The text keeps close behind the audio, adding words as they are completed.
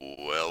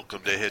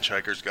Welcome to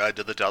Hitchhiker's Guide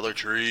to the Dollar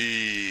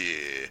Tree.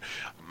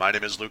 My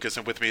name is Lucas,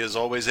 and with me, as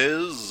always,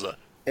 is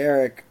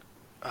Eric.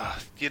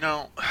 you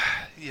know,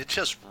 you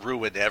just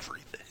ruined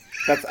everything.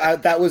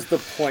 That was the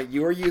point.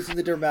 You were using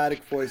the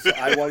dramatic voice, so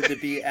I wanted to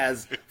be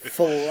as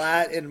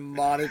flat and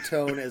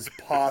monotone as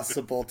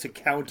possible to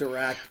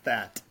counteract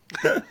that.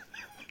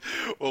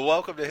 Well,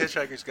 welcome to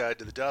Hitchhiker's Guide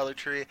to the Dollar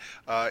Tree.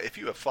 If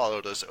you have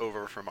followed us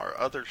over from our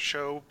other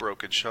show,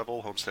 Broken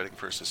Shovel, Homesteading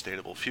for a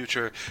Sustainable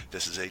Future,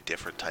 this is a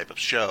different type of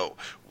show.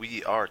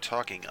 We are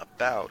talking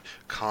about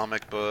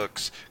comic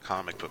books,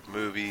 comic book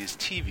movies,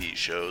 TV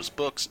shows,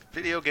 books,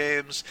 video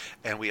games,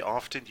 and we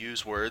often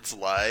use words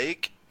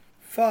like...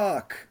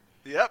 Fuck.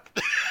 Yep.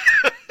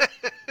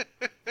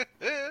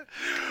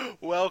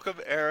 Welcome,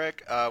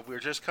 Eric. We're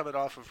just coming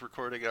off of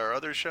recording our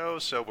other show,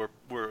 so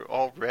we're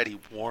already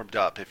warmed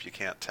up. If you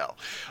can't tell,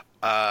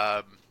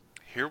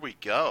 here we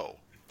go.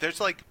 There's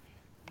like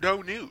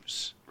no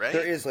news, right?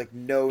 There is like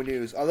no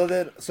news other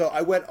than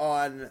I went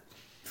on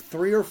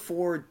 3 or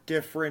 4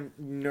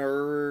 different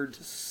nerd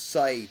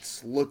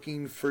sites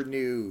looking for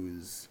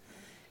news,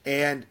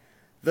 and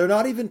they're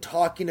not even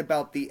talking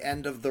about the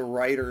end of the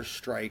writer's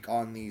strike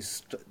on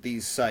these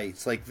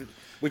sites.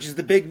 Which is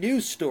the big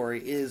news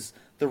story is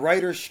the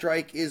writer's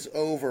strike is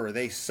over.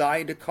 They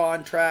signed a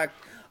contract.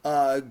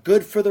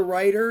 Good for the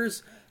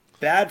writers,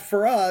 bad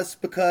for us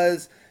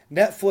because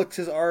Netflix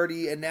has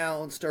already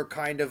announced or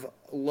kind of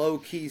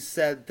low-key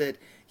said that,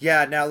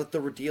 yeah, now that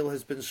the deal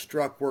has been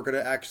struck, we're going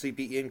to actually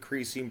be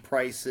increasing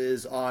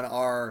prices on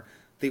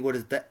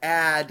the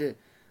ad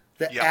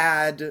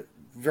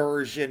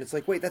version. It's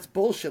like, wait, that's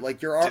bullshit.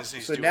 Like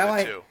Disney's doing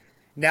it too.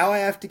 Now I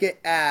have to get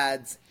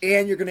ads,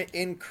 and you're going to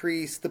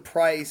increase the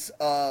price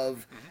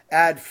of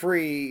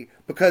ad-free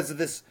because of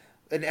this,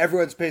 and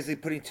everyone's basically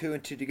putting 2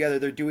 and 2 together.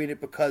 They're doing it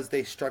because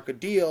they struck a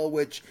deal,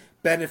 which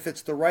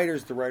benefits the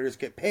writers. The writers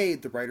get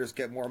paid. The writers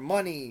get more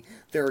money.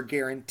 There are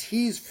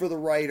guarantees for the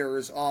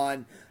writers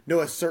on,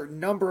 a certain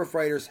number of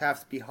writers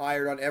have to be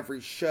hired on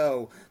every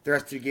show. There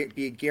has to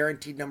be a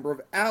guaranteed number of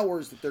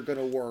hours that they're going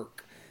to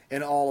work,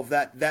 and all of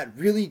that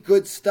really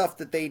good stuff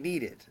that they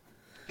needed.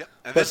 Yep.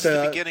 And this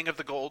is the beginning of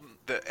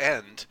the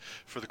end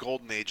for the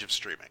golden age of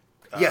streaming.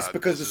 Yes,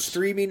 because the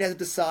streaming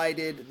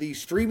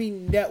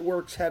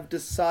networks have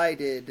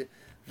decided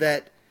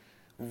that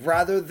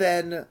rather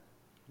than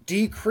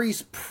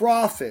decrease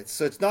profits,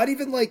 so it's not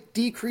even like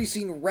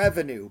decreasing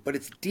revenue, but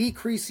it's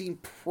decreasing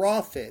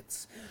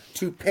profits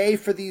to pay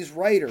for these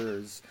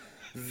writers,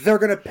 they're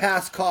going to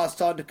pass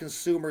costs on to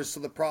consumers so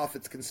the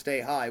profits can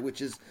stay high,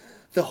 which is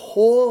the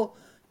whole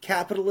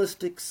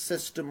capitalistic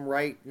system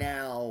right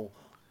now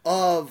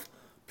of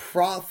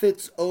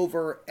profits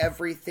over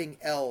everything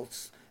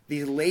else.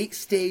 The late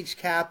stage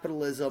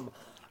capitalism,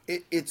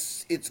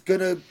 it's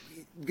gonna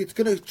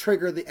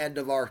trigger the end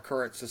of our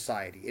current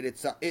society. And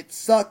it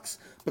sucks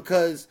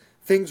because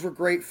things were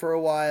great for a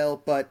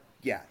while, but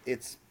yeah,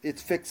 it's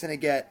fixing to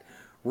get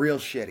real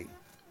shitty.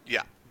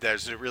 Yeah,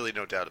 there's really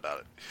no doubt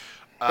about it.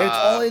 And it's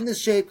all in the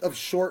shape of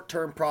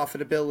short-term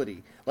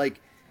profitability. Like,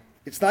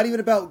 it's not even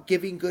about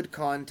giving good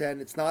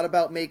content. It's not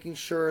about making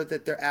sure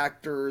that their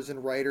actors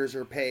and writers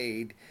are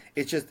paid.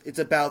 It's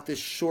about this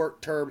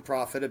short-term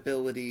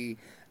profitability,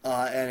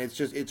 and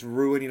it's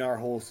ruining our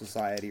whole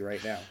society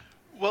right now.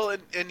 Well,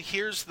 and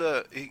here's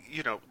there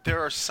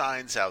are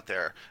signs out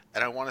there,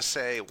 and I want to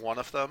say one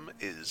of them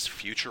is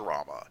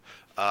Futurama.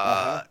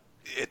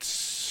 It's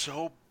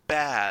so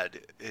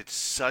bad. It's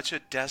such a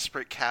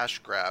desperate cash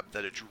grab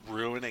that it's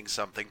ruining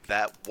something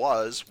that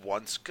was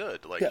once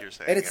good, like you're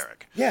saying,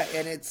 Eric. Yeah,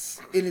 and it's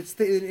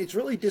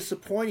really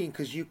disappointing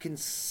because you can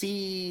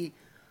see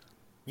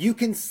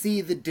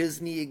the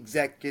Disney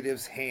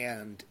executive's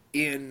hand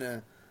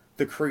in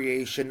the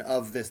creation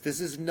of this. This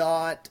is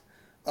not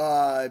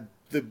the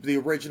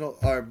original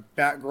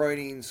Matt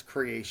Groening's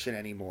creation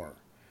anymore.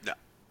 No,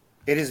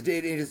 it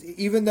is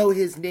even though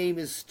his name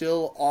is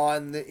still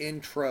on the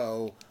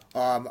intro.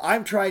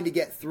 I'm trying to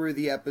get through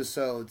the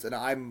episodes, and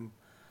I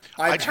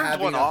turned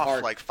one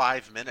off like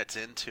 5 minutes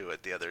into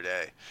it the other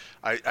day.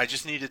 I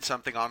just needed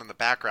something on in the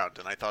background,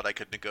 and I thought I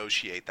could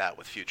negotiate that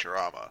with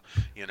Futurama.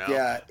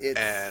 Yeah,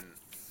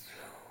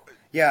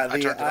 I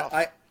turned it off.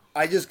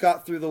 I just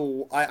got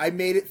through I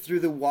made it through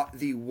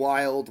the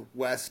Wild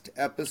West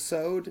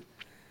episode,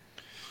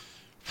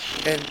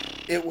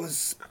 and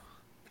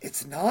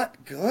it's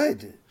not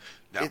good.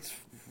 No. It's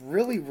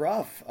really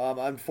rough.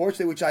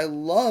 Unfortunately, which I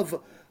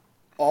love.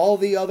 All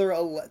the other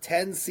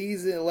 11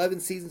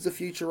 seasons of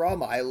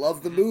Futurama. I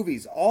love the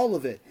movies, all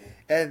of it.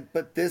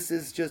 But this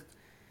is just,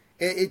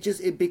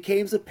 it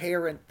became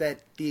apparent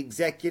that the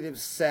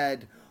executives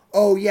said,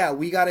 "Oh yeah,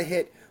 we got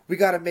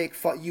to make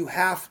fun. You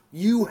have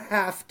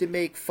to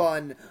make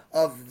fun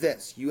of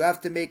this. You have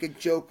to make a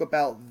joke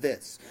about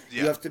this.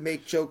 Yeah. You have to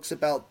make jokes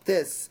about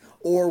this,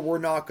 or we're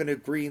not going to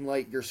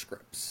greenlight your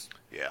scripts."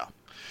 Yeah.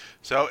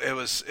 So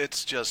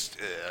it's just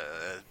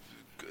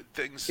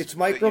things. It's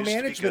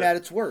micromanagement at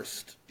its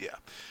worst. Yeah,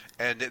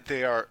 and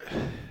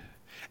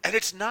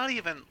it's not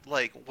even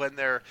like when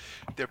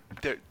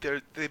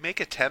they make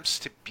attempts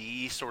to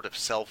be sort of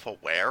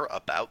self-aware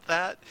about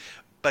that,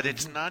 but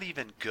it's not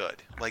even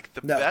good. Like,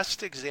 the No.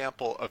 best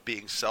example of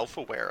being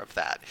self-aware of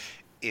that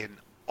in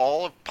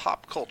all of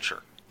pop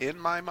culture, in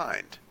my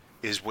mind,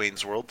 is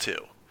Wayne's World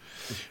 2.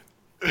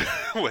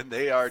 when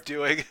they are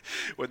doing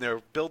when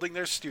they're building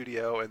their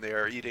studio and they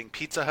are eating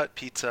Pizza Hut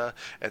pizza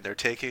and they're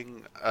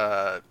taking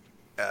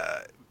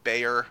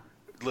Bayer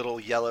little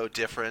yellow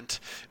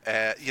different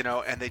and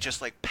they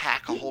just like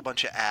pack a whole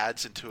bunch of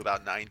ads into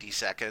about 90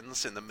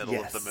 seconds in the middle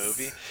of the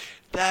movie. Yes.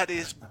 That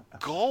is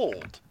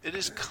gold. It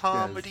is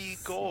comedy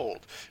Yes.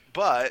 gold.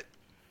 But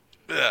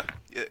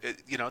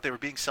they were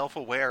being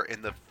self-aware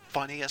in the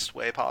funniest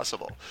way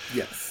possible.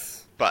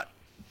 Yes. But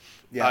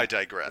Yeah. I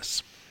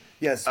digress.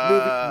 Yes.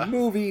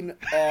 Moving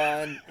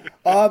on.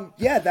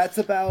 Yeah, that's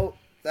about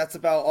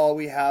all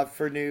we have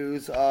for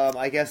news.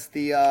 I guess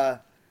the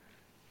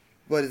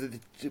what is it?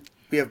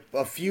 We have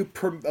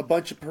a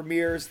bunch of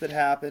premieres that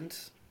happened.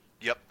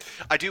 Yep,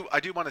 I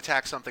do want to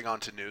tack something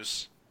onto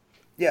news.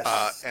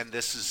 Yes. And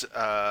this is,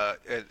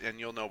 and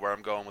you'll know where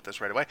I'm going with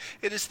this right away.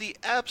 It is the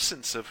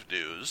absence of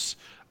news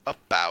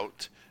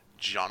about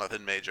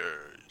Jonathan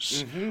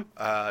Majors.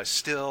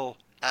 Still,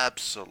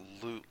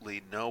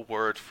 absolutely no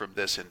word from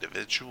this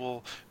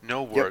individual.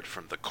 No word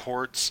from the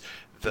courts.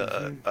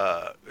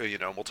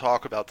 We'll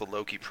talk about the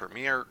Loki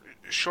premiere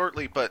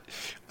shortly, but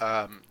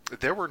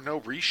there were no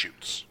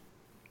reshoots.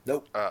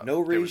 Nope.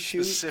 No There was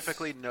reshoots.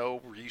 specifically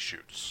no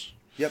reshoots.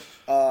 Yep.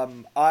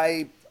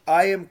 I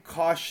am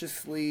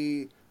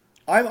cautiously,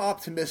 I'm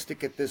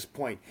optimistic at this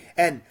point,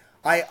 and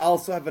I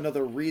also have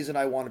another reason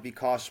I want to be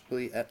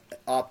cautiously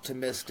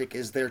optimistic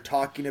is they're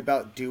talking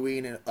about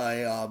doing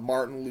a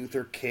Martin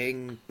Luther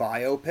King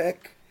biopic,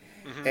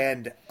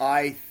 and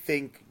I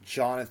think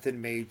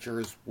Jonathan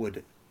Majors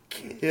would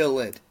kill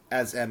it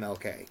as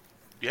MLK.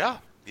 Yeah,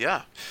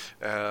 yeah.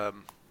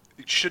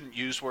 You shouldn't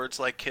use words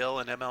like kill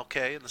and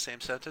MLK in the same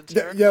sentence,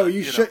 Eric. No, but,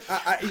 you should.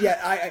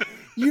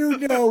 You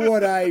know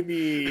what I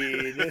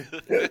mean.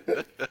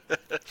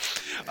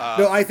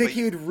 No, I think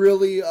he would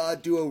really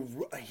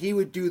he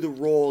would do the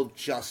role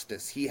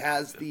justice. He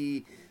has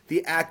the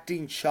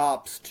acting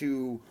chops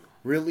to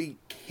really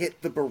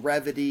hit the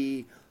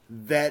brevity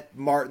that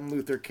Martin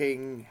Luther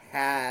King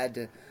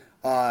had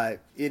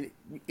in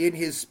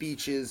his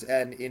speeches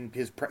and in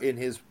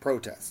his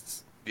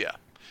protests. Yeah.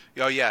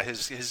 Oh, yeah.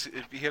 His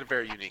he had a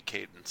very unique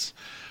cadence.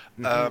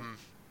 Now,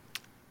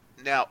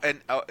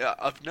 and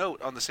of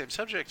note on the same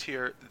subject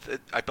here,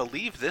 that I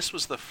believe this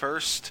was the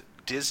first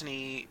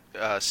Disney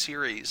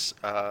series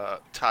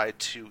tied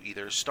to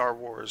either Star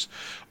Wars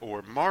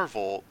or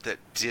Marvel that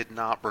did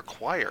not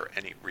require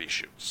any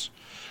reshoots.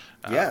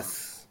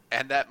 Yes.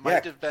 And that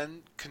might have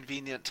been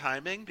convenient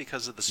timing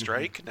because of the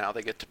strike. Now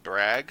they get to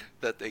brag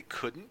that they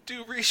couldn't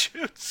do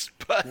reshoots.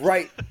 But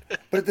Right.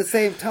 But at the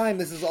same time,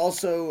 this is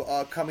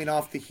also coming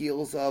off the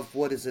heels of,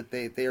 what is it?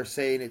 They are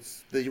saying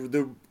it's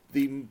the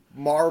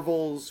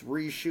Marvel's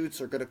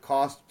reshoots are going to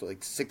cost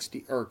like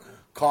 60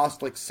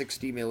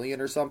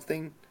 million or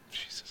something.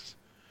 Jesus.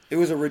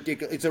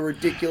 It's a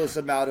ridiculous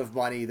amount of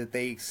money that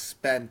they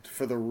spent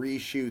for the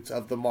reshoots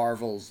of the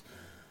Marvels,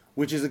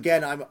 which is,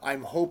 again,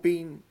 I'm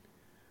hoping.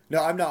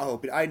 No, I'm not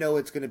hoping. I know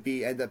it's going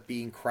to end up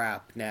being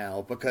crap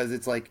now, because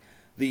it's like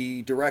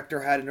the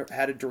director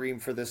had a dream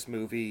for this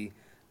movie.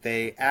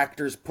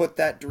 Actors put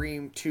that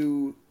dream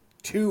to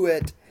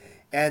it,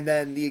 and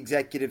then the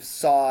executives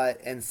saw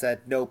it and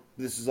said, "Nope,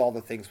 this is all the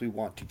things we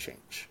want to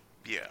change."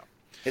 Yeah.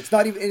 It's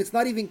not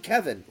even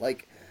Kevin.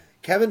 Like,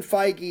 Kevin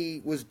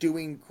Feige was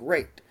doing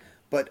great,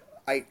 but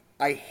I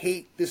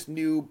hate this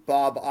new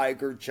Bob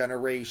Iger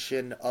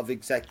generation of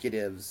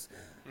executives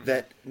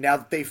that now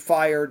that they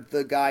fired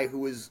the guy who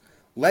was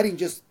letting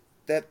just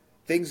that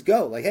things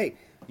go. Like, hey,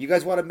 you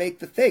guys want to make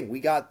the thing?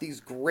 We got these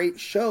great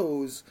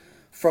shows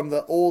from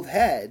the old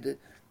head,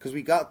 because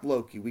we got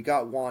Loki, we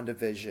got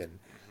WandaVision.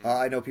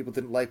 I know people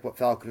didn't like what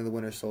Falcon and the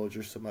Winter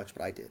Soldier so much,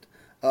 but I did.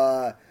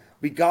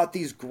 We got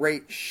these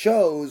great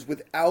shows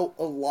without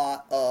a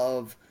lot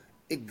of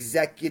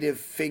executive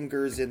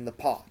fingers in the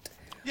pot.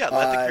 Yeah,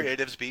 let the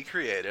creatives be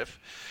creative.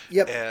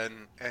 Yep.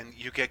 And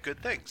you get good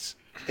things.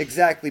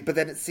 Exactly, but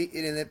then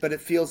but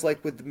it feels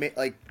like with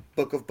like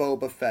Book of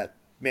Boba Fett,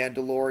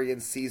 Mandalorian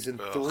season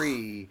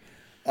 3,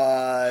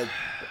 the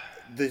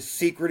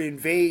Secret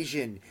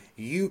Invasion.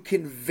 You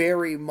can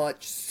very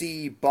much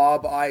see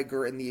Bob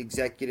Iger and the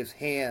executives'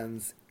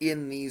 hands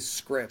in these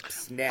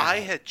scripts now. I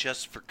had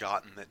just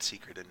forgotten that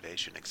Secret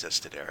Invasion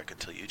existed, Eric,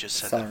 until you just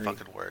said Sorry. that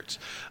fucking words.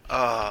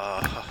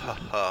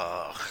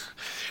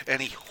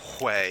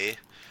 Anyway,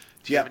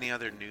 do you have any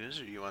other news,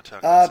 or do you want to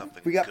talk about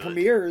something we got good?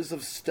 premieres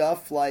of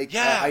stuff like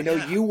I know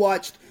you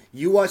watched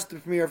the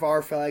premiere of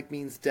Our Flag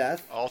Means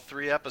Death. All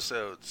 3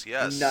 episodes,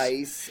 yes.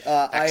 Nice.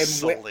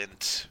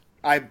 Excellent.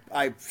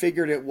 I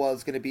figured it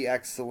was going to be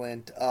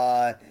excellent.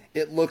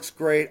 It looks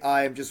great.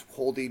 I am just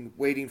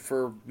waiting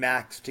for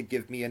Max to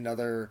give me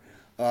another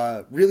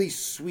really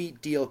sweet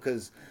deal,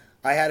 because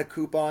I had a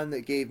coupon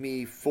that gave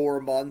me 4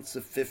 months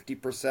of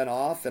 50%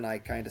 off, and I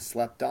kind of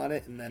slept on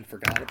it and then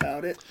forgot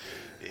about it.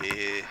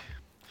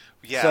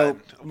 Yeah, So and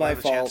what my are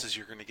the fault. chances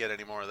you're going to get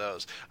any more of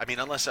those? I mean,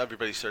 unless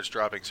everybody starts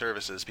dropping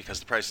services because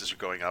the prices are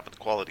going up and the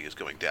quality is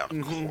going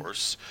down, of Hmm.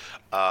 course.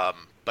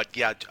 But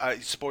yeah,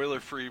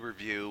 spoiler-free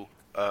review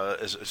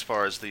as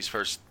far as these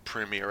first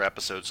premiere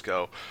episodes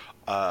go.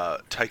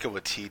 Taika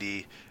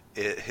Waititi,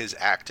 his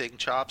acting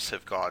chops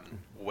have gone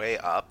way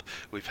up.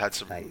 We've had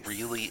some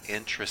really Nice.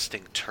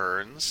 interesting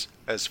turns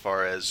as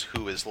far as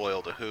who is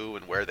loyal to who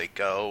and where they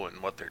go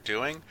and what they're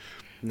doing.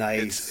 It's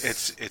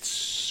Nice. it's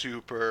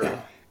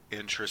super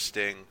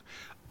interesting.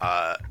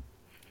 Uh,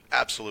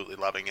 Absolutely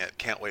loving it.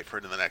 Can't wait for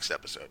it in the next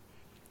episode.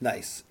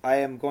 Nice. I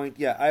am going.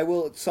 Yeah, I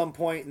will at some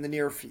point in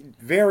the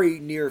very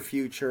near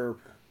future,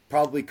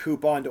 probably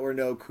coupon or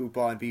no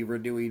coupon, be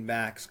renewing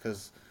Max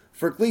because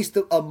for at least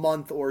a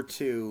month or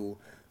two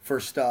for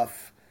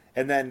stuff,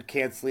 and then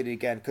canceling it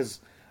again. Because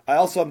I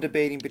also am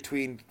debating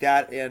between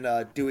that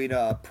and doing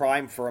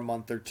Prime for a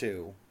month or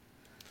two.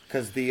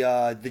 Because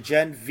the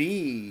Gen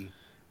V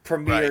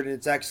premiered Right. and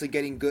it's actually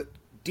getting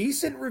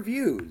decent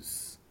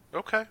reviews.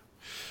 Okay.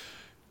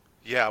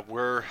 Yeah,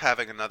 we're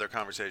having another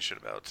conversation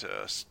about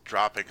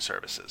dropping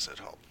services at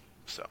home.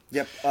 So,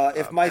 Yep.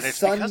 If my and it's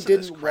son because of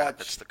this didn't crap.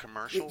 It's watch, the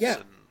commercials yeah,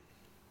 and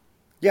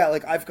yeah,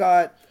 like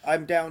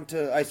I'm down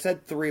to. I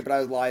said three, but I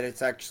lied.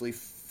 It's actually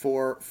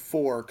four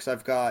because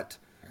I've got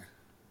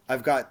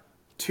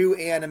two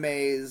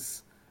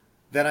animes.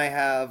 Then I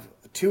have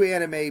two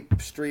anime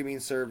streaming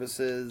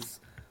services,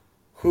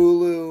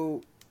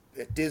 Hulu,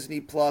 Disney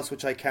Plus,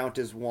 which I count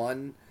as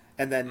one,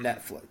 and then mhm,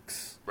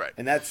 Netflix. right.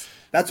 And that's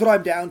what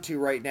I'm down to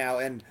right now.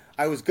 And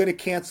I was going to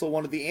cancel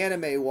one of the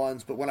anime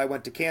ones, but when I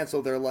went to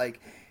cancel, they're like,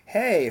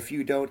 "Hey, if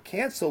you don't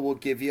cancel, we'll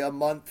give you a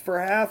month for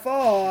half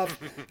off."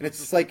 And it's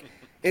just like,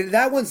 and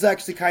that one's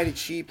actually kind of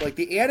cheap. Like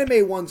the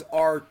anime ones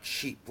are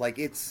cheap. Like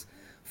it's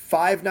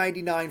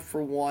 $5.99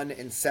 for one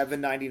and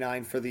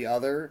 $7.99 for the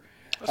other.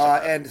 That's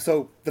not bad. And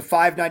so the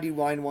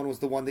 $5.99 one was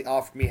the one they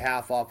offered me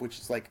half off, which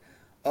is like,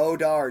 oh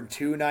darn,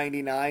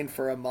 $2.99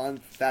 for a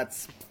month.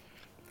 That's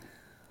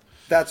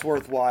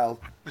worthwhile.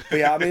 But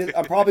yeah, I mean,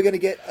 I'm probably going to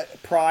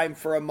get Prime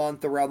for a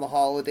month around the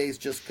holidays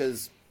just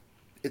because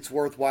it's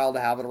worthwhile to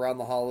have it around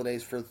the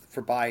holidays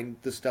for buying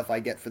the stuff I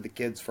get for the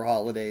kids for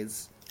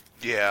holidays.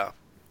 Yeah.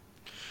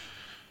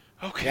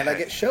 And I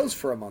get Okay. shows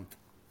for a month.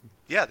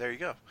 Yeah, there you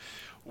go.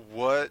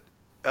 What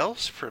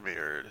else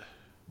premiered?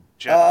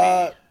 Gen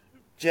Uh, V.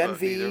 Gen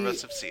But neither of V,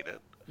 us have seen it.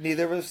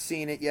 neither of us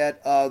seen it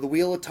yet. The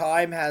Wheel of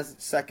Time has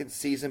its second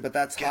season, but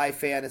that's Get high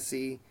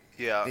fantasy,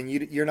 Yeah. and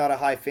you're not a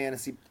high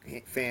fantasy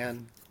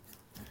fan.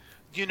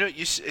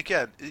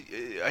 Again.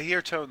 I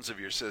hear tones of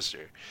your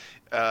sister.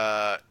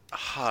 High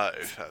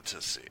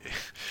fantasy.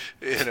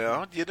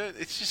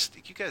 It's just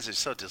you guys are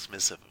so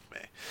dismissive of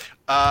me.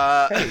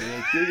 Uh, Hey,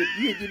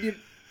 like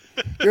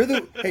you're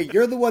the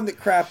you're the one that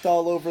crapped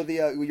all over the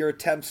your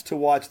attempts to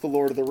watch the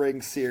Lord of the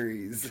Rings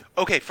series.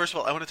 okay, first of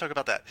all, I want to talk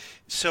about that.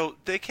 So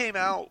they came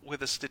out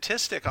with a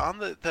statistic on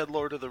the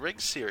Lord of the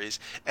Rings series,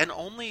 and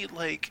only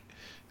like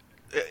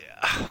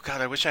oh god,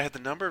 I wish I had the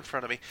number in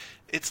front of me.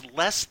 It's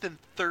less than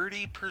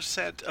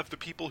 30% of the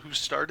people who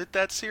started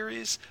that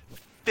series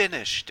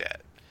finished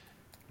it.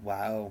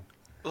 Wow.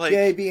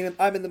 Yay, Like,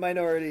 I'm in the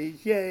minority.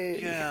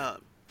 Yay. yeah,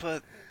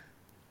 but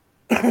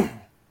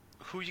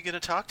who are you going to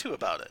talk to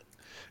about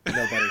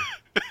Nobody.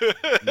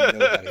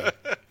 Nobody.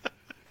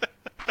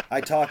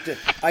 it?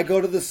 I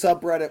go to the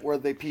subreddit where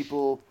they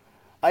people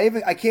I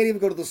can't even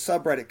go to the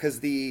subreddit because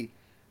the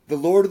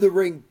Lord of the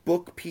Ring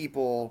book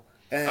people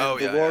Oh and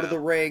the yeah, Lord of yeah. the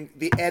Ring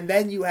and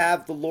then you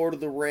have the Lord of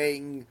the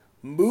Ring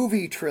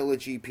movie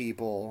trilogy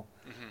people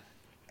Hmm.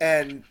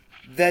 and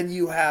then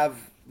you have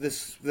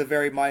the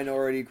very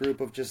minority group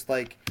of just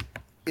like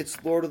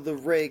it's Lord of the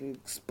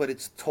Rings, but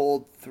it's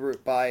told through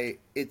by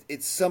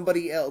it's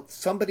somebody else,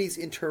 somebody's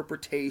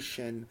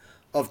interpretation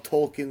of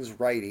Tolkien's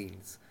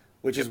writings,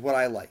 which Yep. is what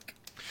I like.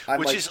 I'm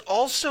Which like, is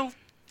also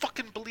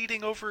fucking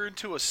bleeding over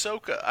into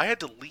Ahsoka. I had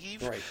to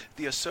leave right.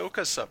 the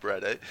Ahsoka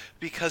subreddit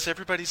because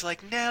everybody's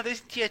like, "No,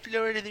 this is just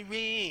Lord of the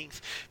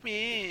Rings."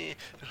 Meh. And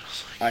I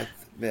was like,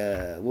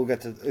 I we'll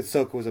get to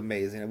Ahsoka was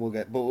amazing, and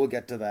we'll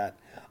get to that.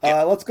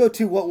 yeah, Let's go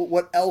to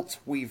what else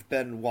we've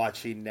been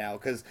watching now,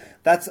 because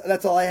that's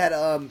all I had.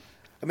 I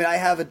mean, I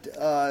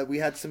have we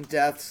had some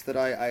deaths that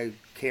I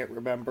can't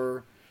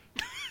remember.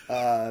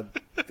 Uh,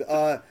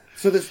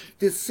 so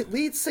this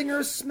lead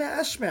singer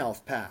Smash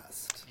Mouth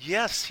passed.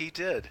 yes, he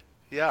did.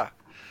 Yeah,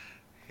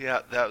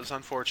 yeah, that was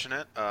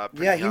unfortunate.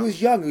 Pretty Yeah, he young.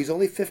 was young. He was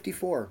only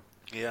 54.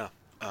 Yeah,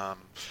 um,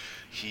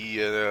 he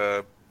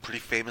pretty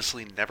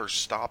famously never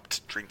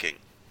stopped drinking.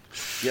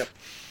 Yep.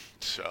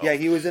 So Yeah,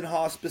 he was in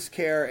hospice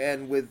care,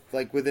 and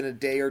within a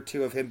day or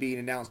two of him being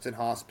announced in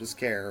hospice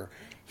care,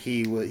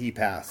 he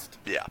passed.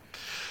 yeah,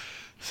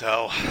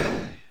 so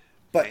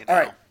But hey all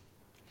right, now.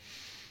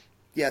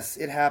 yes,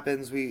 it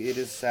happens. It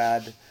is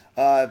sad.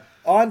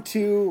 On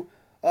to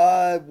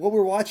what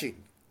we're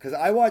watching, because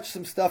I watched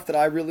some stuff that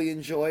I really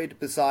enjoyed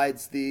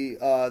besides the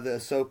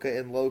Ahsoka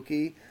and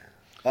Loki.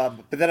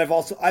 But then I've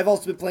also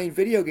been playing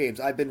video games.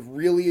 I've been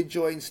really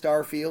enjoying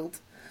Starfield.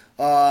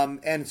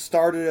 and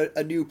started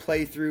a new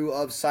playthrough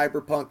of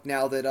Cyberpunk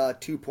now that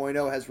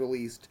 2.0 has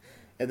released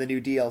and the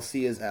new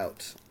DLC is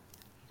out.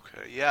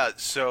 Okay, yeah.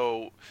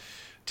 So,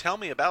 tell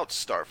me about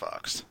Star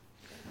Fox.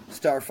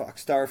 Star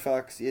Fox.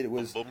 It Boom,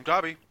 was. boom,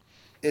 gobby.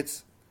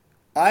 It's.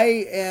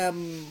 I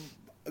am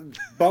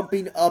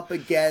bumping up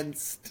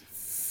against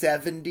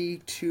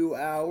 70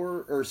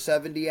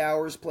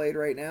 hours played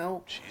right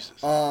now.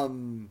 Jesus.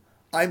 I'm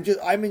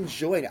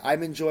enjoying it.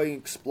 I'm enjoying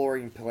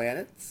exploring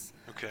planets.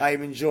 Okay.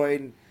 I'm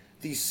enjoying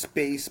these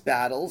space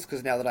battles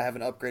because now that I have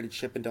an upgraded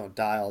ship and don't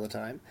die all the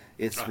time,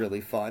 it's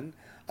really fun.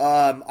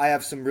 I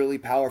have some really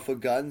powerful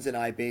guns, and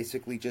I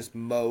basically just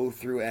mow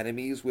through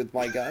enemies with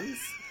my guns.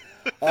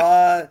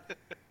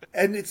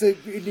 And it's an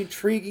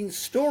intriguing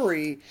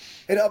story.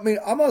 And I mean,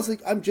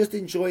 I'm just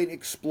enjoying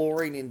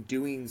exploring and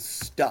doing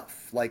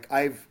stuff. Like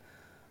I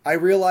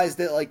realized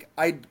that like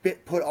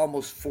put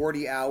almost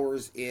 40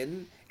 hours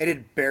in, and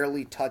it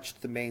barely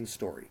touched the main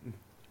story.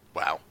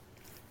 Wow.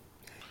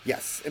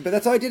 Yes, but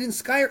that's how I did in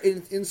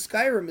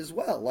Skyrim as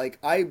well. Like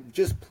I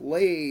just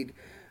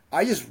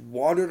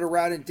wandered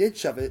around and did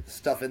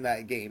stuff in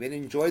that game and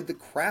enjoyed the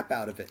crap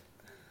out of it.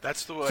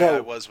 That's the way So,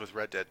 I was with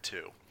Red Dead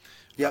 2.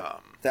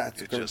 yep,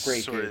 that's a It just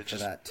great sorta game for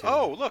just, that too.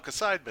 oh, look, a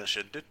side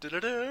mission.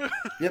 Du-du-du-du.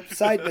 Yep,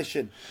 side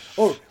mission.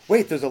 Oh,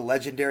 wait, there's a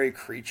legendary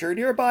creature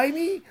nearby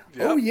me?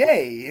 Yep. Oh,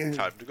 yay.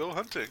 Time to go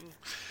hunting.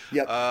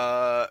 Yep.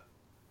 Uh,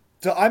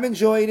 So I'm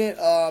enjoying it.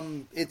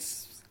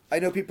 I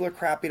know people are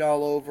crapping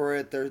all over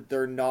it.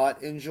 They're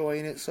not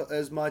enjoying it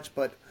as much,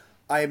 but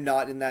I am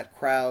not in that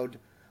crowd.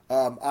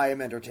 I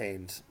am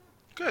entertained.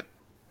 good.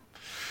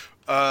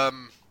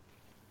 I've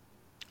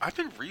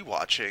been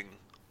rewatching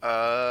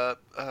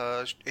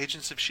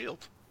Agents of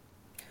Shield.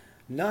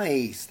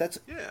 Nice.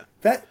 Yeah.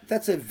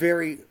 That's a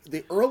very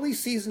the early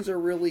seasons are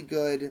really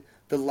good.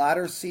 The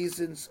latter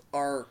seasons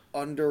are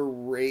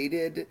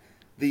underrated.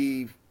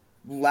 The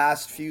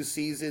last few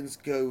seasons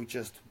go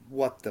just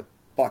what the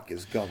fuck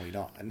is going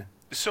on?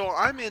 So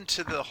I'm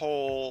into the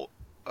whole.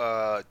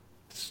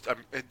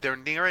 They're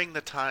nearing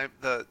the time,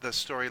 the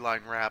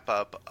storyline wrap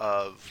up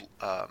of.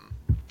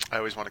 I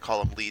always want to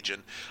call them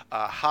Legion,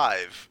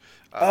 Hive.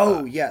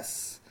 Oh,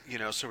 yes. You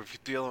know, so if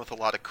you're dealing with a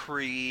lot of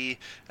Kree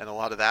and a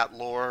lot of that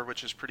lore,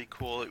 which is pretty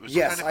cool, it was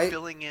Yes, kind of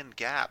filling in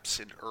gaps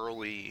in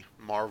early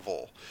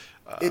Marvel.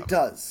 It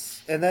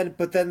does.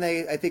 But then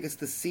I think it's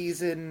the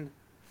season.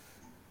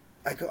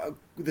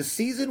 The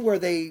season where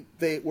they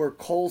where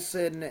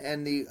Coulson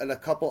and a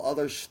couple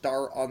others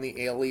start on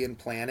the alien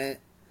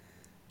planet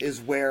is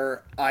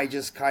where I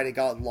just kind of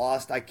got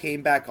lost. I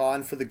came back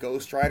on for the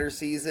Ghost Rider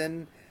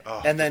season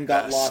and then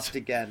got lost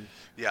again.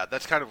 Yeah,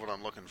 that's kind of what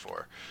I'm looking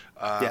for.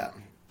 Yeah,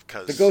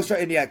 because the Ghost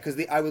Rider, and yeah,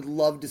 because I would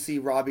love to see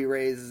Robbie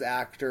Reyes'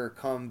 actor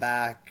come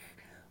back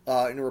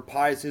and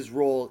reprise his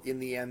role in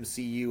the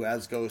MCU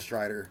as Ghost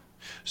Rider.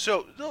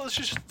 So let's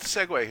just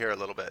segue here a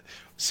little bit.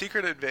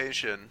 Secret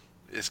Invasion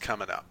is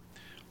coming up.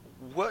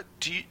 What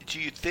do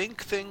you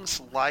think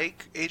things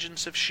like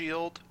Agents of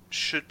Shield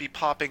should be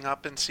popping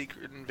up in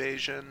Secret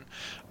Invasion?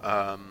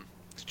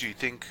 Do you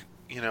think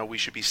we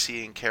should be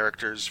seeing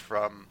characters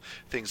from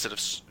things that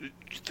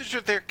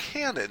have they're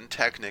canon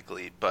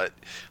technically, but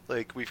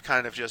like we've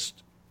kind of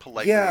just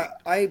politely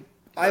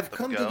I've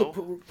come to the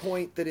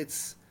point that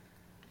it's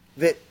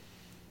that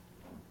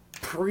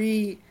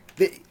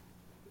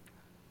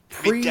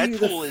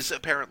Deadpool is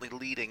apparently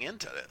leading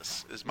into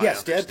this. Is my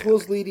understanding.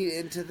 Deadpool's leading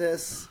into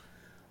this.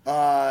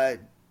 But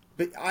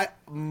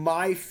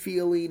my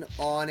feeling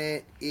on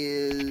it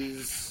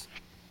is,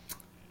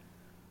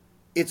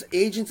 it's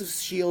Agents of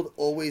Shield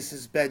always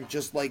has been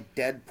just like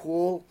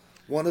Deadpool,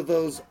 one of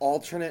those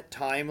alternate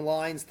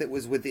timelines that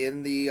was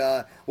within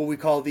the what we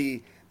call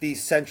the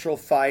central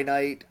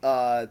finite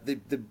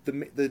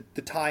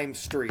the time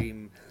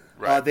stream.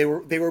 Right. They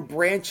were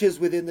branches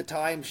within the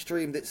time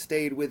stream that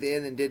stayed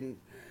within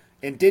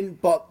and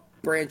didn't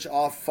branch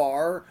off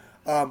far.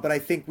 But I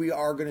think we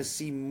are going to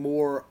see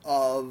more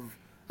of.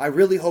 I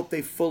really hope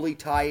they fully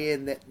tie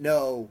in that.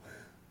 No,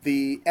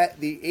 the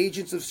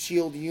Agents of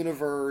Shield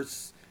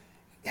universe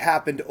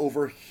happened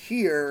over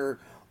here,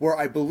 where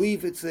I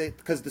believe it's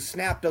because the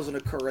snap doesn't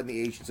occur in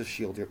the Agents of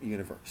Shield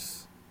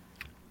universe.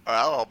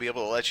 Well, I'll be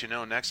able to let you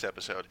know next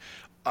episode.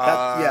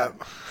 Yeah.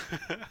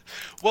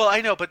 Well,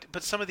 I know,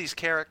 but some of these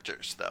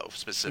characters, though,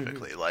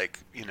 specifically, like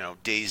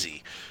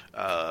Daisy.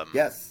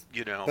 Yes.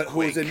 But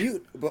who is a Quake.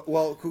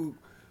 mutant?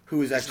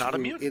 Who is actually not a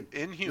mutant?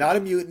 Inhuman. Not a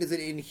mutant. Is an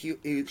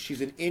inhuman?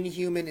 She's an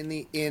inhuman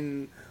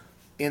in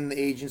the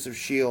Agents of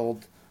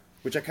Shield,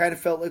 which I kind of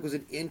felt like was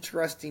an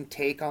interesting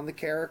take on the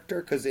character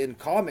because in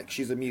comics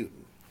she's a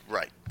mutant.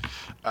 Right.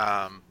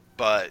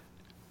 But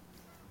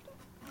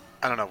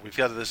I don't know. We've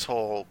got this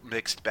whole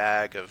mixed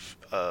bag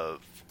of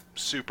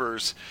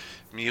supers,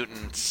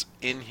 mutants,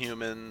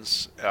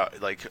 Inhumans.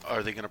 Like,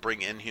 are they going to bring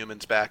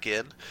Inhumans back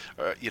in?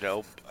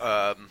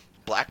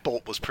 Black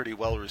Bolt was pretty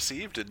well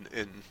received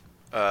in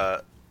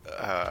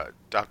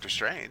Doctor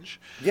Strange.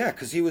 Yeah,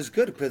 because he was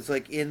good. Because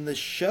like in the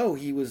show, No,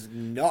 he was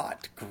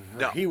not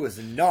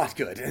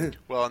good.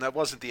 well, and that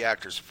wasn't the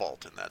actor's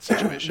fault in that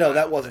situation. No, I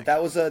that don't wasn't.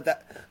 think.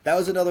 That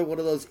was another one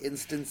of those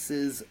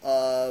instances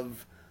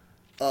of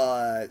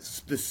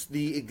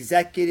the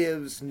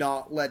executives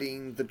not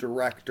letting the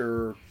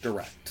director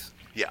direct.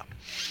 Yeah.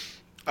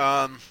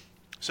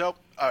 So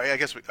I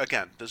guess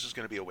again, this is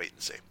going to be a wait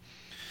and see.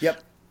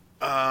 Yep.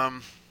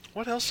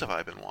 What else have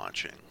I been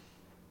watching?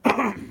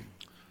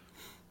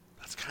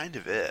 That's kind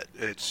of it.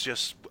 It's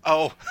just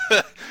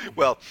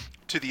well,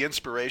 to the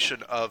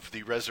inspiration of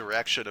the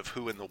resurrection of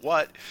Who and the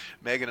What,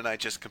 Megan and I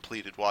just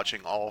completed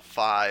watching all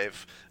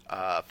five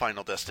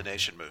Final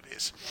Destination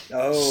movies.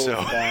 Oh,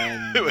 So,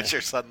 fun. which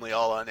are suddenly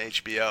all on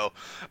HBO.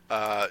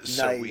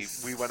 So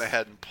Nice. we went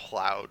ahead and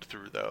plowed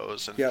through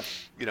those, and Yep.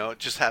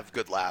 just have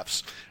good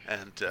laughs.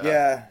 And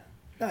Yeah.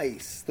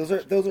 Nice. Those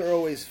are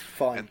always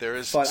fun. and there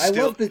is fun.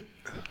 still I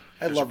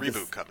there's a love reboot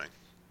this. coming.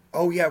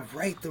 Oh yeah,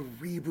 right. The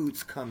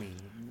reboot's coming.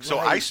 So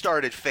I Right.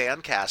 started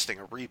fan casting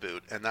a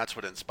reboot, and that's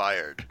what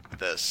inspired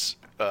this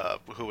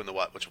Who and the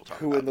What, which we'll talk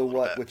Who about in the in a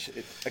little what?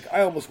 bit. Like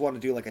I almost want to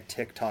do like a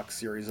TikTok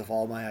series of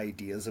all my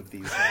ideas of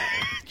these now.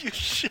 You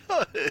should.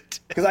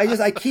 Because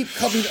I keep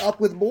coming up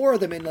with more of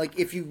them, and like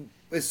if you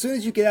as soon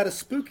as you get out of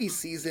spooky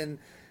season,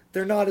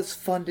 they're not as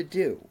fun to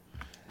do.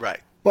 Right.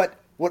 But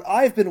what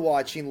I've been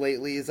watching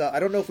lately is I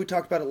don't know if we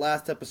talked about it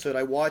last episode.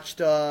 I watched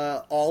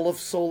all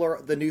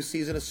of the new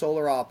season of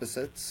Solar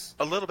Opposites.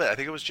 A little bit. I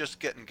think it was just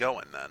getting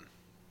going then.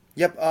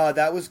 Yep,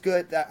 that was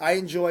good. I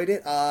enjoyed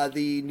it.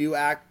 The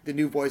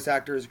new voice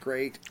actor is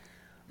great.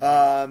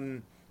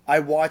 I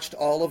watched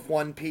all of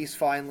One Piece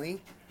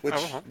finally, which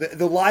Uh-huh.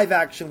 the live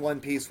action One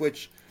Piece,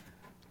 which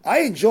I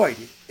enjoyed.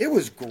 It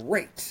was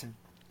great.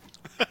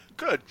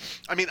 Good.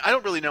 I mean, I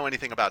don't really know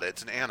anything about it.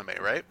 It's an anime,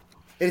 right?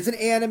 It's an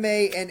anime,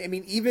 and I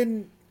mean,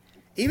 even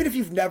if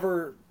you've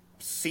never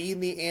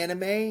seen the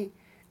anime,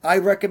 I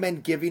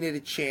recommend giving it a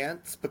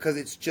chance because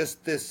it's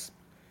just this.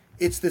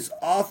 It's this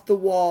off the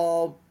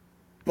wall,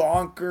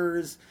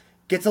 bonkers.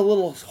 Gets a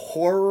little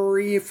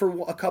horror-y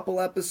for a couple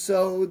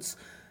episodes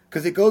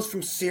because it goes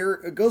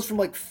from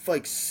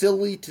like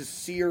silly to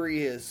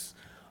serious,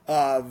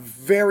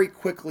 very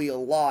quickly a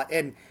lot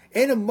and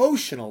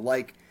emotional.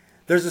 Like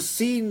there's a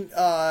scene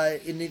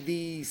in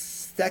the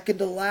second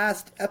to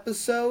last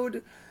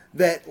episode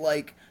that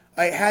like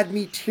I had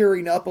me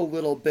tearing up a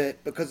little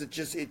bit because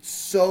it's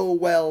so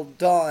well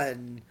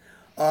done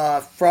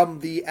from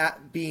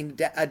being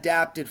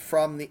adapted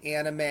from the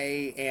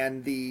anime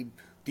and the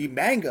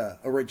manga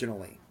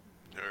originally.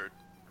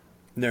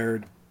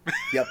 Nerd.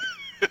 Yep.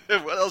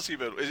 What else you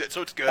been?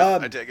 So it's good.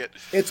 I take it.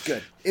 It's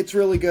good. It's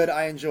really good.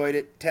 I enjoyed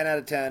it. 10 out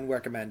of 10.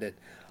 Recommend it.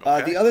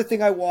 Okay. The other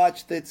thing I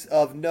watched that's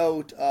of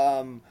note,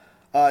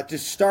 to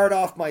start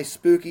off my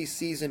spooky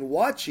season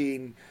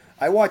watching,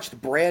 I watched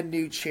Brand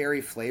New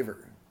Cherry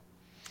Flavor.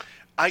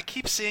 I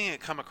keep seeing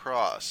it come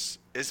across.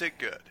 Is it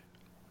good?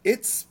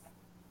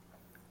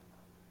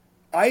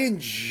 I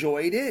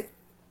enjoyed it.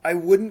 I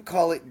wouldn't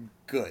call it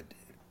good.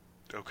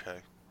 Okay.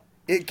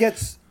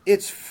 It's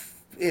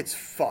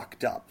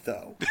fucked up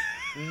though.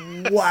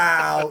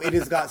 Wow, it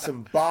has got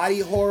some body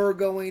horror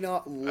going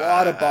on. A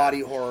lot of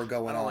body horror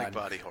going on. I don't like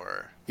body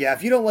horror. Yeah,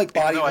 if you don't like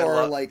body Even though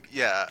horror, like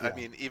yeah, I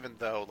mean, even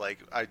though like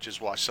I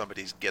just watched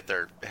somebody get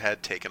their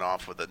head taken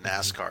off with a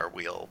NASCAR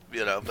wheel,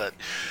 but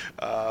God,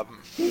 I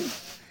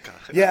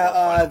yeah,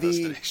 love Final the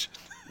Destination.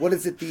 what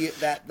is it?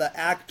 The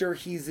actor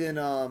he's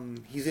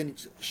in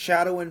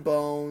Shadow and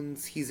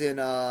Bones. He was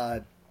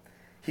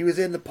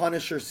in the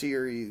Punisher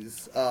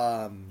series.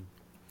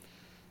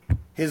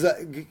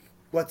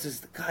 What's his?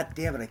 God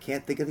damn it! I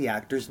can't think of the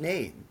actor's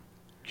name.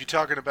 You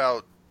talking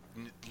about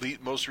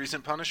most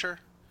recent Punisher?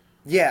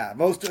 Yeah,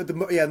 most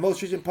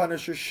recent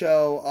Punisher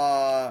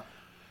show.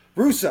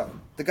 Russo,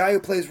 the guy who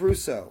plays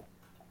Russo.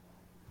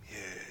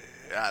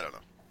 Yeah, I don't know.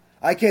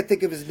 I can't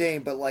think of his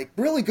name, but like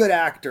really good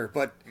actor,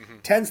 but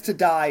tends to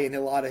die in a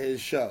lot of his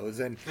shows,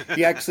 and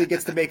he actually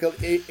gets to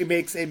it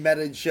makes a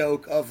meta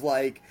joke of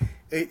like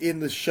in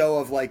the show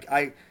of like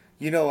I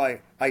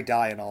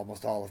die in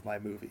almost all of my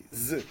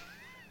movies.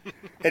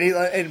 And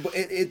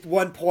at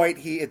one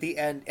point at the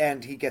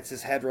end he gets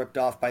his head ripped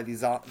off by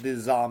these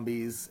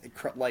zombies,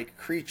 like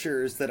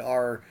creatures that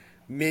are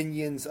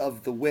minions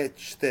of the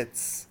witch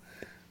that's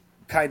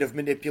kind of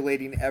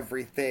manipulating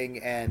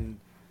everything, and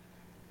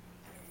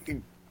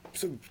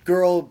so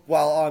girl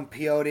while on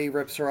peyote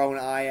rips her own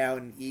eye out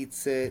and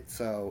eats it.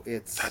 So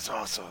That's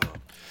awesome.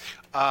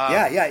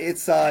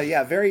 it's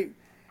very.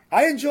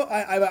 I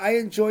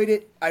enjoyed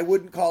it. I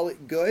wouldn't call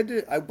it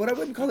good, but I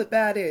wouldn't call it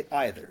bad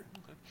either.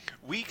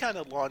 We kind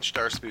of launched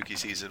our spooky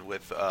season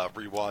with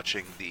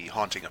rewatching The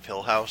Haunting of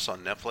Hill House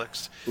on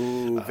Netflix.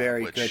 Ooh,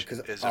 very which good. Because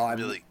is a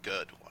really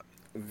good one.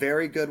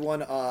 very good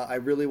one. I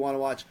really want to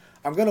watch.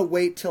 I'm gonna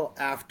wait till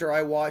after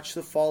I watch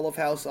The Fall of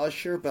House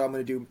Usher, but I'm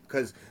gonna do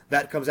because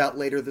that comes out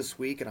later this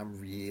week, and I'm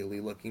really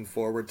looking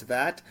forward to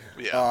that.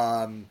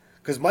 Yeah.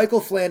 Because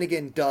Michael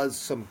Flanagan does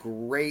some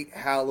great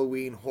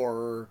Halloween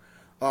horror.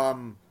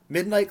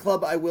 Midnight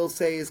Club, I will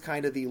say, is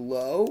kind of the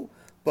low,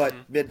 but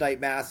Mm-hmm. Midnight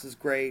Mass is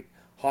great.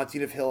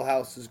 Haunting of Hill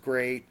House is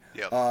great.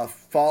 Yep.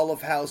 Fall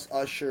of House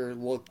Usher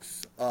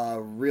looks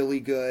really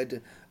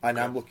good, and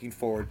Okay. I'm looking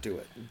forward to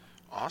it.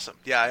 Awesome.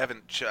 Yeah, I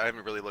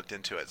haven't really looked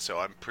into it, so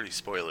I'm pretty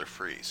spoiler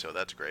free. So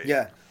that's great.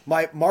 Yeah,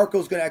 my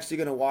Marco's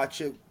gonna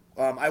watch it.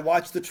 I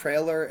watched the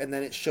trailer, and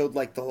then it showed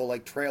like the whole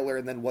like trailer,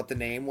 and then what the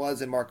name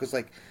was, and Marco's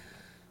like,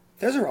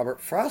 "There's a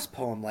Robert Frost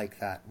poem like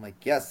that." I'm like,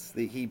 "Yes,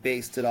 he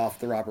based it off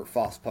the Robert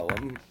Frost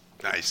poem."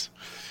 Nice,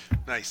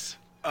 nice.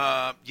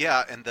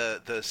 Yeah, and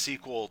the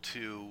sequel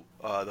to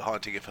the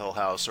Haunting of Hill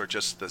House, or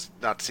just the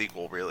not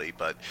sequel really,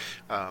 but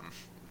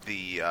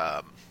the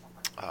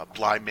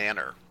Bly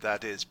Manor,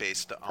 that is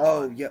based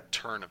Oh, on yep,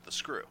 Turn of the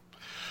Screw.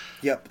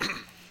 yep,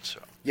 So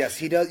yes,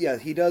 he does. Yeah,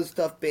 he does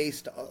stuff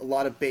based a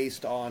lot of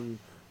based on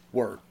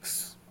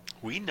works.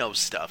 we know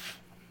stuff.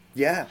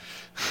 Yeah,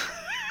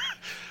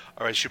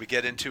 All right, should we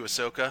get into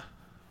Ahsoka?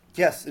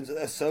 yes, it's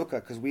Ahsoka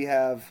because we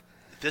have.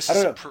 This I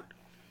is don't a know.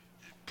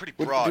 pretty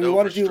Do broad we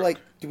want to do overstroke. like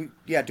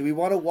do we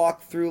want to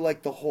walk through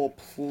like the whole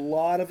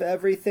plot of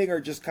everything or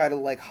just kind of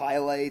like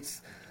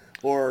highlights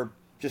or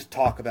just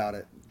talk about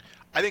it?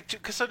 I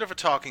think consider for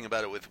talking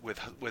about it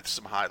with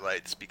some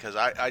highlights, because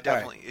I All right.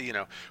 definitely,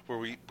 where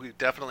we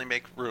definitely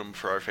make room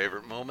for our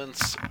favorite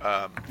moments,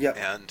 Yep.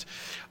 and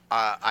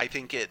I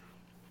think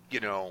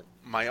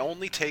my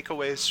only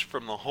takeaways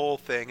from the whole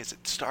thing is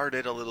it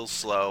started a little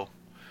slow.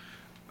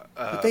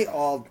 But they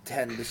all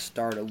tend to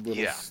start a little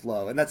Yeah,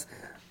 slow, and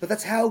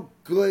that's how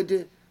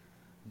good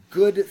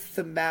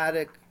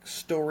thematic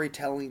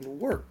storytelling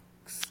works.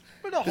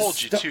 I'm gonna The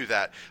hold you sto- to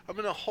that. I'm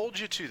gonna hold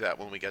you to that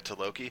when we get to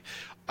Loki.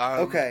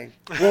 okay,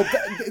 well,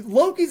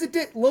 Loki's a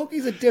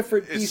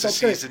different It's beast. the I'm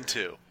gonna, season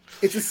two.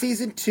 It's a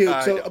season two,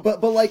 I so know.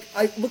 but like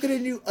I look at a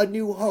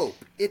New Hope.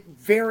 It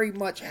very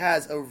much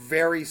has a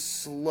very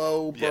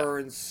slow Yeah.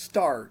 burn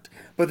start,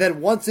 but then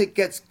once it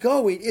gets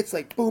going, it's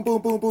like boom,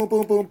 boom, boom, boom,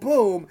 boom, boom,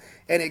 boom,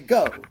 and it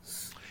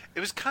goes. It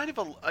was kind of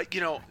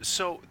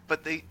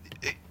but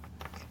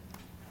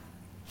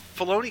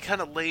Filoni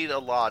kind of laid a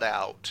lot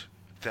out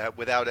that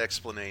without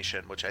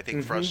explanation, which I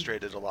think Hmm.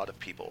 frustrated a lot of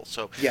people.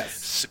 So Yes.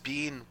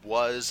 Sabine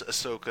was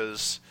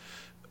Ahsoka's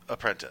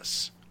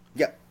apprentice,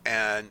 Yep.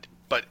 and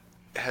but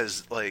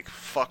has like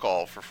fuck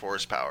all for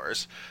force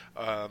powers.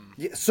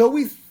 Yeah. So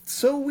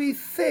we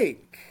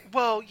think.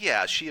 Well,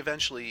 yeah, she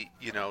eventually,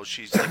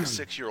 she's like a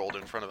 6-year-old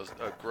in front of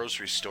a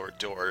grocery store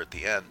door at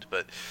the end,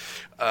 but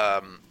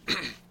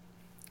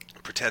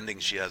pretending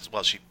she has.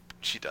 Well, she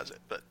does it,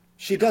 but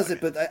She you know what does I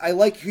it, mean. but I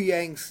like Hu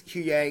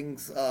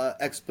Yang's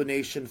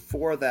explanation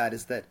for that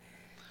is that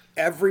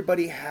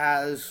everybody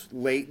has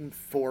latent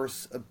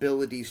force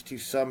abilities to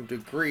some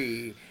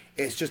degree.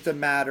 It's just a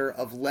matter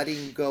of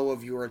letting go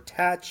of your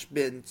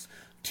attachments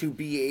to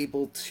be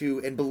able to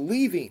and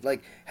believing.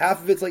 Like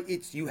half of it's like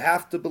it's you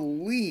have to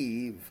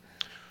believe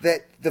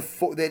that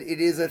that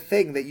it is a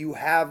thing that you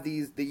have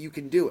these that you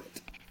can do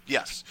it.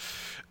 Yes,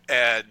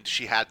 and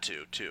she had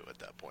to too at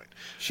that point.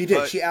 She did.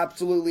 But She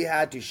absolutely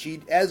had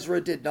to. Ezra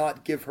did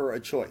not give her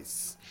a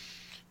choice.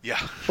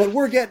 yeah, But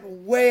we're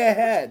getting way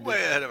ahead.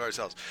 way ahead of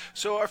ourselves.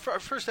 So our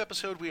first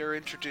episode, we are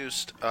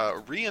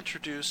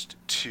reintroduced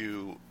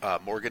to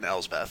Morgan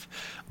Elsbeth.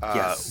 We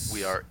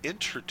Yes. are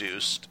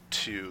introduced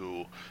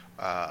to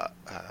uh,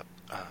 uh,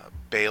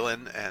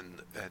 Balin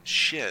and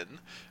Shin.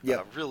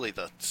 Yep. Really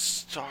the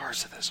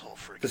stars of this whole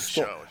The freaking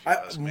sto- show, if you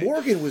ask me.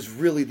 Morgan was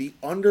really the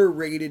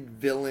underrated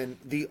villain,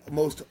 the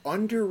most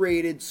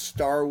underrated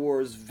Star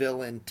Wars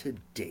villain to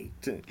date.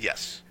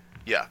 Yes,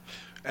 yeah,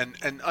 and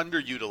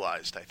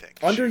underutilized, I think.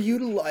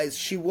 Underutilized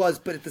she was,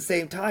 but at the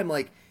same time,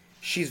 like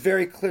she's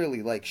very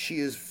clearly like she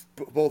is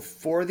both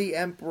for the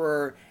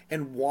Emperor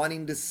and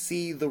wanting to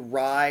see the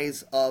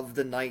rise of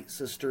the Night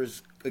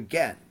Sisters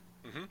again,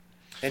 and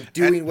And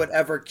doing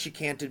whatever she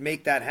can to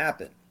make that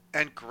happen.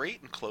 and great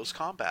in close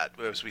combat,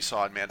 as we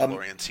saw in Um,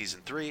 Mandalorian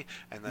season 3,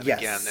 and then again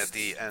at yes,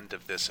 the end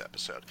of this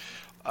episode.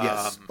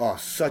 yes. Oh,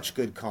 such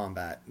good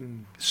combat.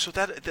 So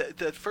that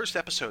the first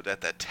episode at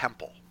that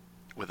temple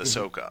with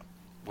Ahsoka,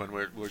 when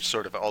we're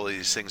sort of all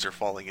these things are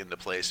falling into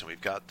place, and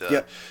we've got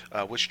the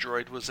Yep. which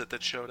droid was it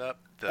that showed up?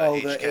 The Oh,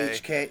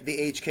 HK. the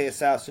HK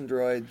assassin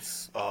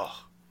droids.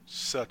 Oh,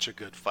 such a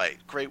good fight!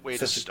 Great way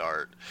to Such a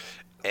start.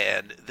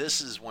 And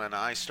this is when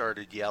I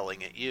started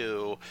yelling at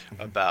you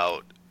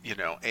about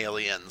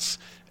aliens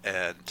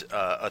and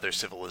other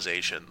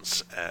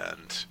civilizations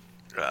and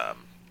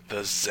the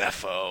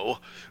Zepho, Yes,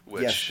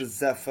 which the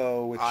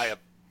Zepho, which I am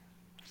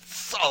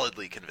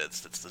solidly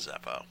convinced it's the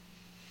Zepho.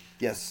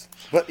 yes,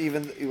 but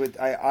even it would,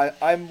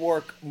 I'm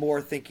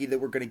more thinking that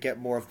we're going to get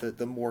more of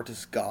the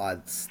Mortis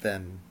gods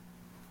than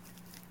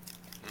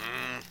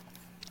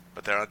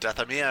But they're on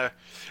Dathomir.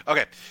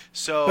 Okay,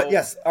 so But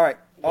yes, all right.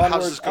 how does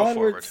Onwards, this go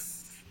onwards.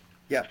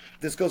 Yeah,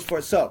 this goes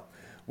forward. So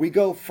we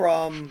go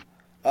from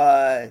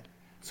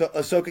so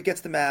Ahsoka gets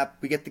the map.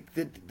 We get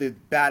the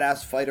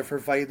badass fight of her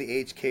fighting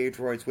the HK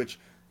droids, which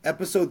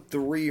episode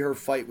 3, her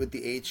fight with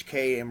the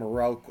HK and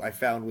Morocco, I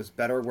found was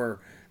better. Where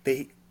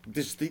they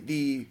just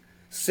the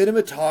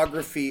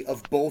cinematography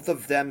of both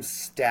of them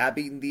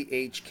stabbing the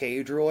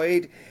HK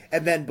droid,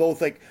 and then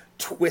both like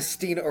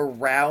twisting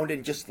around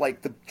and just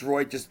like the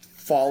droid just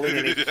falling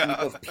in a heap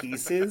of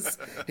pieces.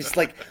 It's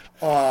like,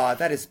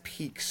 that is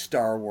peak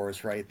Star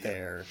Wars right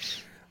there.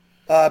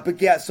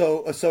 But yeah,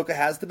 so Ahsoka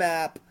has the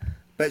map,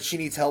 but she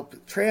needs help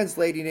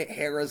translating it.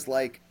 Hera's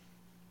like,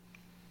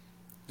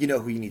 you know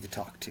who you need to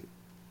talk to.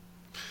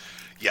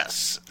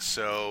 Yes,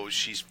 so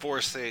she's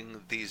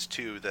forcing these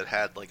two that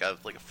had like a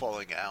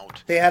falling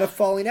out. They had a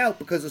falling out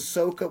because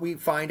Ahsoka, we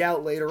find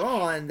out later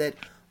on that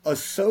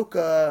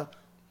Ahsoka,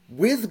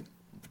 with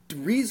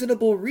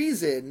reasonable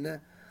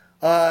reason,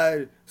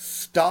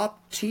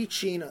 stopped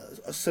teaching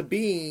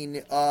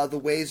Sabine the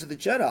ways of the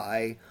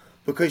Jedi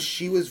because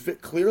she was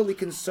clearly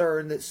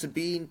concerned that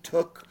Sabine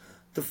took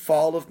the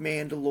fall of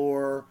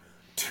Mandalore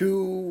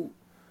too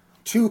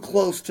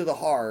close to the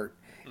heart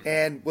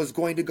and was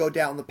going to go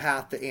down the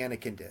path that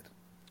Anakin did.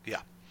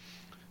 Yeah.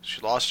 She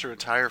lost her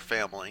entire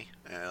family,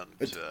 and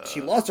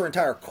she lost her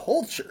entire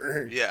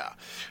culture. Yeah,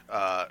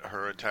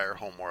 her entire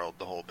homeworld,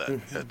 the whole bit.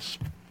 Mm-hmm. It's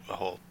a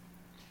whole.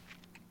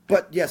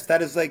 But yes,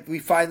 that is like we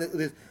find that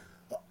this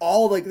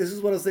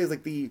is what I was saying. Is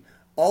like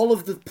all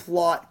of the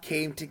plot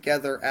came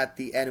together at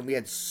the end, and we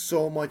had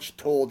so much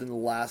told in the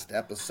last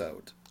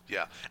episode.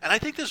 Yeah, and I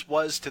think this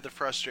was to the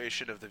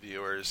frustration of the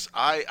viewers.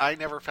 I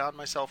never found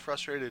myself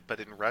frustrated,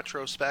 but in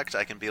retrospect,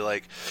 I can be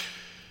like,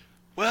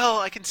 well,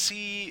 I can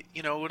see,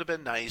 it would have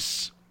been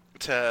nice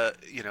to,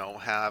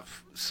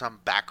 have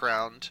some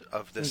background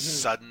of this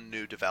sudden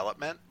new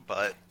development,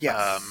 but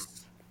yes.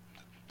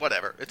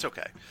 Whatever, it's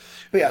okay.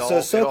 But yeah, so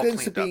Ahsoka and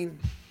Sabine,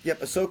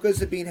 Ahsoka and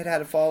Sabine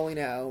had a falling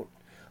out.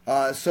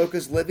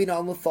 Ahsoka's living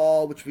on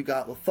Lothal, which we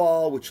got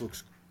Lothal, which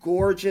looks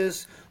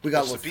gorgeous. We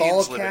got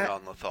Sabine's Lothal living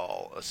on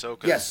Lothal.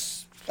 Ahsoka's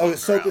yes. Oh,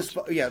 Ahsoka's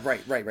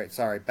right.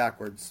 Sorry,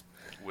 backwards.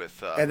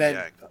 With and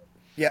then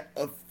Yang.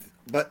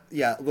 But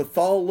yeah,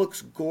 Lothal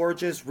looks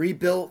gorgeous,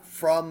 rebuilt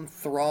from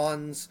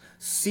Thrawn's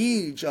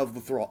siege of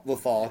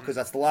Lothal, because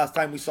that's the last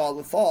time we saw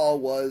Lothal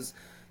was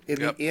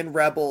in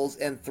Rebels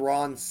and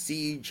Thrawn's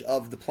siege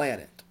of the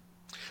planet.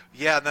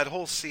 Yeah, and that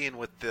whole scene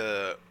with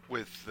the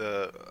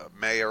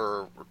mayor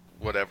or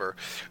whatever.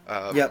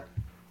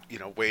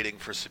 Waiting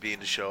for Sabine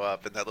to show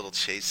up, and that little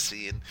chase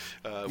scene.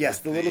 Yes,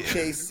 the little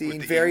chase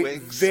scene,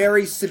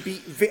 very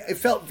Sabine. It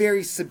felt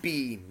very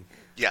Sabine.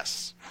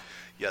 Yes,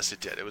 it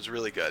did. It was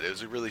really good. It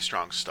was a really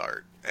strong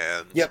start,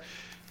 and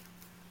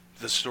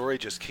the story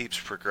just keeps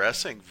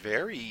progressing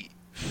very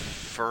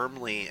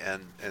firmly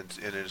and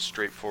in a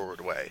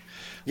straightforward way.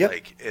 Yep.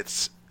 Like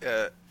it's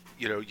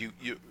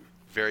you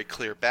very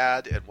clear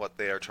bad and what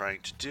they are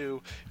trying to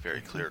do, very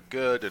clear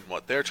good and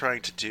what they're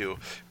trying to do,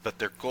 but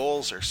their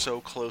goals are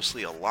so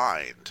closely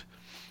aligned.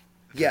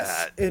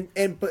 Yes,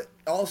 but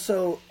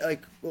also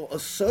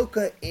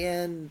Ahsoka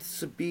and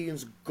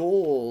Sabine's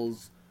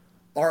goals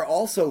are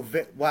also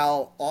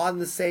while on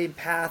the same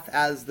path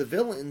as the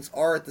villains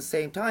are at the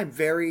same time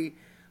very,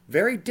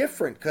 very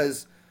different,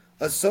 because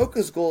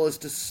Ahsoka's goal is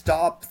to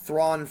stop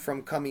Thrawn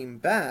from coming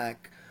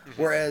back.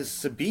 Whereas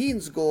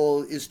Sabine's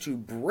goal is to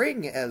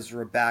bring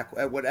Ezra back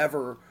at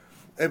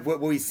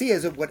what we see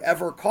as at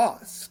whatever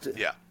cost.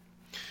 Yeah.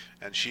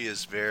 And she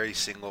is very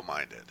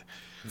single-minded.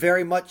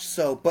 Very much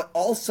so, but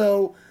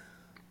also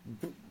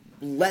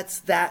lets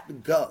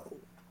that go.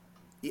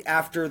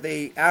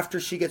 After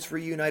she gets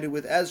reunited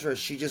with Ezra,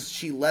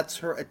 she lets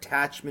her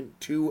attachment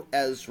to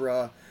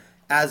Ezra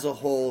as a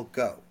whole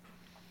go.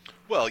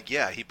 Well,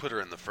 yeah, he put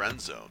her in the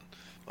friend zone,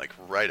 like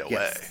right away.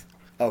 Yes.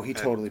 Oh, he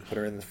totally put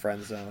her in the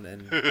friend zone,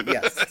 and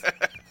yes.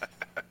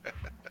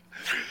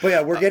 But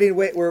yeah, we're getting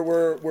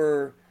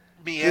we're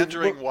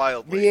meandering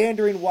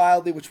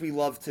wildly, which we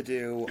love to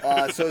do.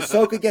 So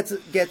Ahsoka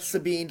gets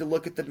Sabine to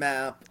look at the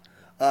map.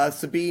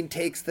 Sabine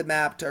takes the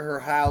map to her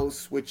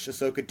house, which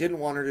Ahsoka didn't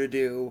want her to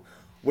do,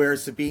 where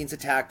Sabine's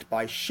attacked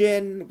by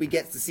Shin. We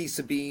get to see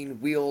Sabine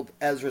wield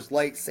Ezra's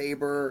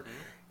lightsaber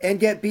and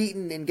get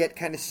beaten and get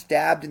kind of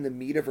stabbed in the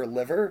meat of her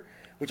liver.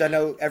 Which I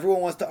know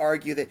everyone wants to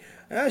argue that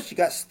she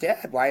got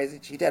stabbed. Why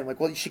isn't she dead? I'm like,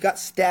 well, she got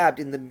stabbed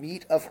in the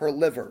meat of her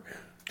liver.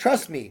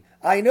 Trust me,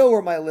 I know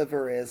where my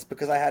liver is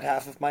because I had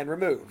half of mine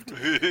removed.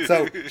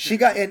 So she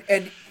got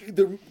and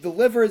the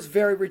liver is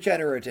very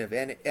regenerative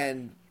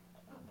and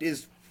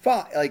is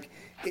fine. Like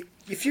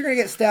if you're gonna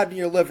get stabbed in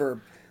your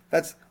liver,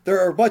 there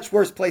are much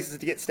worse places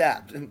to get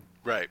stabbed.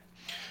 Right.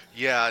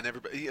 Yeah, and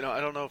everybody,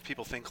 I don't know if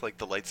people think like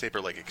the lightsaber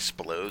like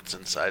explodes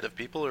inside of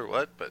people or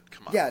what, but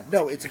come on. Yeah,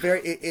 no, it's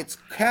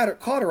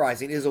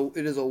cauterizing. It is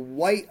a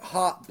white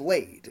hot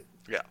blade.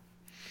 Yeah.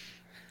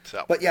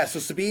 So. But yeah, so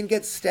Sabine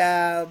gets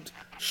stabbed.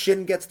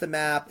 Shin gets the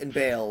map and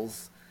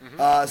bails.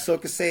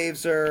 Ahsoka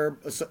saves her,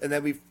 and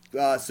then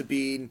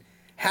Sabine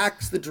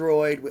hacks the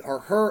droid.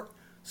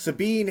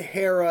 Sabine,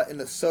 Hera,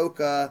 and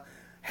Ahsoka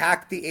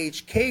hack the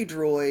HK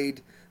droid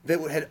that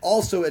had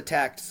also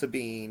attacked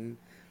Sabine.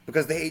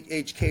 Because the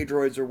HK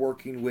droids are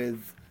working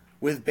with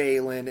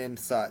Baylan and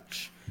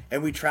such,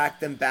 and we track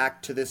them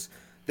back to this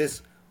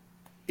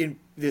in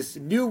this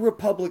New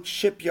Republic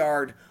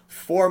shipyard,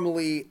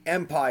 formerly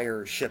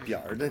Empire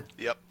shipyard.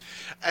 Yep.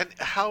 And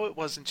how it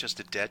wasn't just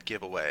a dead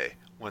giveaway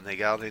when they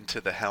got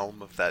into the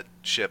helm of that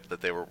ship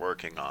that they were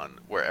working on,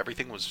 where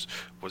everything was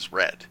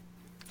red.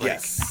 Like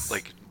Yes.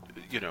 like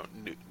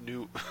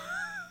new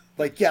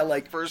Like, yeah,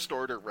 like first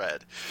order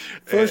red.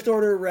 First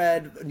Order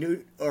red,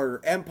 new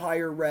or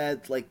Empire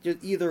red, like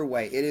just either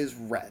way, it is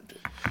red.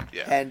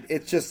 Yeah. And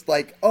it's just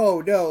like,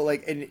 oh no,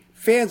 like, and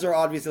fans are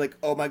obviously like,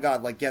 oh my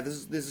god, like, yeah,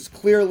 this is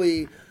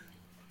clearly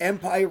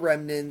Empire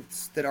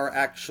remnants that are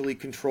actually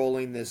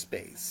controlling this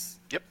base.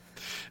 Yep.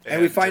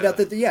 And we find out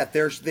that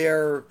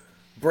they're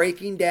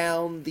breaking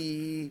down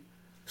the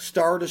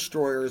Star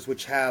Destroyers,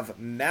 which have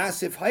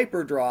massive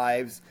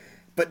hyperdrives,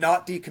 but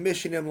not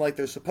decommissioning them like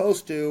they're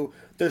supposed to.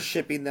 They're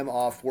shipping them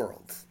off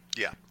world.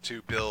 yeah,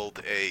 to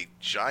build a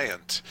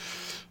giant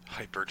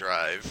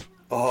hyperdrive.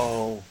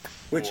 Oh,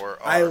 which For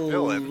I our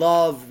villain.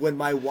 love when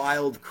my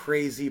wild,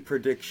 crazy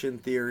prediction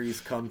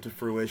theories come to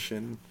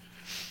fruition.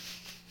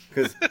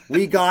 Because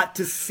we got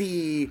to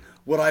see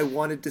what I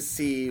wanted to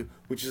see,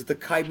 which is the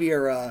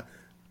Chimera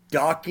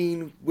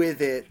docking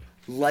with it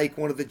like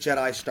one of the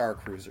Jedi Star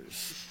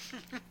Cruisers.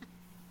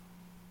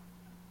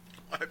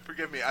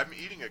 Forgive me, I'm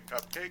eating a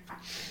cupcake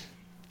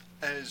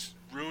and it's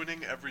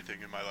ruining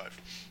everything in my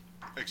life.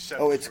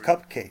 Except Oh, it's for...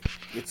 cupcake.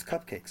 It's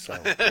cupcake, so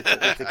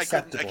it's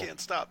acceptable. I can't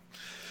stop.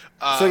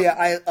 So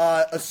yeah,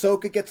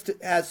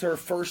 Ahsoka has her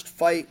first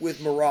fight with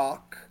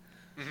Marok,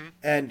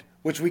 and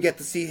which we get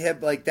to see him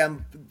like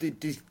them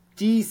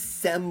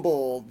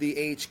disassemble the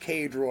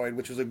HK droid,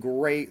 which was a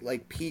great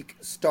like peak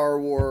Star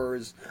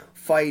Wars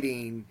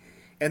fighting,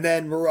 and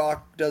then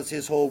Marok does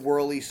his whole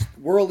whirly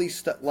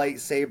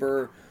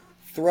lightsaber,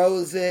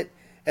 throws it,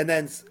 and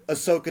then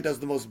Ahsoka does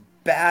the most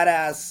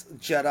badass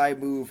Jedi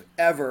move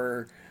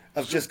ever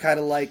of just kind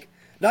of like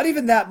not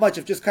even that much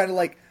of just kind of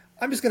like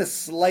I'm just going to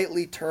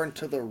slightly turn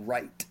to the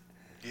right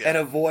and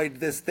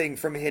avoid this thing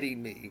from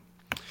hitting me.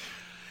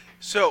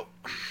 So,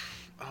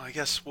 I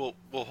guess we'll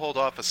hold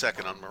off a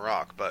second on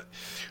Marok, but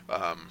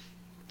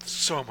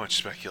so much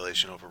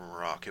speculation over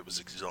Marok. It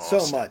was exhausting.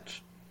 So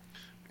much.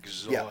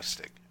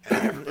 Exhausting.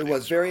 Yeah. And It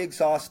was very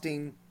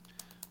exhausting.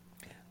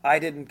 I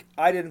didn't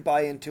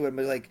buy into it,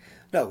 but like,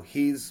 no,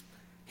 he's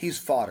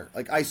fodder.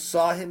 Like I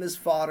saw him as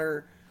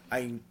fodder.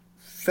 I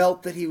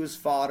felt that he was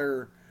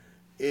fodder.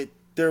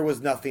 There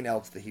was nothing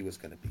else that he was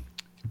going to be.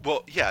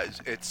 Well, yeah,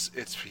 it's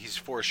he's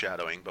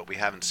foreshadowing, but we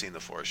haven't seen the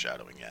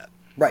foreshadowing yet.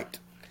 Right.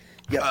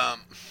 Yeah.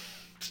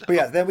 So, But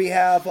yeah, then we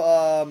have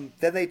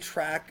then they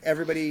track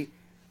everybody.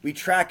 We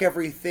track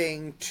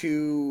everything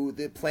to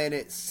the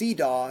planet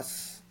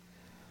CDOS,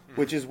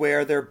 which is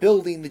where they're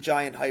building the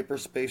giant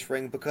hyperspace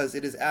ring because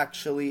it is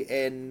actually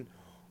an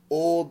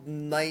old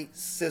Night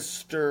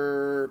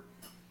Sister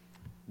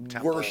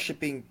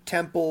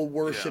temple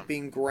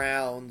worshipping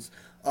grounds.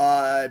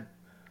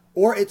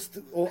 Or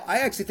I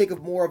actually think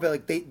of more of it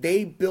like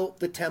they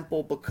built the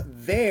temple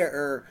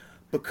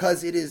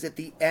because it is at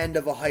the end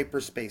of a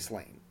hyperspace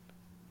lane.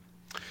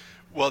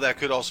 well, that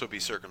could also be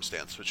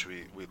circumstance, which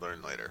we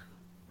learn later.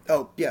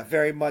 Oh yeah,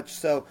 very much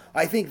so.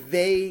 I think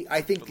the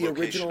location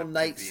original of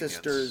Night convenience.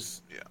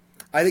 Sisters. Yeah.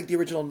 I think the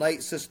original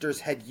Night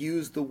Sisters had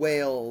used the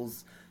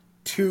whales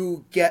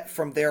to get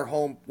from their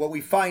home. What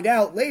we find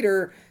out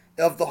later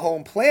of the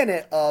home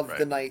planet of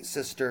the Night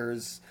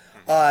Sisters,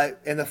 and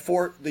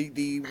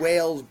the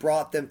whales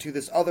brought them to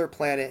this other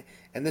planet,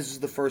 and this is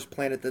the first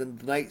planet that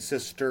the Night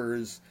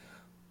Sisters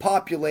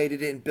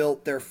populated and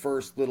built their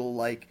first little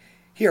like.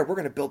 Here, we're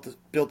going to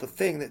build the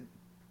thing that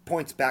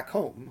points back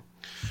home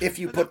if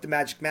you put the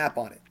magic map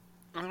on it.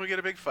 And then we get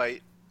a big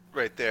fight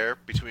right there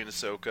between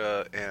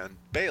Ahsoka and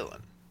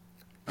Balin.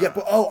 Yeah,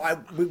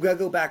 but we gotta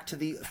go back to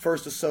the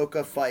first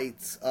Ahsoka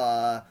fights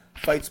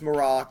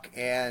Marok,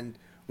 and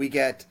we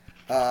get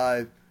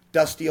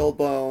dusty old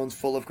bones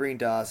full of green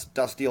dust,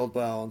 dusty old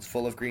bones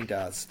full of green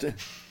dust.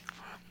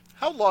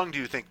 How long do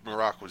you think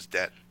Marok was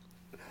dead?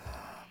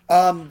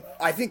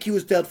 I think he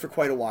was dead for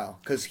quite a while,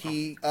 because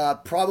he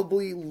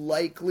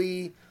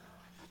likely,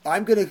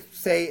 I'm gonna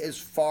say as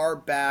far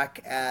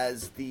back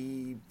as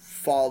the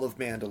fall of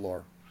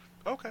Mandalore.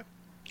 Okay.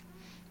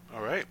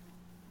 All right.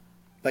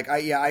 Like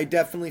I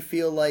definitely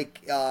feel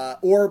like,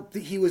 or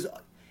he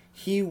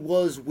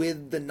was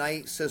with the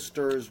Night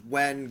Sisters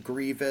when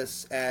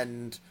Grievous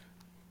and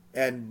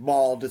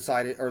Maul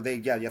decided, or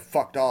they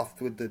fucked off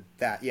with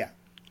that. Yeah.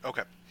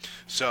 Okay.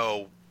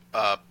 So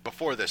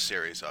before this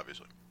series,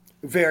 obviously.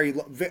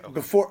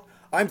 Before.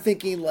 I'm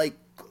thinking like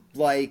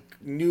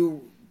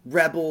New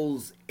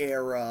Rebels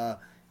era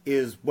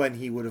is when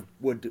he would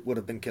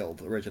have been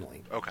killed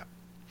originally. Okay.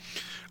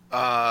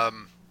 Yeah,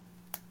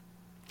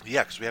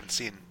 because we haven't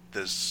seen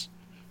this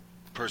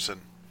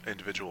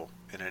individual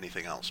in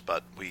anything else,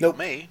 but we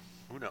may.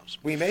 Who knows?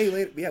 We may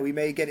later. Yeah, we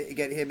may get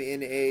him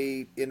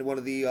in one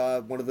of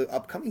the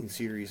upcoming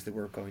series that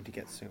we're going to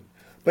get soon.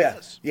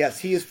 But yes,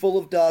 he is full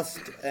of dust,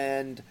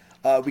 and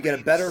we get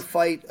a better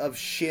fight of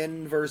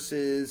Shin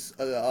versus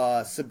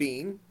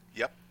Sabine.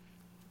 Yep.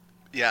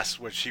 Yes,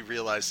 when she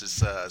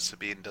realizes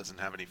Sabine doesn't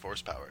have any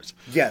force powers.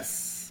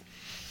 Yes.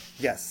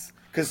 Yes,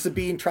 because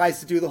Sabine tries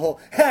to do the whole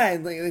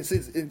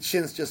and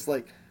Shin's just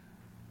like,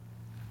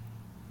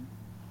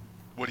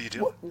 What are you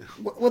doing?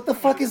 what the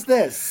fuck is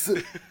this?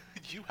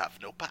 You have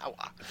no power.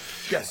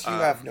 Yes, you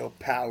have no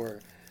power.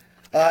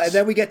 And Yes.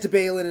 then we get to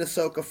Balin and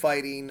Ahsoka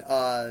fighting.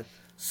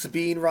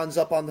 Sabine runs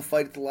up on the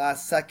fight at the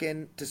last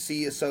second to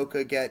see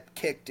Ahsoka get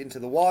kicked into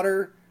the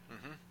water,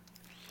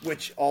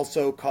 which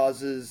also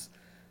causes.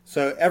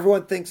 So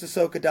everyone thinks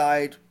Ahsoka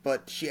died,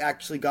 but she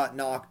actually got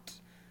knocked.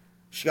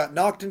 She got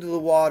knocked into the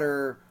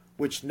water,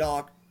 which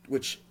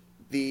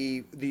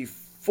the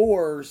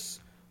Force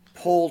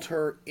pulled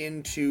her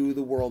into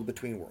the world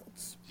between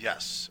worlds.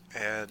 Yes,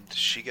 and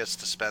she gets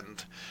to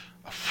spend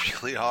a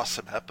really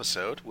awesome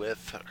episode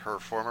with her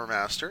former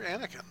master,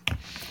 Anakin.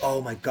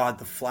 Oh my god,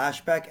 the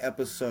flashback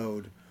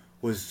episode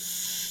was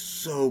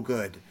so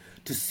good.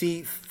 To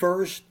see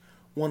first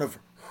one of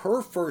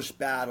her first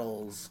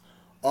battles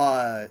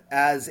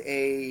as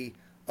a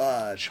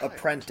Child.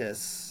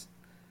 apprentice.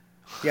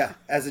 Yeah,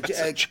 as As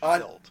a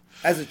child.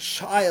 as a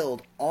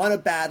child on a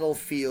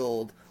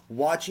battlefield,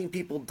 watching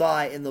people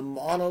die, in the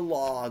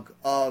monologue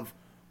of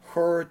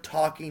her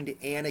talking to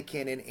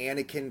Anakin and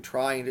Anakin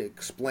trying to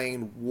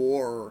explain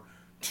war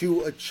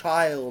to a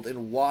child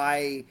and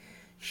why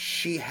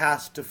she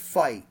has to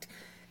fight,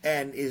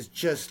 and is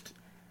just,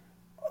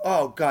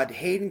 oh god,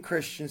 Hayden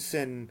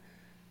Christensen,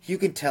 you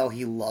can tell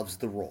he loves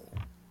the role.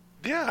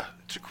 Yeah,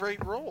 it's a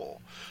great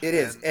role. It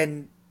is.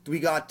 And we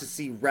got to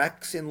see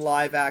Rex in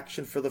live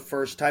action for the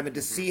first time, and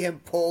to see him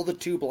pull the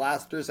two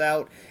blasters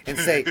out and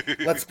say,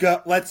 let's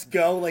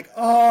go, like,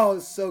 oh,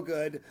 so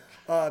good.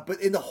 But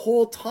in the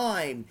whole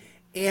time,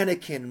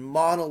 Anakin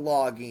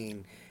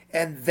monologuing,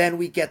 and then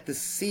we get the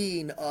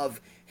scene of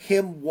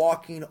him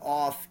walking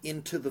off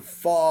into the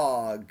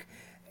fog,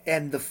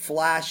 and the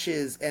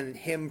flashes, and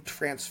him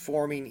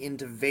transforming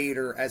into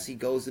Vader as he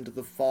goes into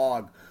the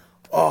fog.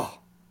 Oh,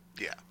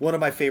 Yeah. one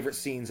of my favorite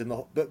scenes in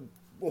the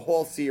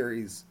whole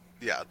series.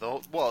 Yeah,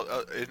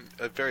 in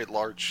a very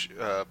large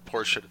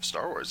portion of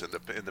Star Wars, in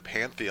the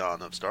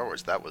pantheon of Star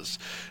Wars, that was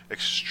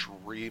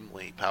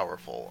extremely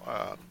powerful.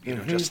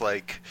 Just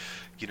like,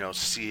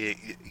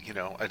 seeing,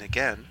 and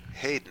again,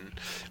 Hayden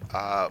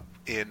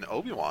in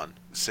Obi-Wan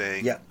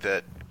saying Yeah.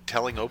 that,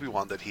 telling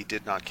Obi-Wan that he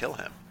did not kill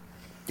him,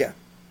 Yeah.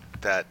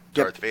 that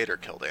Darth Vader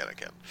killed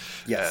Anakin.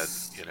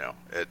 Yes. And,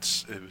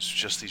 it was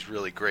just these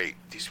really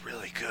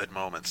good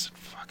moments.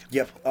 Fucking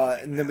Yep.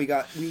 And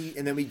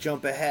then we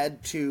jump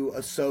ahead to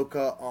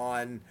Ahsoka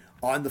on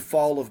the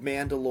fall of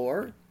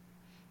Mandalore,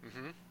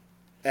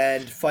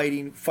 and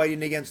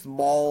fighting against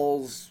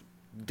Maul's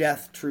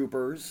Death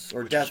Troopers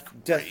or Which is Death.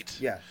 great.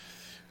 Yeah.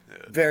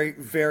 Very,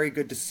 very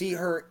good to see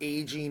her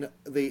aging.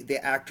 The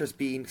actress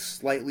being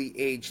slightly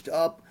aged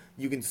up.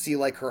 You can see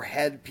like her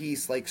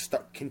headpiece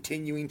start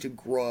continuing to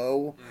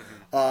grow.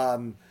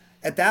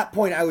 At that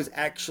point, I was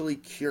actually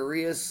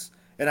curious,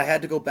 and I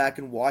had to go back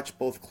and watch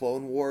both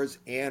Clone Wars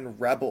and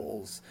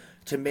Rebels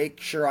to make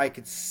sure I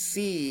could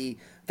see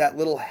that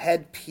little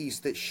headpiece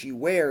that she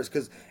wears.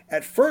 Because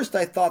at first,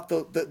 I thought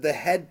the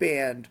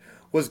headband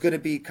was going to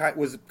be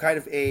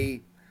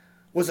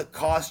was a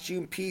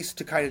costume piece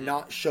to kind of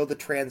not show the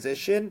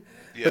transition.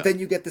 Yeah. But then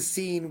you get the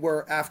scene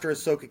where after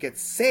Ahsoka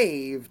gets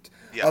saved,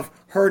 Yeah. of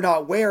her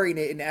not wearing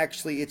it, and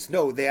actually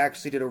they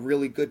actually did a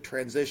really good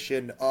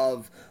transition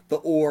of the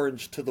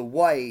orange to the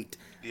white.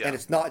 Yeah. And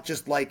it's not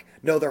just like,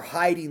 no, they're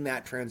hiding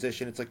that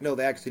transition. It's like, no,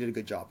 they actually did a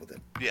good job with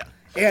it. Yeah.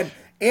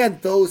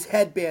 And those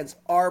headbands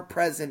are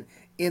present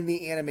in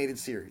the animated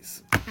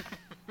series.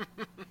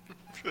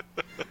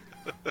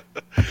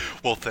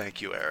 Well,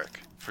 thank you, Eric,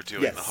 for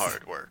doing Yes. the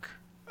hard work.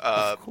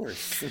 Of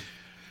course.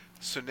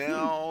 So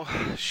now,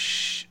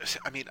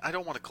 I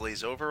don't want to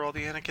glaze over all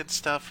the Anakin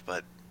stuff,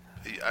 but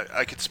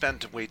I could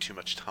spend way too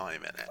much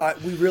time in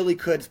it. We really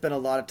could spend a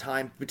lot of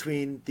time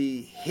between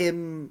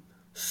him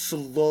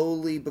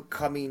slowly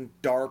becoming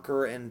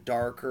darker and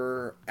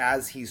darker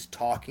as he's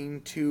talking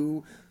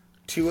to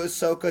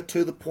Ahsoka,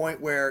 to the point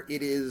where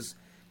it is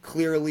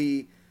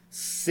clearly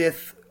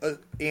Sith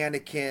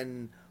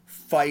Anakin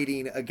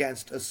fighting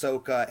against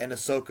Ahsoka, and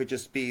Ahsoka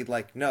just be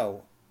like,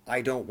 no,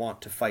 I don't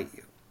want to fight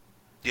you.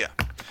 Yeah.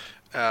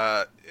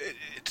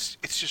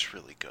 It's just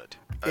really good.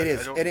 It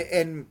is.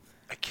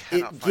 I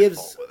cannot it find gives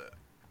fault with it.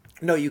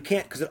 No, you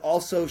can't, because it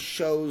also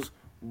shows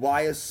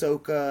why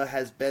Ahsoka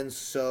has been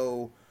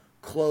so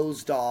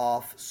closed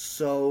off,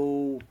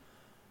 so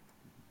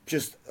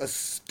just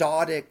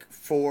ecstatic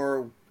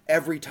for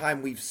every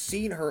time we've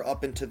seen her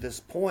up until this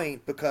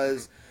point,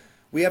 because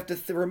we have to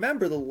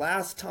remember the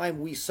last time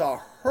we saw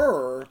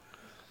her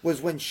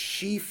was when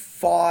she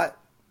fought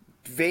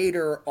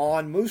Vader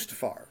on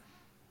Mustafar.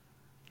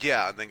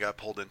 Yeah, and then got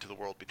pulled into the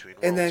world between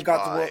worlds And then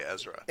got by to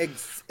Ezra.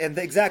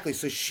 Exactly.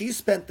 So she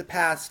spent the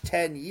past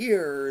 10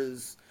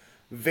 years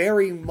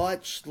very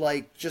much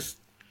like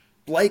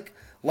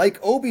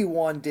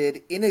Obi-Wan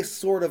did, in a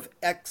sort of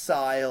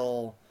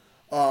exile,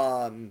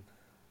 kind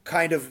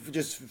of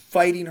just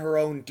fighting her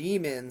own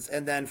demons,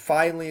 and then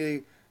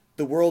finally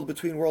the world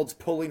between worlds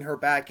pulling her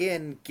back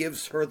in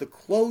gives her the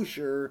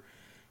closure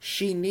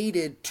she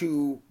needed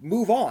to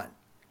move on.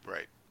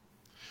 Right.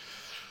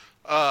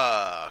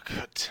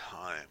 Good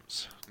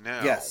times.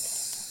 Now,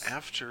 Yes.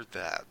 after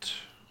that,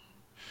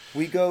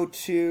 We go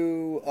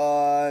to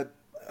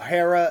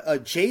Hera.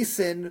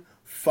 Jason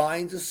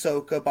finds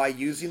Ahsoka by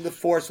using the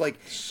Force. Like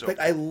I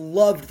Soka,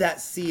 loved that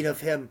scene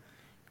of him.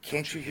 don't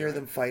Can't you you hear hear it?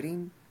 them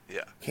fighting?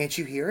 Yeah, Can't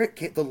you hear it?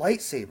 The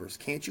lightsabers.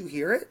 Can't you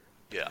hear it?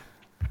 yeah.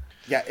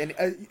 Yeah,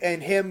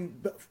 and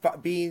him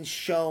being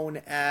shown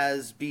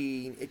as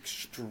being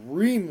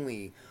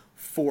extremely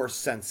Force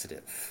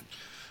sensitive.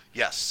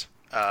 Yes.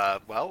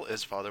 Well,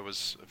 his father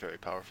was a very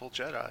powerful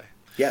Jedi.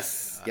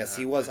 Yes, yes,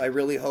 he was. I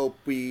really hope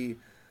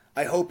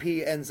I hope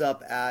he ends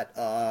up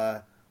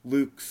at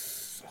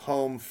Luke's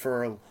home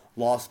for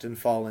lost and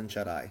fallen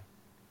Jedi.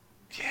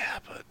 Yeah,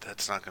 but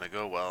that's not going to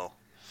go well.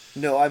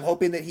 No, I'm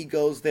hoping that he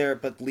goes there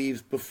but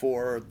leaves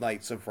before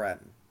Knights of Ren.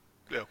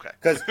 Okay.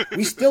 Because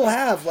we still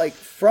have, like,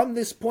 from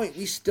this point,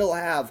 we still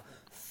have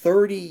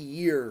 30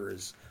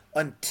 years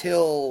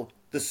until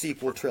the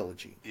sequel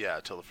trilogy. Yeah,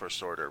 until the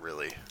First Order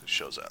really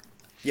shows up.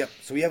 Yep.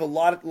 So we have a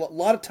lot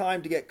of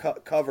time to get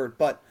covered,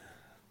 but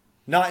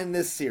not in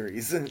this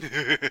series.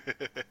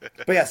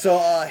 But yeah, so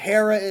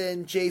Hera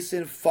and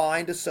Jason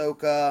find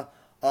Ahsoka.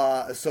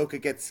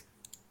 Ahsoka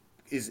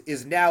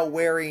is now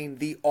wearing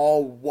the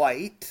all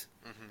white,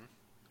 Hmm.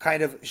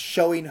 kind of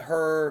showing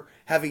her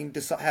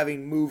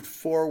having moved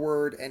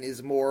forward and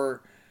is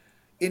more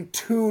in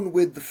tune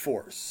with the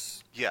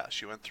Force. Yeah,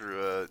 she went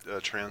through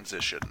a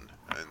transition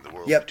in the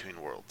world Yep,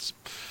 between worlds.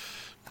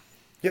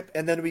 yep.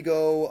 And then we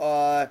go,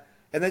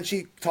 and then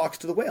she talks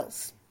to the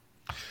whales,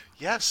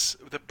 Yes,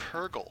 the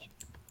Purgle.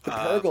 the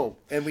Purgle,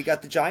 and we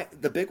got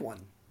the big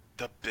one,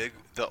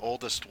 The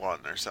oldest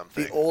one or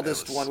something. the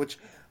oldest one. Which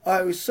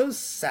I was so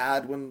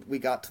sad when we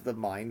got to the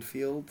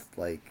minefield.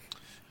 Like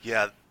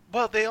Yeah.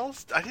 Well,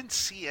 I didn't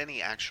see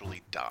any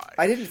actually die.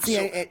 I didn't see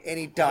So,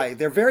 any die.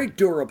 They're very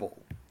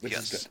durable, which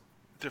is yes, good.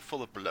 they're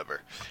full of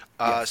blubber.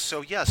 Yes.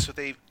 So yeah,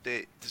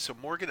 so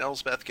Morgan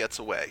Elsbeth gets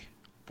away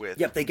with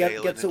Yep. They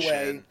Balin gets and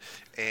away. Shin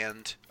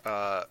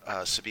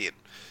and Sabine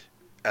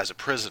as a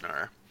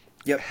prisoner,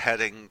 Yep.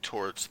 heading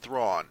towards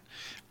Thrawn,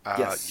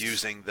 Yes.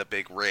 using the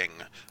big ring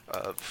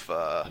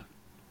of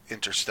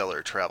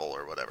interstellar travel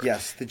or whatever.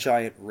 Yes. The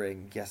giant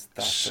ring. Yes.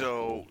 That's so So,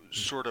 cool.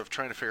 sort of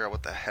trying to figure out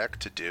what the heck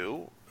to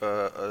do,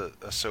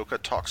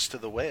 Ahsoka talks to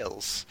the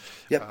whales,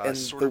 Yep. And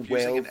sort the of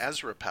using an whales.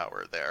 Ezra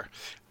power there.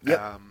 Yep.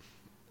 Um,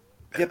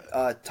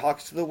 Yep.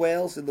 Talks to the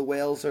whales, and the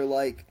whales are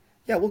like,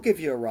 "Yeah, we'll give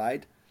you a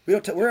ride. We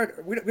don't.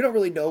 We don't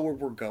really know where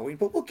we're going,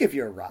 but we'll give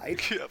you a ride."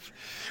 yeah. Which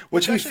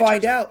Which we actually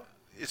find turns out out.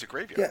 is a Yeah.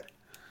 graveyard.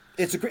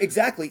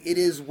 Exactly. It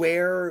is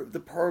where the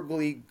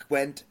Purgly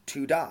went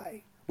to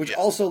die. Which Yeah.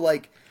 also,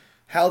 like,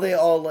 how they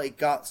all like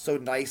got so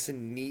nice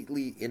and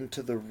neatly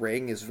into the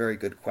ring is a very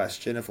good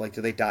question. Of like,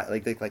 do they die?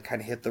 Like, they like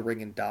kind of hit the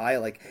ring and die.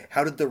 Like,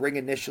 how did the ring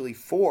initially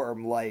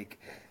form? Like,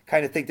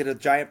 kind of think that a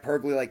giant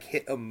Purgly like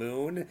hit a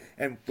moon,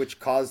 and which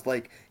caused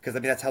like, because I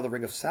mean that's how the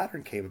ring of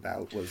Saturn came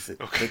about. Was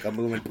it Okay. like a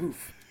moon and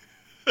poof?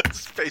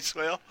 Space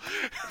whale.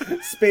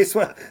 Space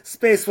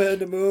went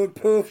into moon,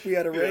 poof. We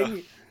had a Yeah.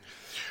 ring.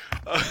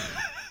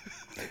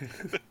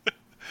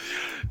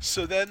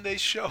 So then they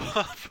show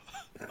up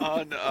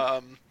on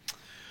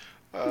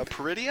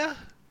Peridia.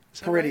 Is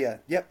that right? Peridia.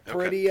 Yep, Okay.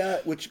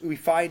 Peridia, which we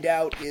find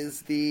out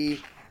is the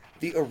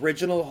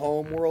original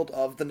homeworld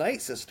of the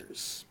Night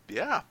Sisters.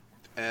 Yeah,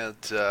 and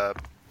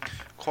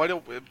quite a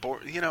I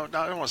don't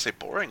want to say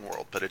boring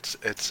world, but it's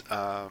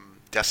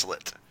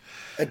desolate.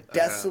 A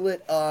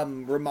desolate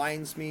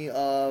reminds me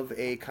of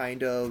a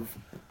kind of,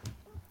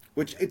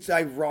 which it's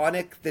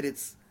ironic that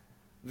it's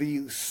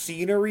the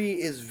scenery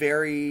is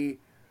very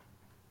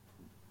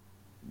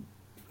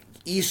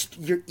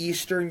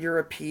Eastern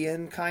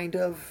European kind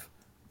of,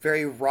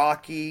 very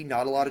rocky,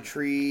 not a lot of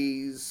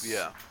trees.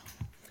 Yeah,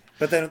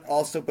 But then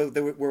also,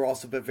 we're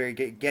also very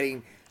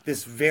getting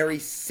this very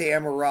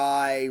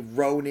samurai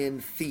Ronin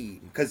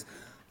theme because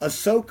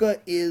Ahsoka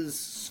is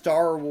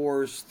Star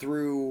Wars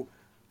through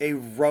a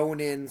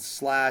Ronin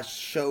slash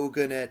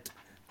shogunate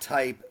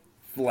type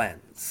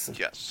lens.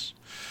 yes.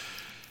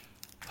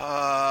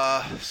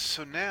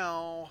 So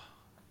now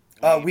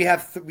We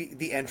have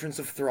the entrance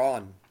of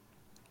Thrawn,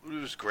 it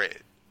was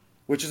great.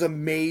 which is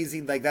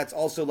amazing. Like that's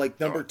also like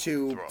number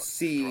two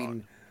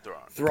scene.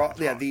 Thrawn,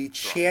 Yeah, the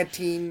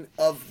chanting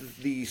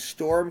of the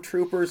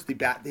stormtroopers,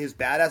 his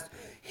badass,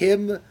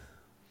 him,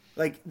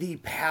 like the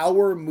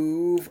power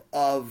move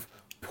of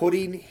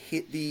putting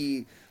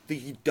the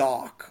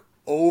dock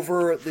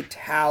over the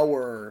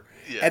tower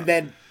Yeah. and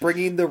then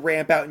bringing the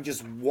ramp out and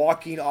just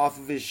walking off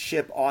of his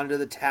ship onto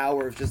the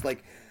tower. It's just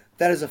like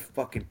that is a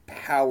fucking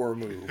power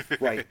move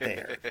right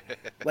there,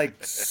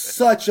 like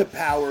such a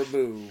power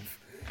move.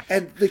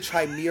 And the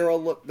Chimera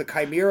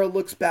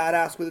looks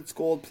badass with its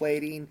gold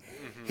plating.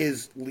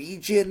 His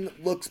Legion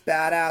looks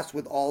badass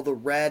with all the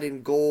red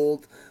and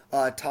gold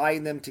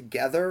tying them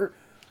together.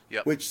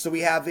 Yep. Which so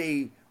we have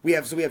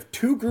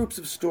two groups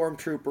of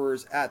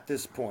stormtroopers at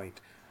this point.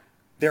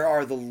 There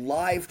are the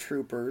live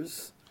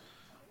troopers,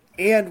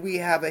 and we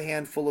have a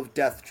handful of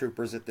death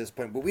troopers at this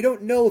point, but we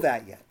don't know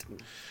that yet.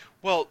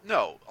 Well,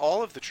 no,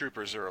 all of the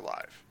troopers are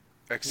alive.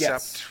 except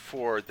Yes.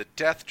 for the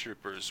Death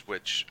Troopers,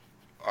 which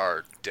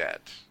are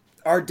dead.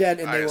 Are dead,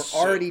 and I they were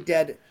already assume.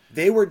 dead.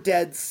 They were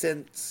dead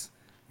since.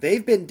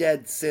 They've been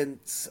dead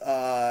since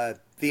the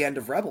end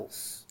of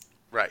Rebels.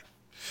 Right.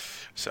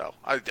 So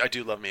I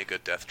do love me a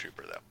good Death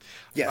Trooper though.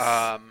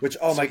 Yes. Which,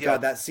 oh So my yeah,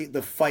 god,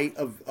 the fight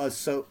of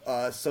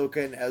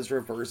Ahsoka and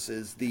Ezra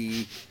versus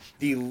the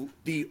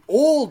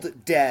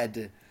old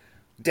dead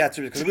Death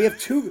Troopers, because we have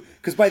two.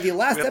 Because by the we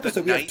last have the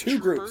episode, we have Night two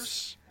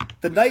groups: Troopers. the We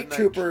have the Night Night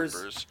Troopers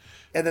Troopers.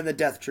 and then the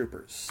Death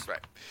Troopers.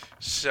 Right.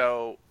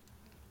 So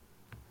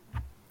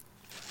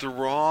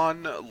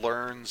Thrawn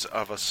learns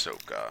of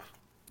Ahsoka.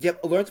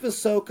 Yep, learns of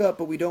Ahsoka,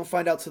 but we don't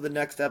find out till the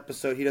next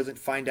episode. He doesn't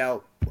find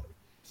out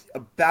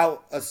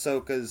about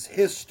Ahsoka's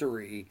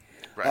history.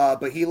 Right.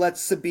 But he lets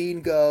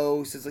Sabine go.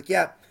 He says, like,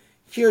 yeah,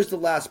 here's the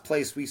last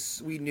place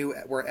we knew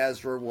where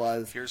Ezra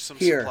was. Here's some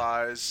Here,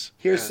 supplies.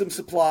 here's and, some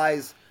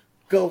supplies.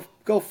 Go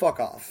fuck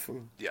off.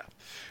 Yeah.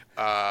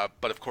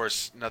 But of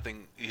course,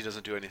 nothing. He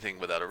doesn't do anything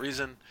without a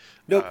reason.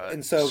 Nope.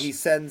 And so he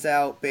sends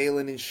out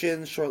Balin and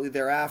Shin shortly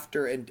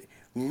thereafter and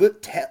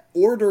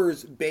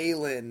orders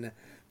Balin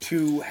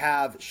to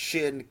have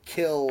Shin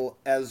kill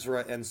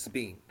Ezra and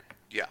Sabine.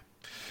 Yeah.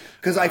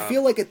 Because I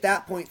feel like at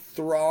that point,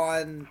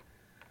 Thrawn,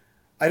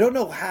 I don't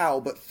know how,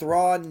 but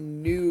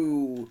Thrawn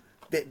knew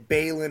that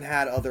Balin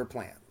had other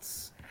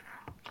plans.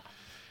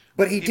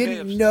 But he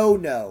didn't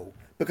know,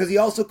 because he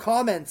also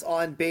comments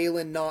on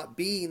Balin not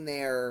being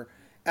there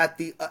at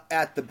the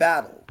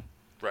battle.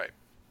 Right.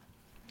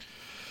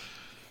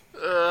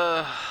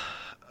 I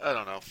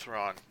don't know,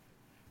 Thrawn.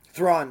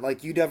 Thrawn,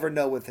 like, you never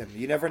know with him.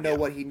 You never know Yeah.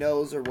 what he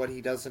knows or what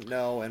he doesn't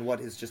know, and what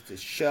is just his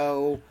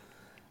show.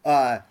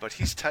 But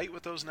he's tight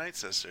with those Night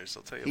Sisters.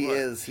 I'll tell you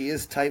what. He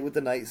is tight with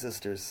the Night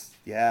Sisters.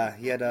 Yeah,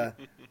 he had a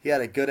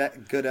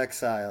good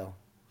exile.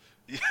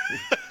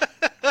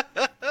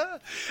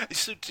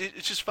 So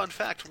it's just fun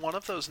fact. One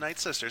of those Night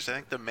Sisters, I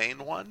think the main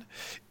one,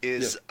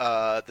 is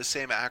the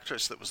same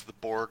actress that was the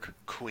Borg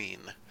Queen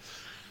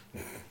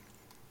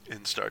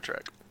in Star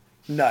Trek.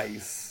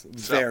 Nice,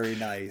 So, very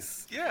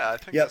nice. Yeah, I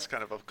think Yep. that's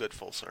kind of a good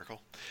full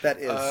circle. That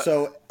is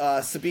so.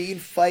 Sabine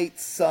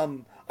fights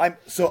some.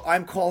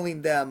 I'm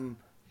calling them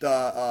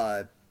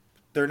the.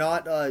 They're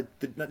not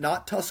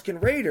not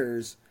Tusken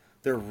Raiders.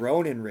 They're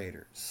Ronin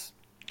Raiders.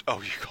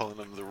 Oh, you're calling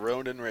them the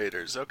Ronin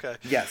Raiders. Okay.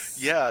 Yes.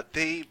 Yeah,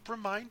 they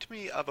remind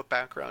me of a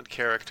background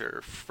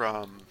character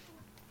from,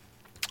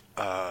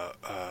 God,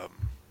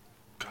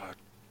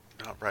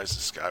 not Rise of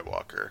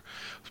Skywalker.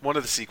 One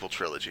of the sequel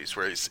trilogies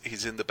where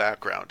he's in the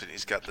background and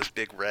he's got this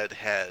big red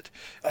head.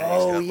 And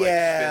Oh he's got,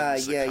 yeah,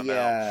 fins that yeah, come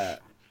yeah. out.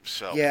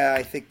 So Yeah,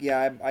 I think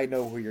I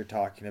know who you're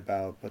talking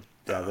about, but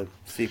the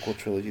sequel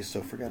trilogy is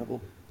so forgettable.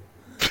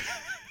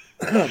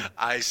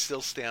 I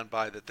still stand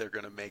by that they're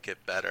going to make it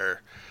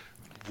better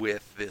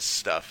with this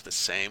stuff the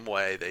same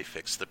way they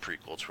fixed the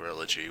prequel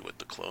trilogy with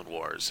the Clone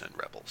Wars and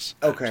Rebels.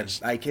 Okay,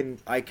 I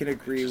can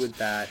agree with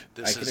that.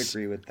 this I can is-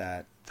 agree with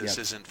that. This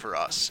Yep. isn't for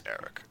us,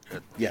 Eric.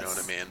 You Yes. know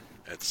what I mean?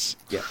 It's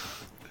Yeah.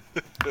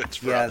 it's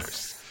for Yes.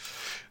 others.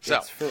 So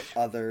It's for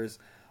others.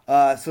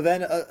 So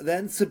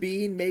then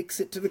Sabine makes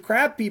it to the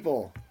crab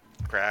people.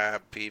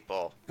 crab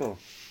people. Oh.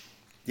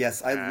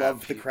 Yes, I Crab love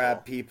the people.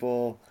 crab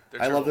people.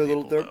 They're I love their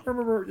turtle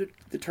little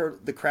people,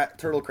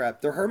 turtle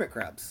crab. They're hermit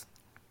crabs.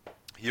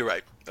 You're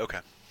right. Okay.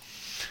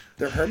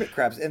 They're hermit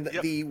crabs, and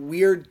Yep. the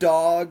weird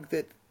dog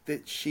that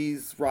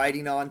she's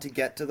riding on to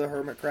get to the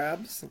hermit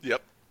crabs.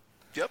 Yep.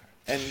 Yep.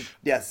 And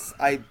yes,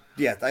 I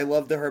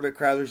love the hermit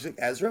crabs. Like,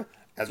 Ezra,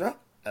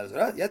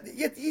 yeah.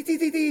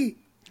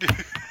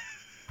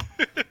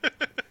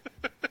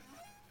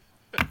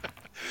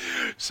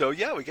 So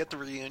yeah, we get the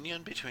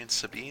reunion between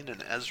Sabine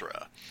and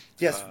Ezra.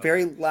 Yes,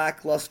 very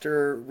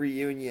lackluster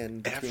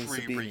reunion between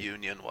Every Sabine.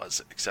 reunion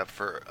was except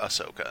for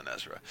Ahsoka and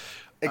Ezra.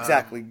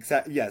 Exactly.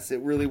 Yes, it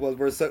really was.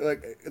 We're so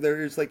like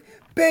there's like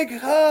big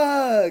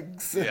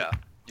hugs. Yeah.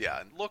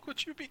 Yeah, and look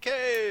what you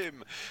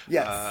became.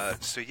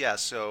 Yes.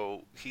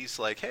 So he's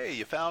like, "Hey,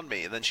 you found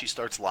me." And then she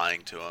starts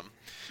lying to him.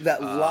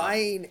 That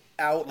lying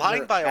out.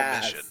 lying her by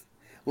ass. omission.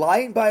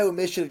 Lying by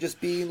omission of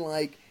just being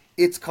like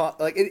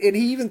and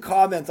he even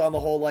comments on the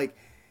whole like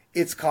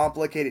it's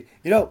complicated.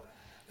 You know,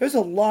 there's a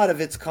lot of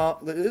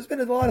there's been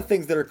a lot of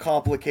things that are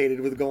complicated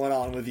with going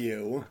on with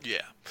you.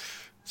 Yeah.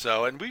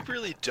 So, and we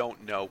really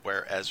don't know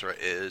where Ezra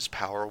is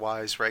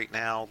power-wise right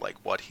now, like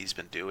what he's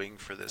been doing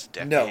for this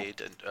decade.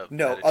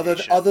 No,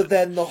 meditation. other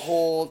than the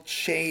whole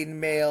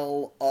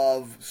chainmail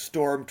of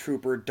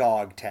stormtrooper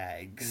dog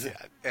tags. Yeah,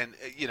 and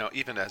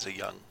even as a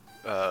young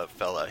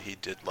fella, he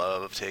did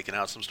love taking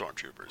out some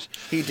stormtroopers.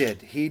 He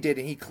did,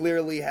 and he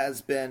clearly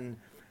has been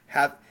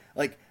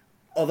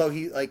although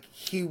he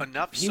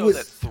Enough he so was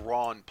that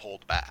Thrawn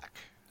pulled back.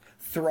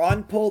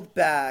 Thrawn pulled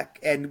back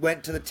and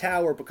went to the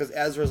tower because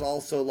Ezra's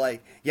also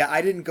like, yeah,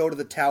 I didn't go to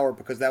the tower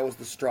because that was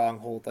the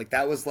stronghold. Like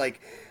that was like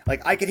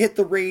I could hit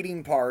the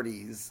raiding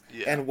parties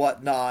and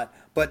whatnot,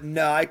 but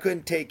no, I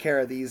couldn't take care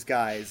of these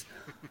guys.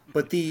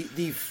 But the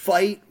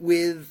fight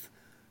with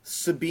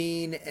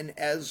Sabine and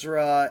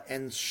Ezra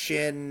and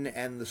Shin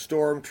and the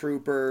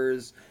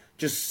stormtroopers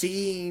just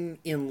seeing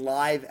in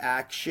live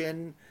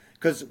action,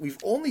 because we've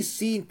only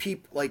seen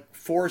people like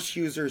Force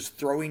users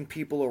throwing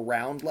people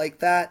around like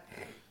that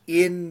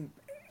in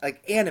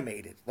like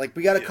animated. Like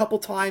we got a couple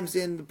times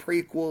in the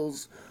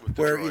prequels With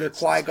the where either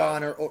droids and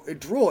Qui-Gon stuff. or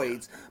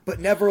droids,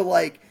 but never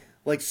like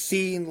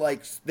seeing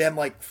like them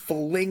like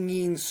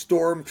flinging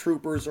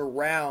stormtroopers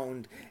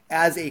around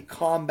as a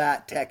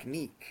combat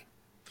technique.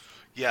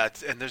 Yeah,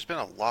 and there's been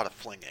a lot of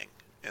flinging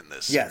in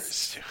this series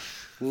Yes.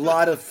 too. A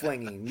lot of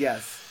flinging,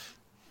 yes.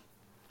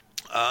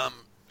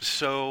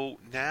 So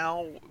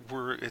now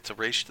it's a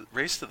race to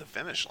the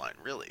finish line,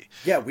 really.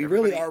 Yeah, we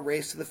really Everybody, are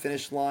race to the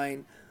finish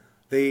line.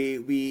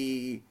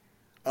 Balin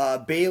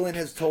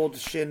has told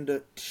Shin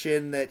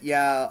that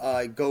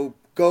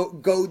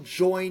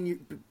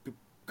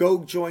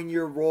go join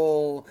your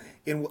role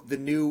in what the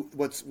new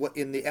what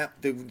in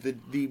the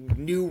new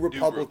New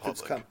republic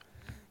that's come. Republic.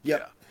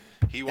 Yep.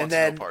 Yeah, he And wants no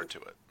then part to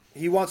it.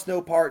 he wants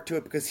no part to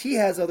it because he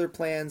has other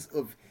plans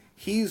of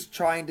he's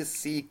trying to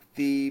seek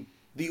the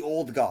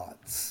old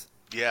gods.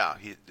 Yeah,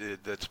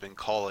 that's been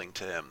calling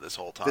to him this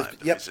whole time.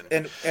 The Yep,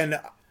 reason, and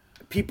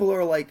people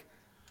are like,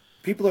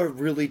 people are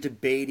really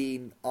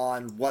debating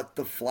on what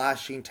the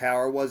flashing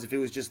tower was. If it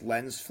was just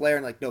lens flare,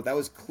 and like, no, that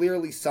was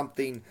clearly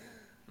something.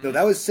 No,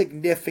 that was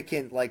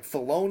significant. Like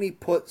Filoni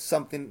put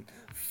something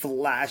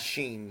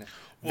flashing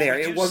there.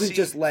 we It do wasn't see-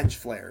 just lens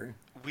flare.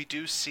 we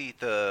do see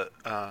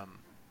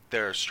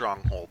their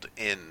stronghold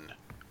in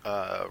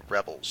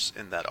Rebels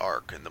in that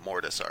arc, in the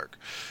Mortis arc.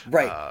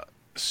 Right.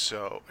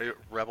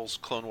 Rebels,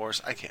 Clone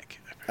Wars, I can't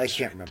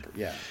remember.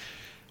 Yeah.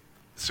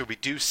 So we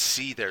do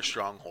see their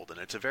stronghold, and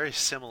it's a very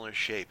similar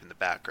shape in the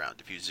background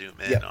if you zoom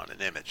in Yep. on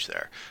an image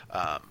there.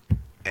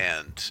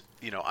 And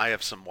I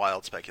have some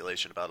wild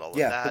speculation about all of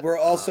Yeah, that. but we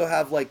also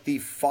have like the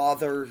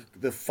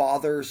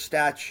father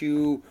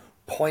statue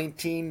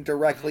pointing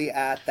directly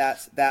at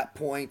that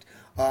point.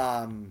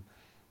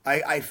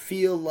 I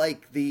feel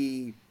like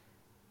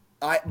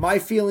my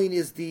feeling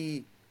is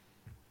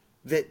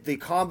that the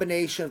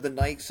combination of the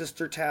Night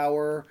Sister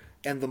Tower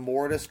and the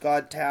Mortis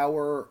God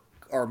Tower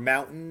or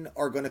Mountain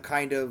are going to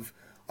kind of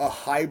a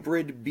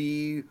hybrid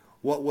be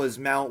what was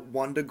Mount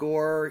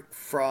Wundagore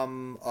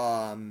from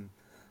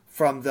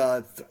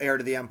the Heir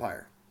to the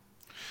Empire.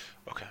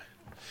 Okay.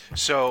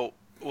 So,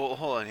 well,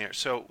 hold on here.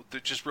 So,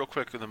 just real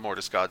quick on the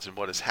Mortis gods and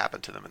what has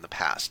happened to them in the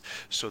past.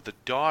 So, the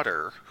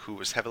daughter, who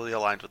was heavily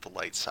aligned with the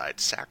light side,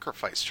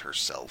 sacrificed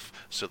herself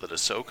so that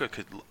Ahsoka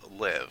could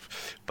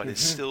live, but is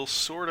still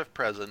sort of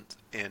present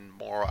in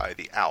Morai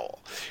the Owl.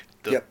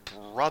 The Yep.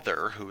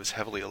 brother, who is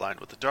heavily aligned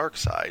with the dark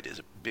side, is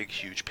a big,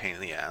 huge pain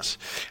in the ass.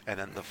 And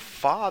then the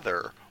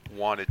father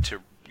wanted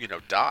to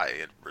die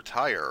and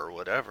retire or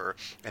whatever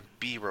and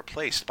be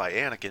replaced by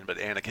Anakin, but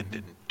Anakin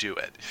didn't do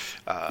it.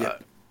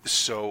 Yep.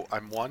 So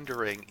I'm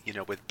wondering,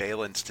 with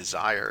Balin's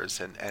desires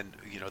and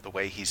the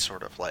way he's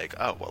sort of like,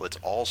 oh, well, it's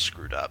all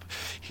screwed up.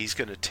 He's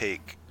going to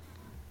take,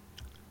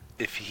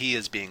 if he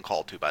is being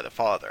called to by the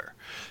father,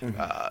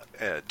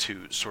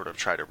 to sort of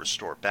try to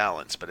restore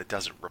balance, but it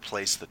doesn't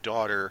replace the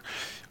daughter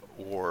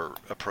or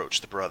approach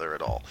the brother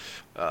at all.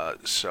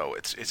 So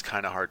it's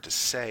kind of hard to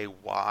say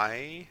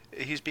why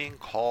he's being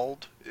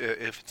called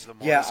if it's the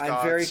Mortis Yeah, I'm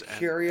gods very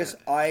curious.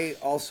 and- I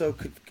also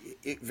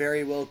it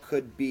very well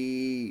could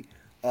be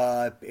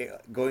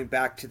going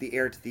back to the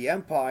Heir to the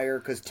Empire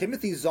because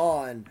Timothy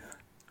Zahn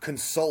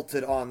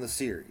consulted on the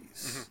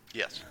series.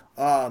 Yes.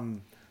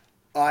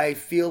 I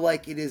feel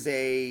like it is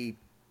a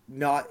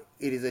Dark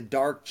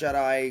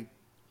Jedi,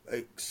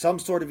 some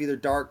sort of either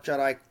Dark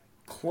Jedi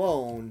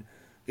clone.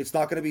 It's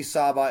not going to be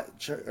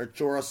or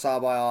Jorah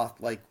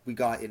Sabaoth like we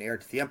got in Heir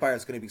to the Empire.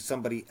 It's going to be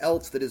somebody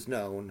else that is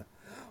known,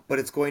 but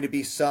it's going to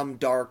be some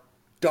dark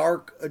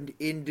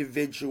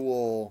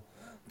individual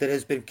that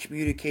has been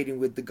communicating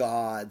with the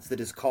gods that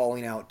is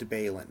calling out to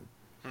Balin.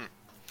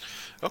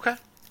 Okay.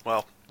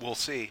 Well, we'll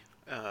see.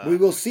 We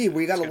will see.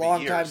 We got It's a gonna be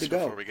long time years to go.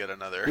 before we get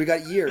another. We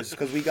got years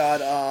because we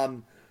got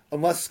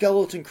unless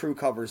Skeleton Crew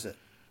covers it.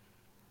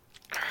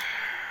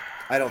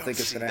 I don't think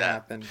it's see going to that.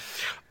 happen.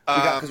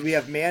 Because we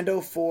have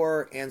Mando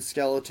 4 and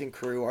Skeleton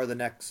Crew are the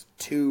next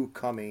two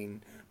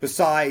coming,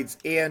 besides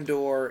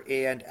Andor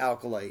and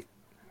Alkalite.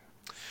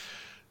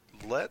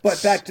 But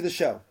back to the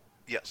show.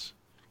 Yes.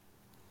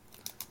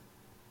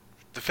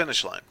 The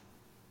finish line.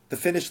 The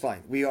finish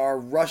line. We are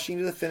rushing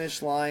to the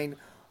finish line.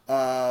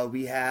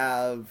 We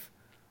have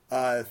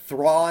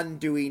Thrawn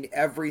doing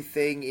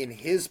everything in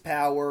his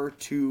power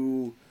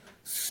to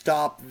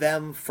stop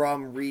them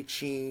from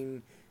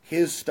reaching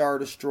his Star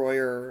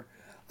Destroyer.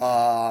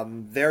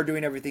 They're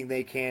doing everything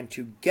they can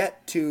to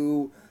get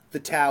to the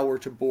tower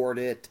to board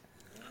it.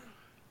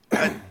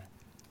 And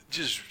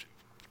just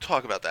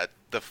talk about that,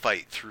 the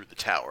fight through the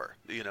tower.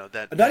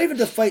 That Not even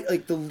to fight,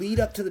 like the lead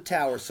up to the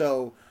tower.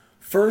 So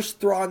first,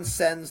 Thrawn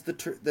sends the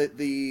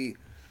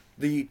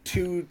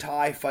two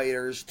TIE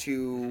fighters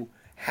to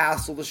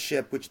hassle the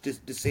ship, which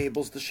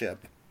disables the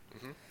ship.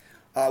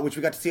 Which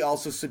we got to see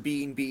also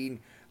Sabine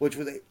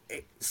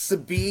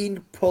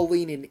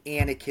pulling an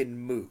Anakin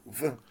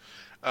move.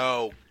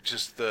 Oh,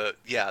 just the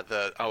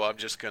I'm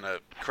just gonna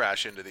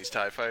crash into these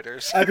TIE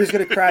fighters. I'm just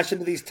gonna crash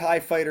into these TIE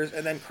fighters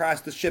and then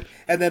crash the ship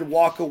and then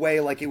walk away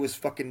like it was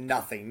fucking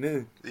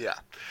nothing. Yeah.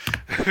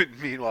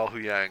 Meanwhile, Hu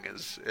Yang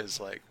is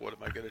like, what am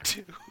I gonna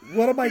do?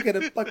 What am I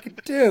gonna fucking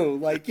do?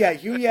 Like, yeah,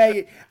 Hu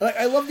Yang. Like,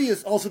 I love the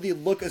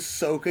look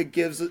Ahsoka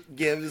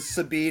gives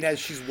Sabine as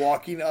she's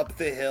walking up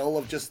the hill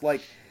of just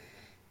like,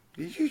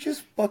 did you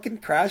just fucking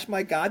crash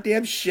my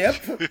goddamn ship?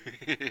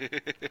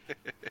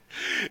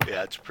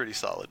 Yeah, it's a pretty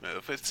solid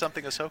move. It's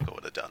something Ahsoka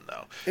would have done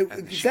though, and she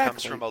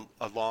comes Exactly. from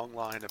a long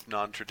line of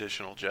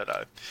non-traditional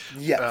Jedi.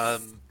 Yes.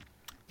 Um,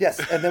 Yes,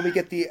 and then we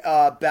get the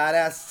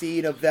badass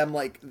scene of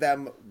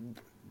them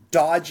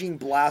dodging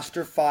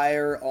blaster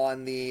fire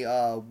on the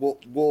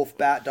wolf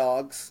bat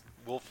dogs,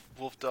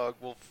 wolf dog,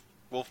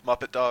 wolf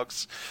Muppet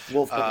dogs.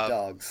 wolf Muppet Um,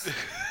 dogs.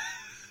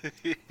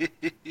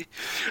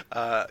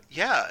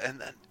 yeah, and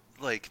then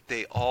like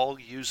they all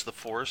use the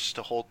Force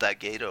to hold that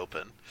gate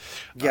open,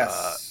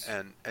 Yes,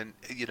 and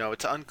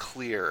it's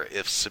unclear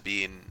if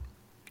Sabine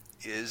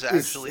is is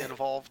actually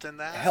involved in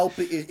that.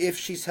 if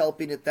she's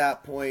helping at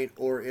that point,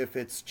 or if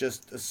it's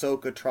just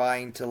Ahsoka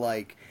trying to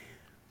like,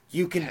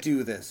 you can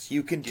do this,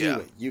 you can do Yeah,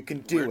 it, you can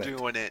we're do it.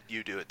 doing it.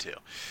 You do it too.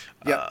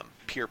 Yep,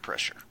 Peer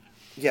pressure.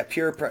 yeah,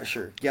 pure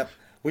pressure. Yep,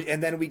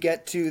 and then we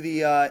get to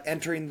the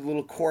entering the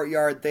little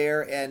courtyard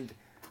there, and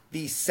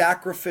the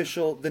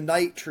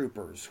night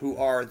troopers who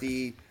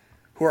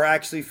are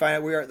actually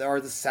fine.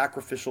 Are the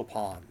sacrificial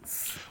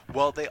pawns.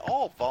 Well, they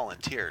all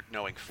volunteered,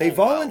 knowing They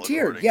full well,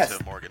 volunteered, according yes,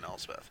 to Morgan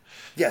Elsbeth.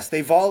 yes,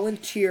 they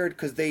volunteered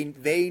because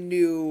they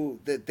knew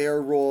that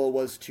their role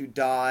was to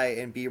die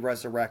and be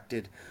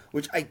resurrected.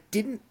 Which I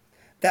didn't.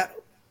 That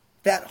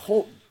that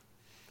whole.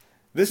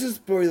 This is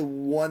probably the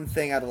one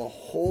thing out of the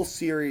whole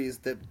series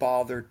that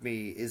bothered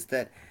me is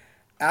that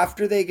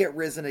after they get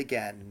risen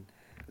again,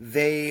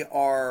 they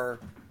are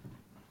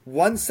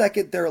 1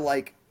 second they're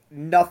like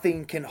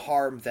nothing can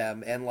harm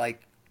them and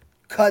like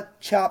cut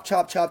chop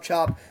chop chop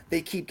chop they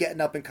keep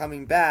getting up and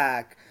coming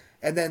back,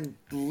 and then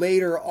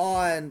later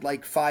on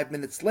like 5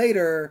 minutes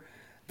later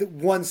the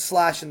one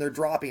slash and they're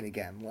dropping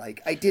again.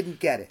 Like, I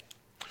didn't get it.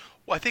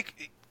 Well, I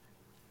think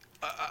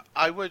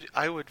I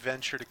would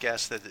venture to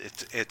guess that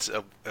it's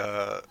a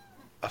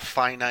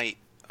finite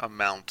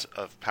amount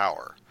of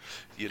power,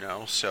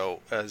 So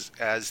as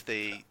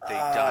they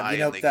die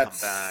and they come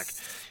back,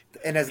 That's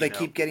and as you they know,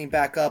 keep getting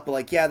back up,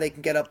 like, yeah, they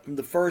can get up from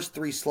the first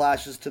three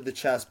slashes to the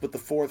chest, but the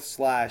fourth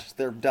slash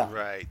they're done.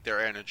 right,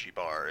 their energy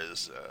bar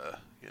is,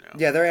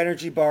 Yeah, their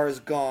energy bar is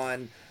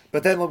gone.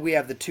 But then when we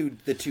have the two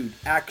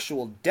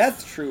actual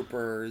death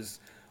troopers,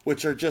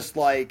 which are just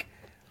like,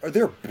 are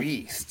they're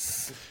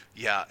beasts.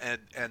 yeah,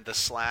 and the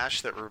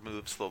slash that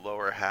removes the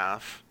lower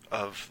half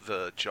of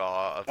the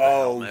jaw of the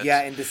Oh yeah,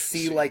 helmet. and to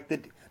see See,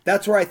 like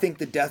that's where I think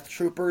the death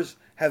troopers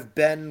have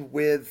been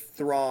with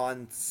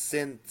Thrawn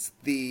since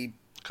the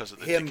because of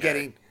the him decay.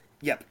 getting.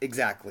 Yep,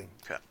 exactly.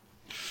 Okay.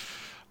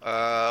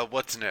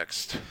 What's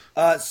next?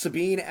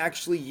 Sabine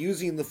actually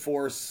using the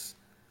Force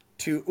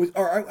to,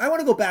 or I want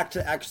to go back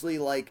to actually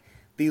like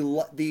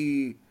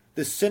the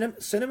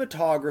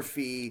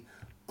cinematography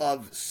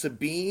of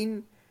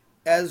Sabine,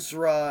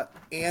 Ezra,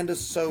 and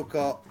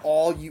Ahsoka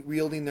all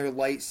wielding their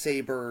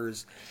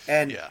lightsabers,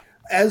 and Yeah.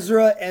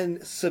 Ezra and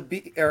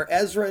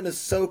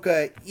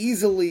Ahsoka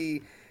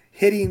easily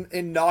hitting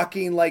and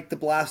knocking like the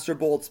blaster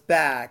bolts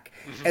back,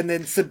 and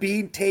then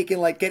Sabine taking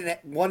like getting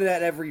one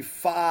at every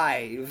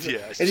five, Yeah,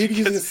 and you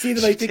can just see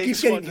that like they keep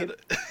getting hit.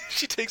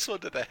 she takes one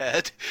to the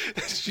head.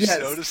 She Yes,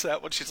 noticed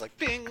that one. She's like,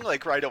 "Bing!"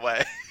 Like right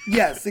away.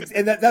 yes,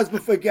 and that was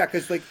before, yeah,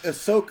 because like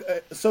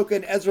Ahsoka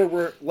and Ezra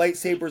were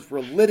lightsabers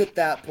were lit at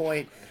that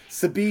point.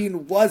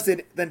 Sabine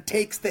wasn't, then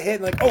takes the hit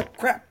and like, oh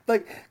crap,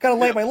 like gotta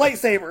light my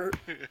lightsaber.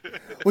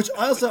 Which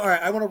also, all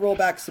right, I want to roll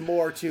back some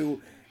more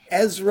to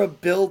Ezra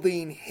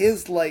building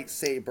his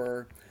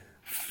lightsaber,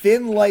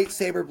 thin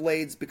lightsaber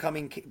blades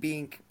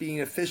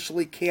being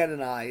officially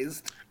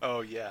canonized, Oh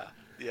yeah,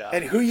 yeah.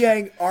 and Hu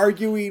Yang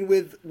arguing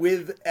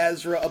with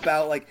Ezra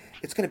about like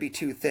it's going to be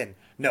too thin.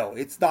 No,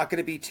 it's not going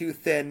to be too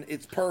thin.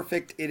 It's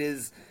perfect. It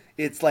is.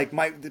 It's like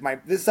my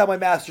this is how my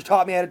master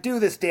taught me how to do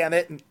this. Damn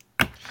it! And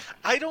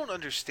I don't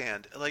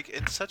understand. Like,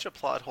 it's such a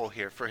plot hole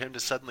here for him to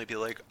suddenly be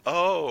like,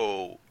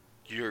 "Oh,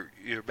 your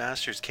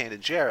master's Kanan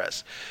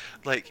Jarrus."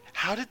 Like,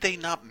 how did they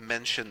not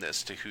mention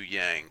this to Hu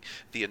Yang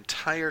the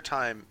entire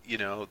time?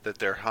 That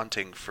they're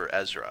hunting for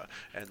Ezra,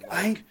 and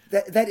like,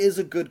 that is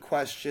a good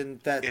question.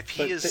 if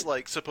he is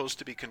like supposed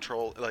to be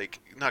like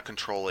not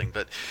controlling,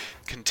 but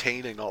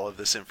containing all of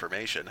this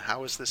information,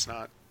 how has this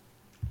not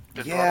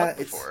been brought yeah, up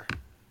it's before?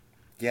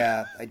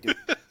 yeah. I do.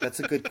 That's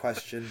a good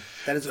question.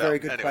 That is a So very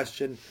good anyway,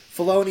 question.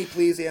 Filoni,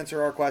 please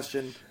answer our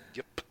question.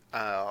 yep,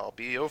 I'll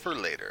be over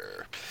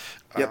later.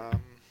 Yep.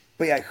 Um,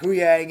 But yeah, Hu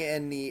Yang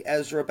and the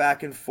Ezra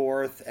back and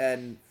forth,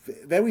 and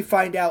then we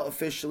find out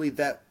officially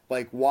that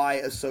like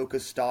why Ahsoka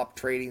stopped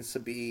training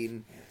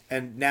Sabine,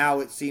 and now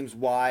it seems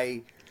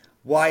why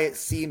it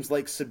seems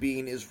like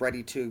Sabine is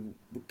ready to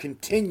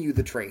continue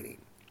the training.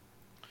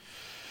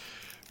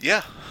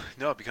 Yeah,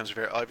 no, it becomes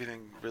very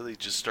everything really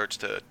just starts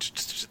to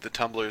the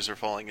tumblers are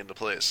falling into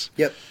place,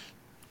 Yep.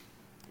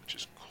 which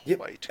is Yep.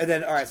 quite And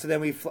then, all right. great. So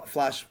then we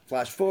flash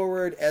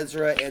forward.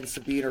 Ezra and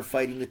Sabine are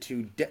fighting the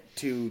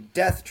two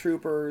Death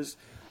Troopers.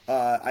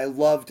 I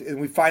loved, and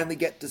we finally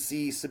get to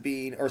see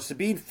Sabine, or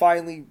Sabine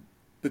finally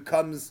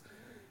becomes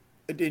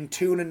in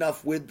tune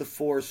enough with the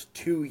Force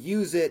to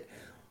use it.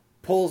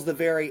 Pulls the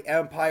very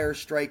Empire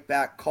Strike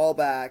Back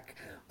callback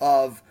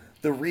of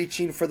the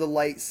reaching for the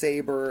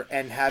lightsaber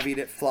and having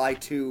it fly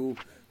to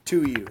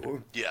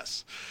you.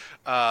 Yes,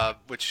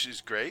 which is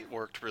great,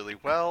 worked really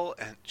well,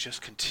 and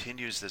just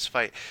continues this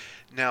fight.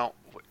 Now,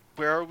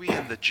 where are we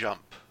in the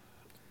jump?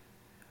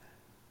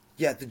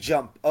 Yeah, the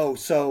jump. Oh,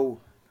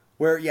 so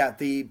where? Yeah,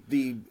 the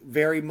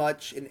very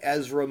much an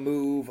Ezra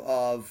move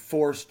of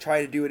force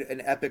trying to do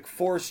an epic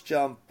force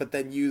jump, but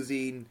then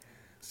using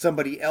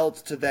somebody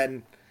else to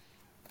then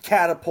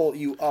catapult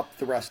you up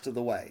the rest of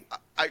the way.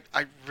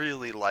 I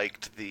really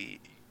liked the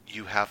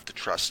 "you have to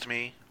trust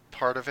me"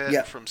 part of it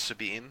Yeah, from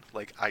Sabine.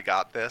 Like, I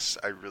got this.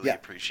 I really yeah,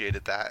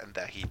 appreciated that, and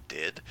that he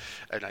did.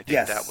 And I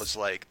think that yes, was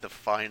like the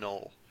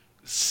final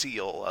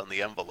seal on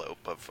the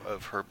envelope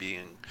of her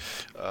being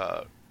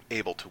uh,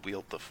 able to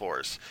wield the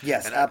Force.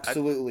 yes, And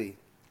absolutely.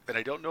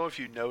 I don't know if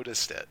you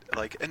noticed it.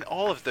 Like, and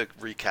all of the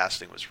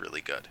recasting was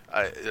really good.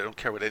 I don't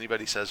care what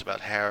anybody says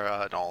about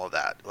Hera and all of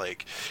that.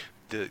 Like,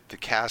 the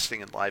casting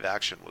in live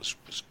action was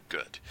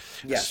good,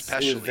 Yes, it was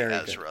especially very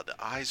good. Ezra.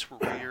 The eyes were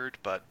weird,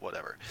 but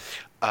whatever.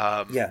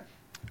 Um, Yeah,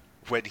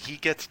 when he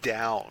gets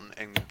down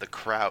and the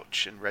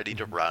crouch and ready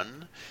to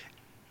run,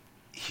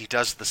 he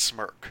does the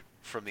smirk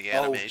from the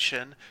oh,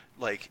 animation.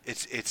 Like,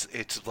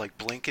 it's like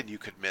blink and you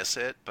could miss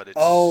it, but it's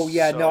oh,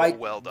 yeah. No, so I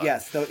well done.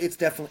 yes, no, it's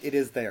definitely it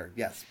is there.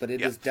 Yes, but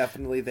it Yeah, is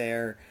definitely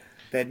there.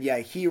 Then yeah,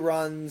 he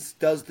runs,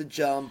 does the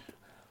jump.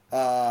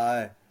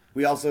 Uh,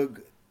 we also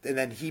and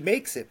then he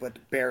makes it, but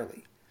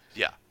barely.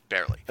 yeah,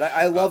 barely. And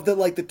I Uh, love that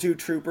like the two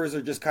troopers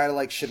are just kind of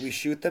like, should we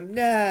shoot them?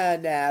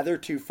 Nah, they're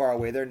too far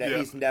away. yeah.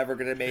 He's never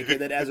gonna make it.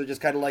 Then Ezra just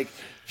kind of like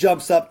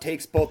jumps up,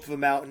 takes both of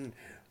them out, and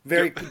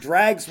very Yep.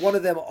 drags one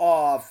of them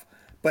off,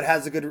 but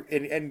has a good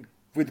and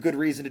with good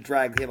reason to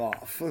drag him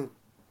off.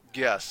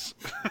 Yes.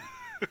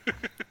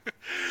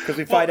 Because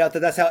we Well, find out that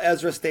that's how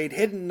Ezra stayed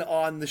hidden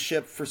on the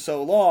ship for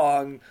so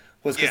long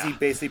was because he yeah,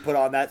 basically put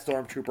on that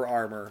stormtrooper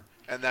armor.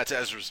 and that's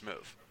Ezra's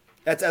move.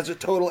 That's Ezra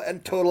total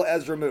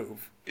Ezra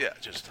move. Yeah,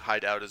 just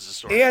hide out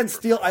as a And stormtrooper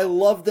steal. for a I while.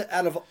 love that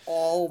out of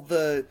all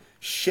the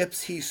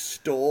ships he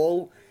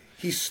stole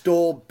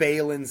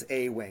Balin's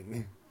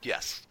A-wing.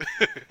 Yes.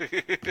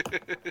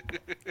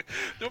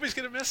 Nobody's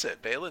gonna miss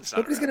it. Balin's not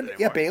Nobody's around gonna.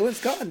 Yeah, anymore.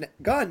 Balin's gone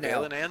now.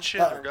 Balin and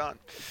Shin are Uh, gone.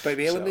 but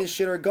Balin So and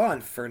shit are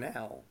gone for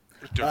now.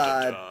 dun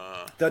dun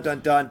Uh, dun. dun dun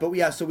dun. But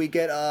yeah, so we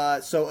get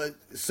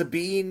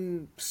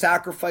Sabine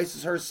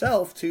sacrifices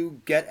herself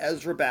to get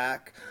Ezra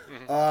back,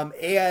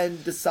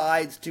 and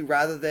decides to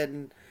rather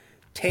than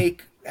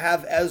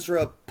have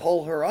Ezra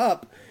pull her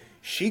up,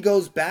 she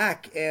goes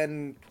back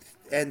and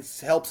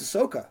helps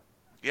Ahsoka.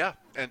 Yeah,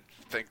 and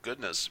thank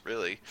goodness,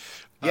 really.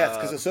 Yes,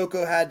 because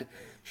Uh,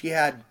 she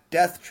had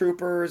Death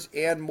Troopers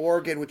and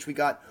Morgan, which we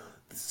got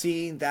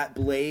seeing that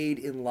blade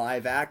in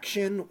live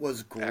action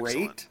was excellent.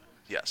 great.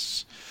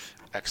 Yes,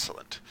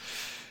 excellent.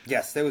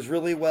 Yes, that was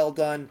really well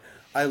done.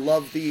 I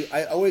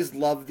always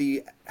love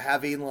the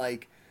having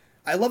like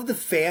I love the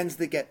fans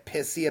that get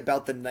pissy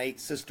about the Night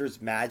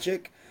Sisters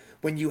magic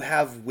when you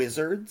have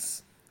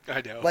wizards.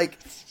 I know. Like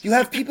you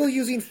have people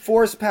using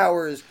force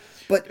powers,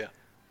 but Yeah.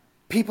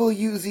 people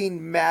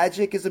using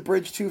magic is a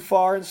bridge too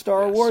far in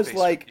Star Yeah, Wars.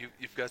 Like,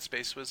 you've got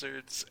space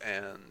wizards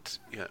and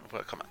yeah.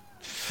 Well, come on.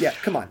 yeah,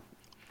 come on,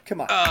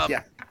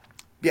 yeah,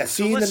 yeah.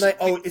 So Seeing the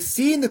let's. night,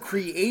 seeing the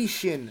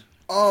creation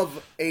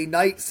of a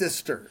Night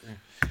Sister,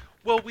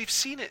 Well, we've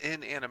seen it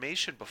in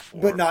animation but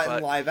before, not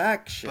in live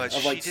action. but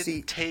Of she like,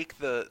 didn't take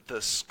the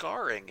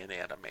scarring in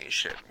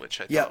animation, which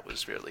I yeah, thought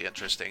was really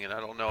interesting. And I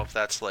don't know if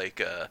that's like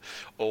a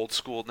old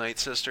school Night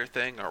Sister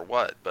thing or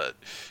what, but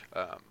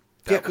yeah.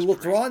 that Because was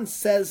pretty Thrawn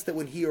says that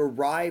when he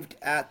arrived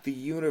at the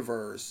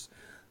universe,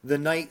 the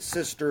Night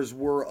Sisters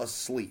were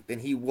asleep,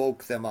 and he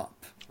woke them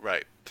up.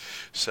 right.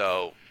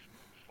 So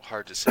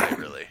hard to say,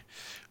 really.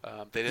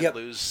 They didn't Yep.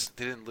 lose.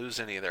 They didn't lose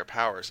any of their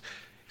powers.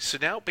 So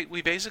now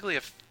we basically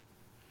have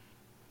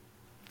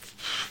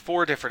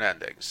four different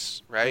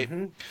endings, right?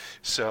 Mm-hmm.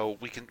 So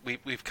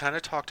we've kind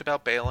of talked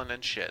about Balin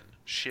and Shin.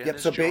 Shin Yep.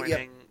 is So,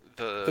 joining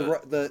the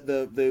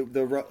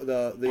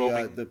the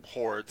roaming the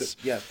hordes,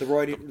 yeah the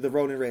the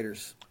Ronin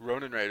Raiders.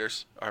 Ronin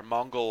Raiders, or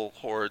Mongol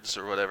hordes,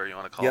 or whatever you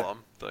want to call Yep.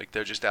 them. Like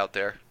they're just out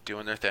there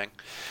doing their thing,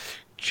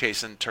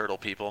 chasing turtle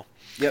people.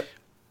 Yep.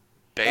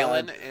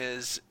 Balin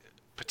is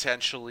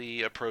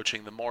potentially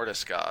approaching the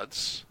Mortis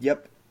gods.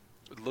 Yep.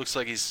 It looks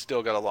like he's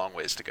still got a long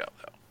ways to go,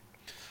 though.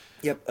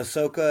 Yep.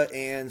 Ahsoka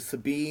and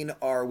Sabine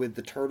are with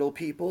the turtle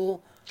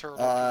people. Turtle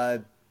Uh,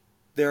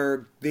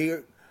 they're.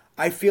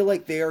 I feel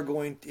like they are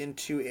going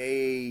into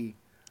a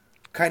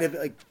kind of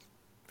like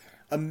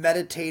a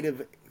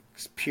meditative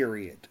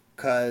period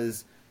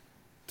because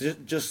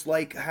just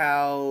like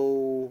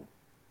how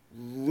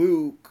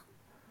Luke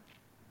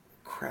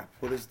crap.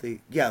 What is the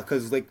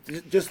Because like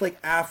just like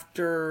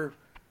after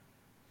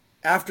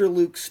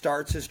Luke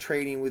starts his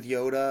training with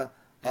Yoda,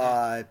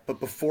 but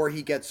before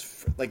he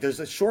gets like there's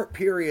a short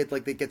period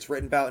like that gets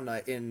written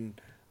about in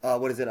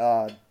what is it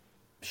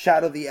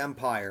Shadow of the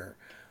Empire,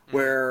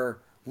 where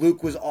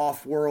Luke was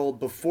off world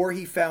before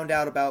he found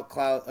out about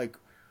Cloud. Like,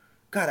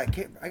 God,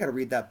 I gotta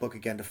read that book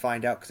again to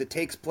find out, because it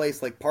takes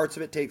place, like, parts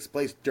of it takes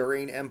place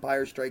during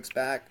Empire Strikes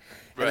Back,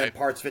 and then Right.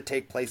 parts of it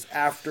take place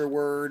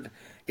afterward.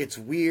 It's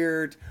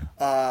weird,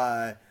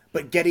 but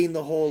getting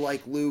the whole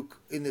like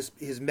Luke in this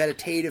his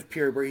meditative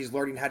period where he's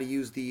learning how to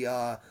use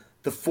the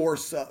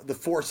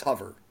force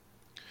hover.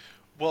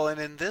 Well, and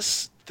in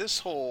this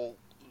whole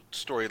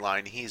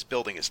storyline, he's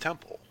building his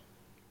temple.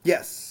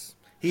 Yes,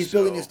 he's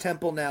building his So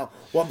temple now.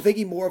 Well, I'm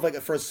thinking more of like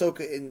for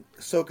Ahsoka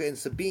and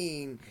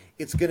Sabine,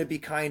 it's going to be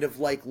kind of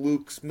like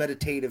Luke's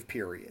meditative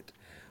period,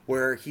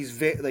 where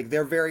like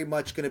they're very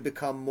much going to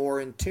become more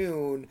in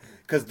tune,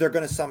 because they're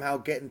going to somehow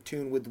get in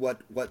tune with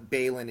what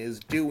Balin is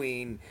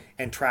doing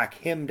and track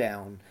him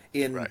down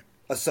in right,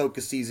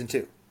 Ahsoka season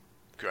 2.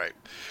 great.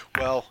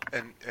 Well,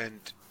 and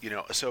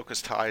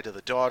Ahsoka's tied to the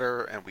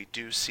daughter, and we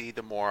do see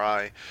the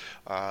Morai,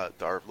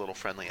 our little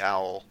friendly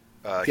owl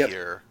Yep.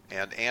 here,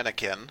 and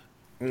Anakin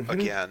Mm-hmm.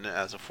 again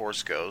as a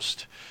Force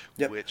ghost,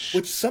 Yep. which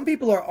Which some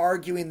people are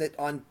arguing that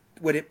on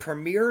when it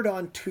premiered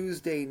on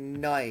Tuesday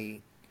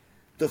night,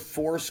 the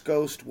Force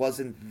Ghost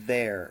wasn't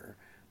there.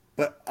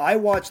 But I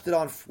watched it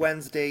on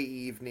Wednesday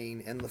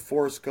evening, and the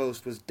Force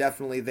Ghost was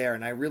definitely there.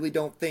 And I really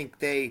don't think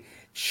they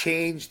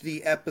changed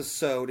the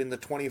episode in the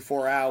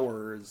 24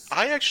 hours.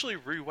 I actually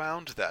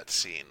rewound that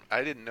scene.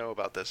 I didn't know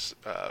about this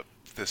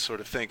sort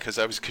of thing because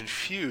I was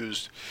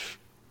confused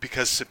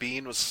because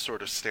Sabine was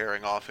sort of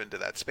staring off into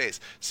that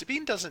space.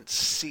 Sabine doesn't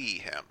see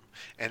him,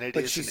 and it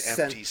But is she an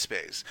empty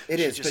space. It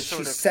She is, just but she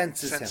sort of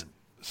senses him.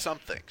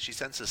 something. She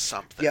senses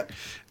something, Yep.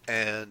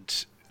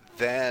 and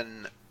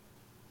then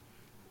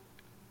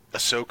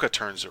Ahsoka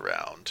turns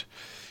around,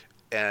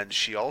 and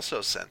she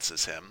also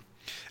senses him.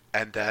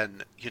 And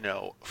then,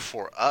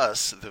 for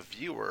us, the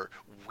viewer,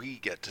 we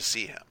get to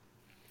see him.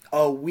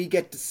 Oh, we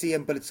get to see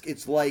him, but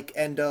it's like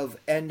end of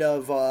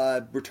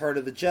Return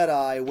of the Jedi,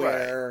 Right.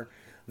 where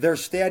they're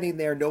standing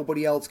there,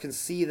 nobody else can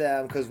see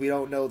them because we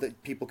don't know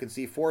that people can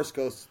see Force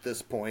ghosts at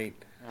this point.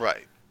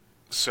 Right.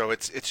 So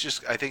it's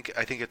just I think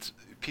it's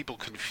people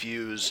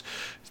confuse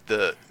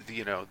the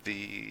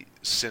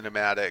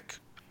cinematic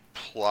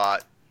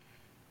plot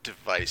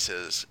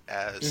devices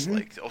as Hmm.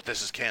 like, oh,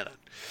 this is canon.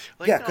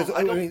 Like, Yeah, no, because I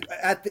I don't. mean,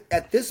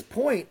 at this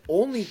point,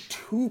 only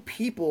 2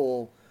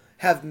 people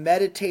have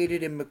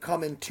meditated and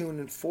become in tune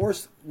and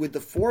force with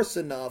the Force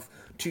enough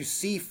to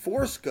see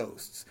Force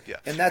ghosts, Yeah,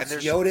 and and that's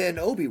Yoda and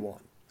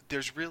Obi-Wan.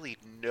 there's really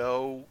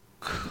no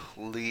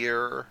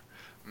clear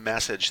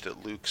message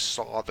that Luke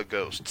saw the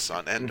ghosts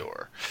on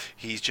Endor.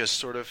 He's just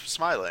sort of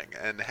smiling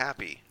and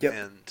happy, Yep.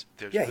 and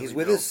there's Yeah, really he's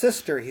with no. his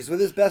sister. He's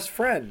with his best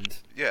friend.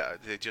 Yeah,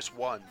 they just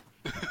won.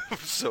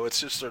 So it's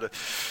just sort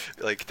of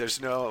like there's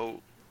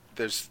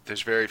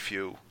very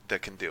few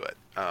that can do it.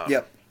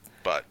 Yep.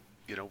 But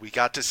we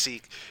got to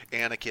see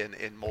Anakin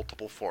in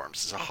multiple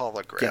forms, as a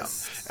hologram,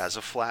 Yes. as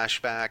a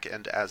flashback,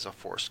 and as a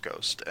Force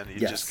ghost, and you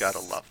just Yes. gotta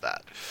love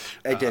that.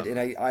 I did, and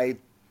I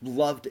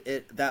loved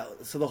it.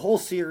 So the whole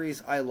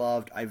series I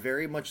loved. I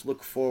very much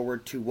look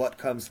forward to what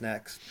comes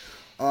next.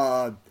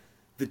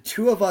 The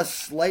two of us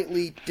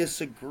slightly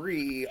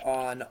disagree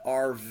on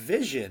our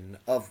vision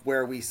of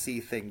where we see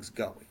things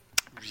going.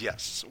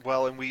 Yes.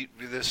 Well, and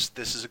this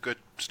is a good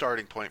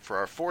starting point for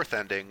our fourth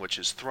ending, which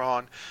is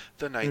Thrawn,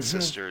 the Night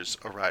Sisters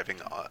arriving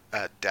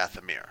at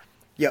Dathomir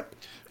Yep.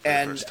 for the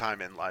And first time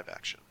in live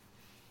action.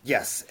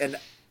 yes, and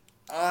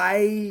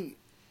I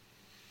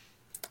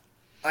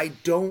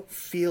don't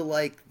feel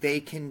like they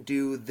can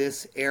do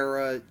this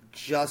era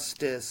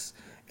justice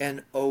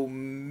and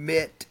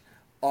omit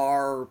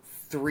our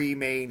 3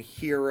 main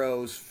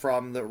heroes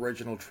from the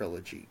original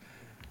trilogy.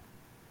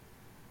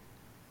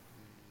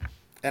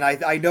 And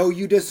I know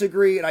you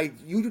disagree, and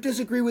you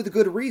disagree with a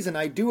good reason.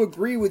 I do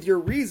agree with your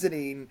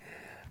reasoning.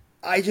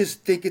 I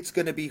just think it's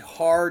going to be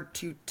hard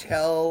to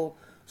tell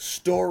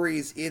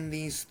stories in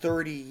these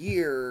 30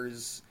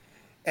 years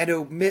and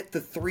omit the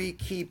 3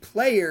 key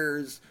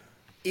players,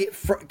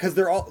 because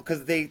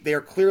they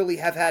are clearly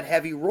have had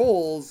heavy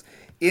roles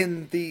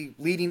in the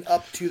leading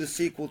up to the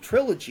sequel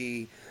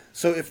trilogy.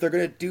 So if they're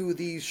going to do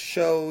these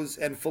shows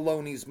and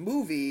Filoni's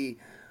movie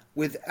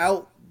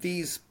without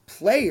these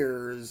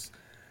players,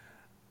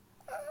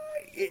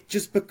 it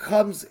just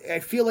becomes. I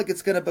feel like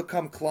it's going to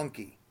become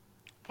clunky.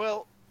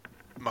 Well,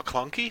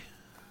 McClunky?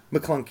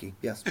 McClunky,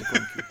 yes,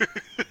 McClunky.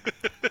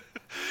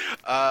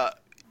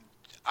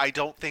 I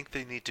don't think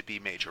they need to be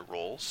major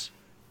roles.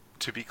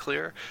 To be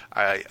clear,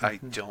 I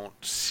don't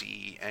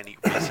see any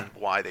reason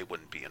why they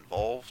wouldn't be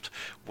involved,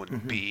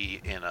 wouldn't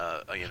be in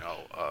a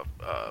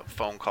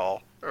phone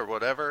call or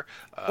whatever.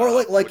 Or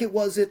like Would, it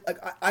was it. Like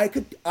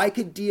I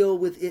could deal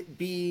with it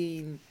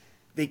being.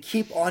 They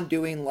keep on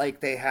doing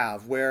like they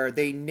have, where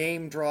they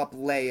name drop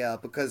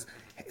Leia because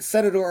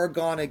Senator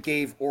Organa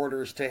gave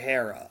orders to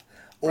Hera.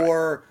 Right.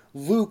 or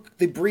Luke,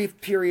 the brief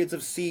periods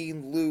of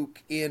seeing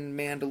Luke in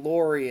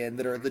Mandalorian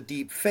that are the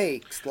deep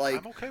fakes. I'm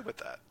Like, okay with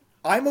that.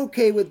 I'm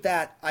okay with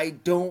that. I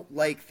don't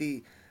like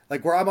the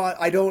like where I'm on.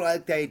 I don't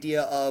like the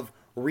idea of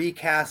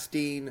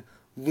recasting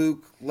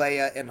Luke,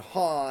 Leia, and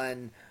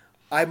Han.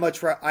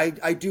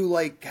 I do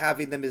like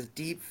having them as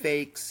deep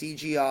fake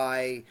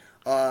CGI,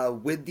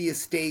 with the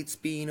estates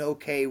being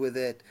okay with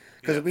it,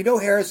 because Yeah. we know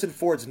Harrison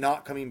Ford's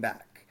not coming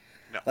back.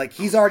 No. Like,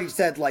 he's already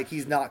said, like,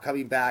 he's not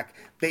coming back.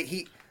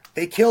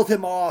 They killed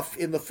him off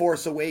in The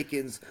Force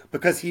Awakens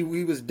because he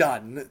was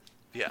done.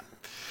 Yeah.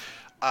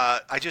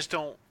 I just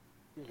don't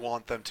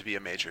want them to be a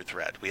major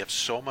threat. We have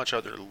so much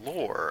other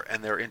lore,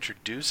 and they're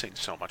introducing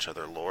so much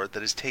other lore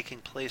that is taking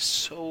place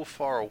so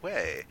far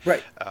away.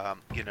 Right.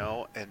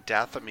 And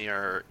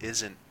Dathomir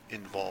isn't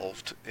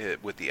involved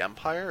with the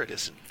Empire. It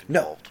isn't No.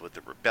 involved with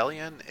the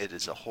Rebellion. It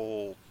is a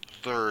whole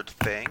third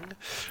thing.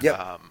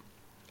 Yep.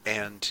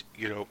 And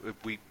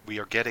we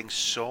are getting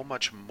so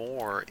much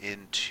more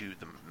into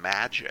the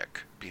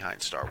magic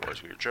behind Star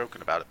Wars. We were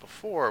joking about it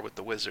before with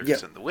the wizards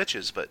Yep. and the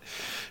witches, but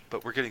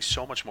we're getting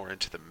so much more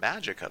into the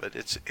magic of it.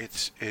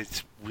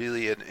 It's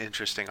really an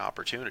interesting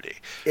opportunity.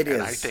 It and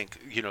is. I think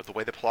the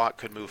way the plot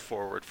could move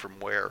forward from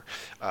where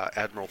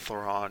Admiral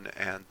Thrawn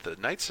and the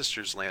Night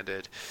Sisters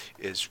landed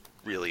is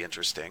really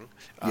interesting.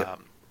 Yep.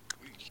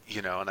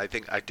 And I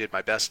think I did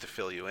my best to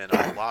fill you in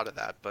on a lot of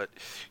that. But,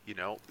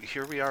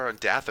 here we are on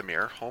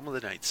Dathomir, home of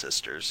the Night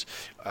Sisters.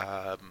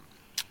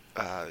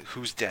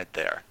 Who's dead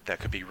there that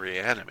could be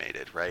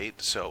reanimated, right?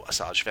 So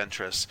Asajj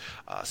Ventress,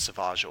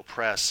 Savage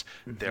Opress.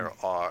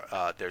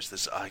 There's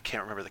this, I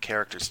can't remember the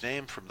character's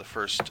name from the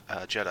first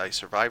Jedi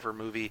Survivor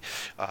movie.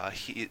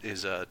 He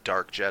is a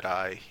dark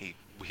Jedi.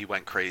 He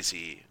went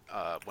crazy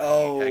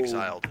when he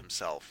exiled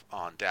himself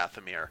on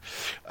Dathomir.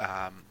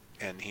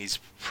 And he's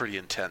pretty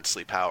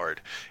intensely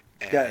powered.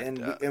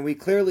 And we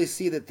clearly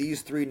see that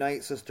these three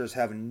Night Sisters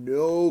have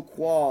no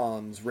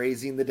qualms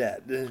raising the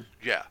dead.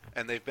 Yeah,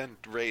 and they've been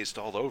raised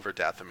all over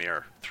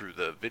Dathomir through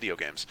the video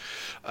games.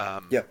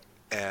 Yep.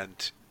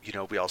 And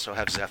we also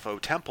have Zepho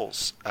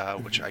temples,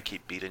 which I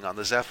keep beating on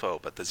the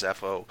Zepho, but the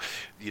Zepho,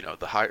 the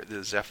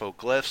Zepho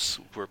glyphs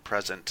were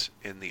present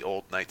in the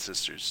old Night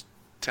Sisters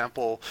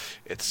temple.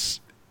 It's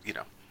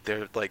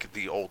they're like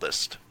the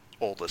oldest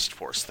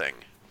Force thing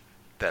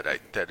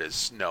that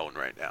is known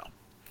right now.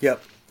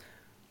 Yep.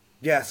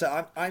 Yeah,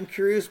 so I'm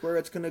curious where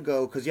it's going to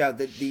go, because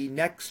the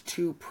next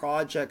two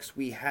projects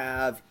we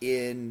have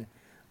in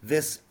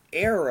this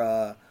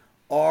era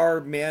are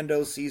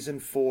Mando Season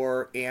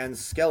 4 and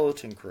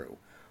Skeleton Crew.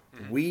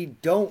 Mm-hmm. We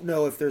don't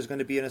know if there's going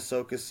to be an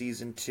Ahsoka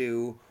Season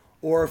 2,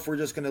 or if we're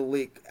just going to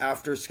leak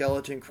after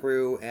Skeleton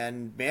Crew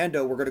and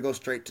Mando, we don't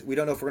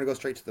know if we're going to go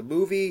straight to the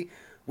movie.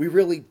 We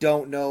really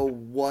don't know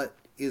what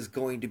is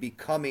going to be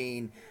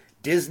coming.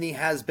 Disney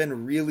has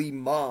been really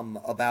mum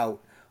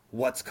about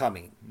what's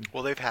coming.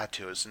 Well, they've had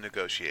to as a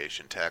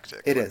negotiation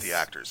tactic with the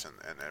actors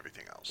and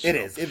everything else. It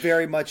is. It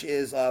very much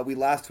is.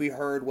 We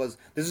heard was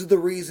this is the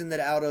reason that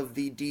out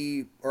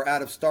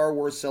of Star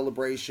Wars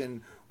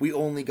Celebration we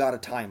only got a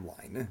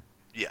timeline.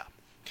 Yeah.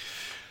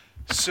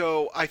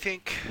 So I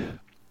think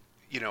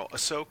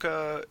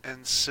Ahsoka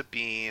and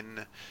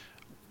Sabine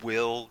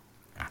will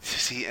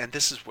see, and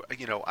this is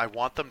I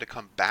want them to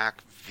come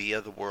back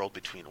via the world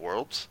between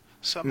worlds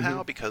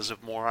somehow, because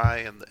of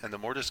Morai and the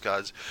Mortis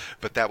gods,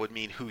 but that would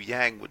mean Hu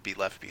Yang would be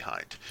left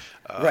behind.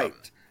 Right.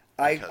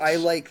 I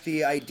like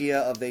the idea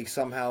of they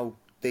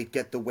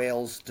get the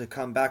whales to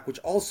come back, which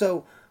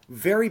also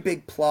very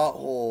big plot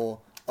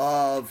hole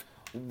of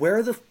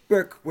where the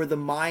frick were the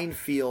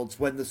minefields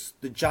when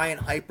the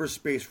giant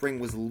hyperspace ring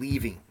was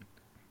leaving,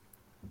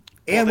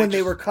 and when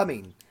they were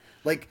coming.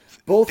 Like,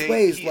 both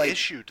ways. He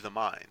issued the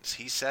mines.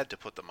 He said to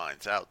put the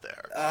mines out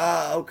there.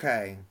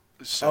 Okay.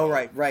 So,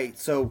 right.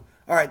 So,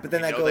 all right, but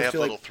then that goes they have to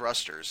little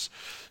thrusters.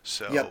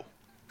 So, Yep.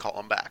 Call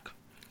them back.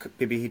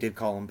 Maybe he did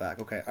call him back.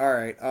 Okay,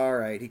 all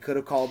right. He could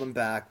have called him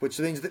back, which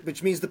means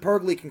the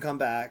Purgly can come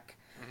back,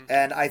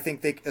 and I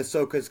think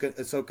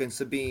Ahsoka and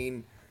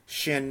Sabine,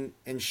 Shin.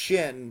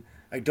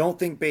 I don't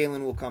think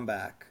Balin will come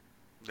back.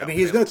 No, I mean,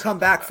 he's going to come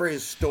back for back.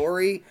 his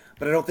story,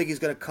 but I don't think he's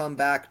going to come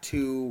back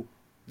to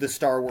the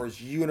Star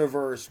Wars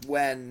universe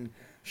when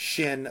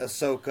Shin,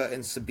 Ahsoka,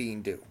 and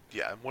Sabine do.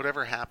 Yeah, and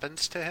whatever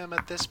happens to him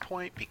at this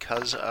point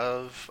because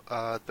of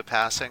the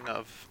passing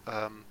of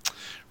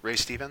Ray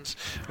Stevens,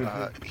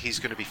 he's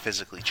going to be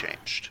physically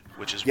changed,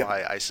 which is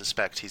why I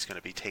suspect he's going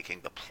to be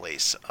taking the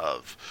place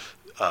of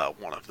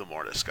one of the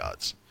Mortis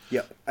gods.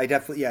 Yep, I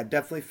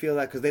definitely feel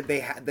that, because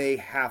they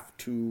have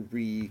to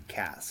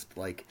recast.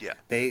 Like,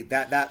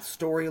 that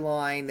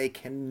storyline, they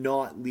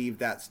cannot leave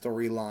that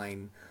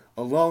storyline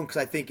alone, because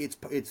I think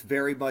it's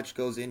very much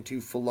goes into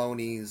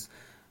Filoni's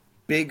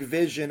big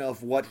vision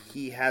of what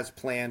he has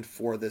planned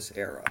for this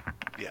era.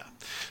 Yeah,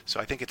 so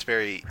I think it's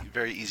very,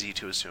 very easy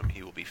to assume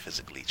he will be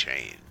physically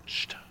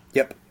changed.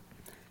 Yep,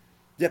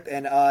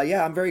 and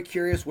I'm very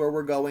curious where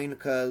we're going,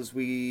 because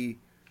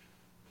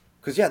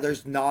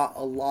there's not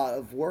a lot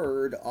of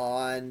word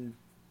on,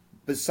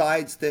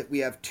 besides that we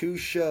have two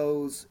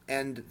shows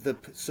and the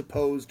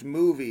supposed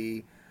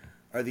movie.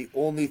 are the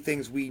only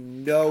things we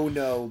know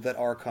that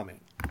are coming.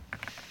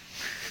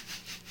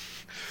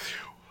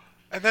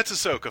 And that's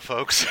Ahsoka,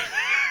 folks.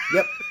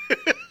 Yep,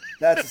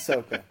 that's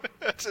Ahsoka.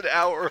 That's an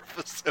hour of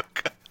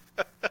Ahsoka.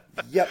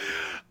 Yep.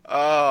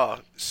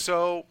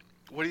 So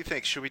what do you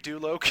think? Should we do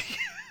Loki?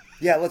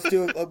 Yeah, let's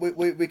do it.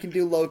 We can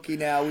do Loki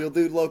now. We'll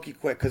do Loki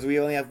quick because we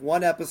only have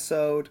one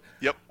episode.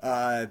 Yep.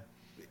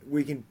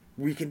 We can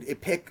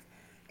pick.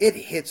 It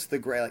hits the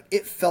gray. Like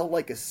it felt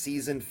like a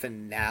season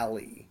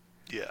finale.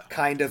 Yeah.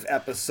 Kind of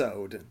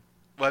episode.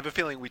 Well, I have a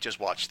feeling we just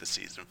watched the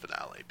season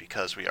finale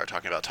because we are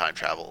talking about time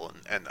travel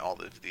and all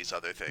of these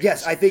other things.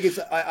 Yes, I think it's.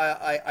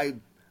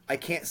 I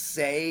can't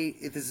say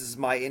if this is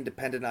my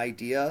independent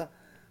idea,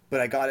 but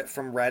I got it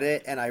from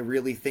Reddit, and I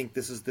really think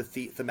this is the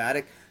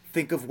thematic.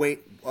 Think of Bill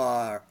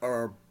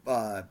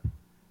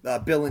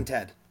and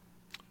Ted.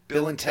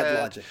 Bill and Ted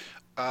logic.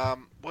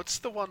 What's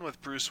the one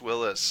with Bruce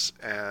Willis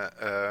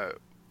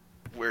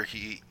where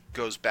he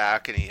goes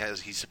back and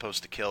he's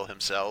supposed to kill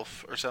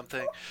himself or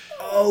something?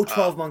 Oh,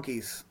 12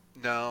 Monkeys.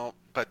 No,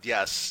 but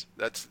yes,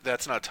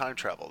 that's not time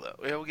travel though.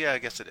 Well, yeah, I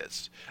guess it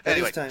is. That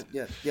Anyway, is time.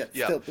 Yeah. Yeah.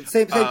 Still, but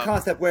same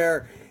concept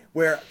where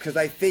because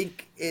I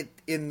think it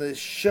in the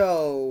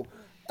show,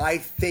 I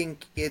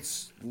think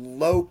it's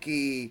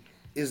Loki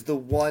is the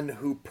one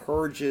who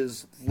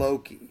purges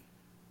Loki.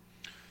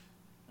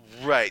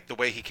 right, the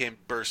way he came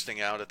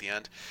bursting out at the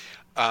end.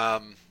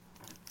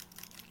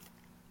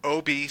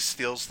 OB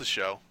steals the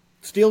show.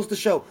 Steals the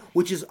show,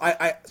 which is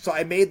so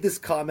I made this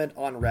comment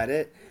on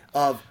Reddit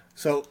of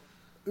so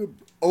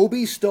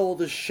Obi stole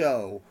the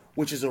show,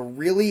 which is a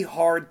really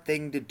hard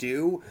thing to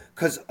do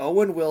because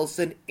Owen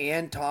Wilson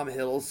and Tom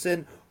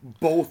Hiddleston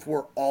both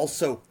were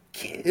also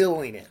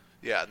killing it.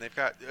 Yeah, and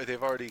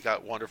they've already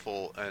got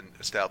wonderful and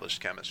established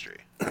chemistry.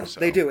 So.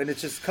 They do, and it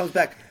just comes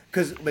back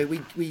because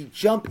we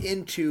jump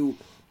into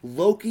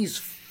Loki's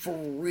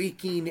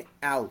freaking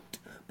out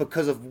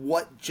because of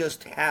what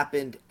just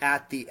happened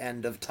at the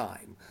end of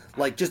time.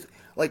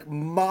 Like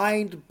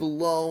mind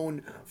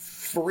blown,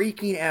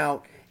 freaking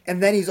out,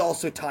 and then he's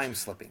also time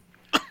slipping.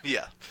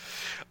 Yeah.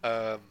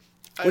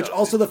 Which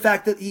also the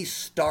fact that he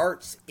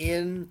starts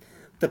in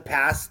the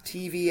past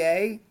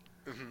TVA,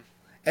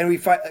 and we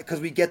find because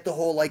we get the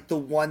whole like the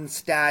one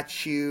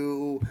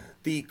statue,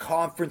 the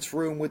conference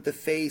room with the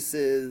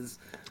faces.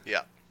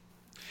 Yeah.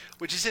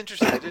 Which is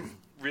interesting. I didn't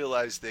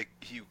realize that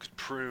you could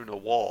prune a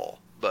wall,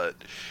 but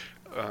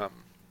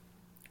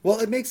well,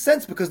 it makes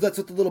sense because that's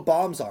what the little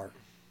bombs are.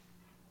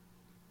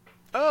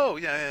 oh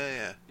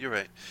yeah. You're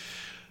right.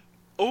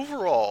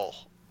 Overall,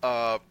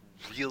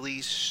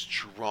 really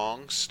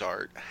strong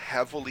start,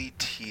 heavily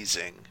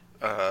teasing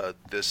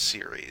this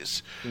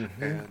series,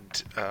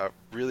 and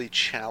really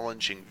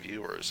challenging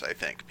viewers, I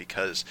think,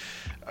 because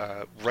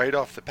right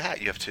off the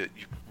bat, you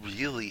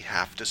really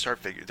have to start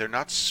figuring. They're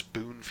not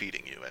spoon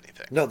feeding you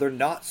anything. No, they're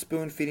not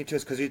spoon feeding to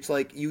us because it's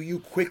like you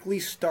quickly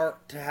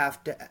start to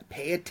have to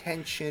pay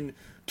attention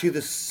to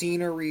the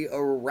scenery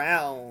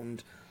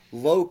around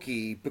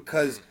Loki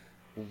because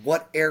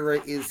what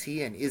era is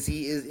he in? Is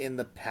he in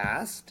the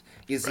past?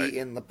 Is Right. he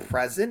in the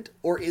present?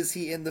 Or is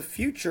he in the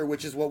future,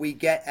 which is what we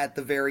get at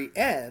the very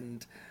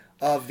end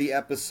of the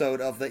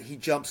episode of that he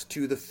jumps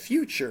to the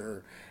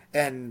future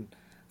and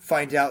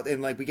find out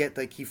and like we get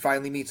like he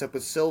finally meets up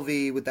with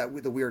Sylvie with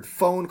the weird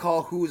phone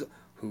call. Who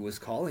was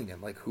calling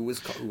him? Like who was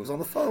on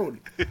the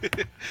phone?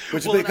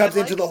 Which Well, becomes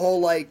and I into the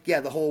whole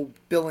the whole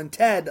Bill and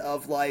Ted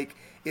of like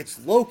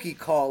it's Loki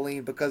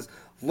calling because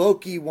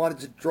Loki wanted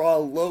to draw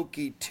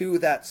Loki to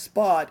that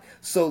spot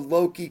so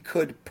Loki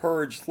could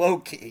purge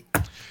Loki.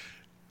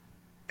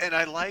 And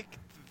I like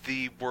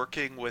the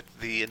working with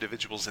the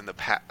individuals in the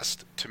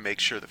past to make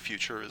sure the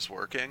future is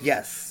working.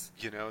 Yes.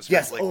 You know,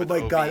 Yes. like Oh with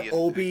my God. and-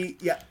 Obi.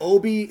 Yeah.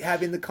 Obi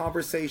having the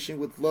conversation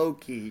with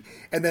Loki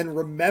and then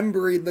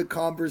remembering the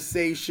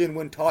conversation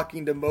when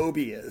talking to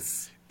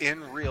Mobius.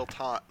 in real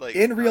time, like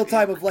In real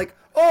time of like,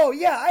 oh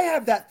yeah, I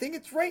have that thing.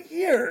 It's right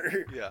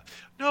here. yeah.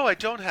 No, I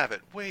don't have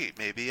it. Wait,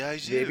 maybe I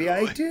do. Maybe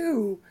I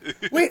do.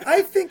 Wait,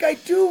 I think I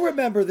do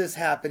remember this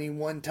happening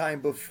one time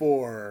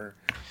before.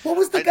 What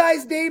was the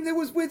guy's name that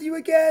was with you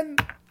again?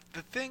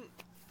 The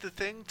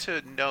thing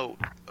to note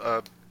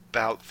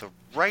about the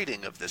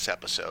writing of this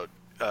episode,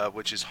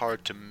 which is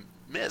hard to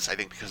miss, I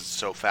think, because it's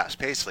so fast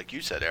paced, like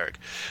you said, Eric,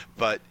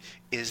 but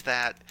is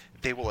that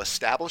they will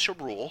establish a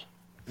rule,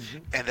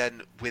 and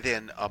then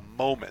within a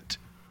moment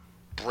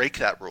break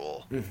that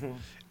rule,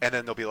 and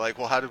then they'll be like,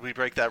 well, how did we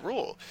break that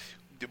rule?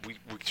 We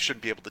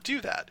shouldn't be able to do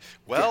that.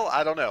 Well,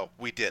 I don't know.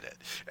 We did it.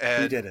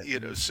 And, We did it. You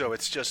know, so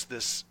it's just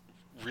this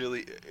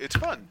really, it's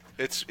fun.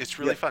 It's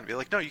really fun. Be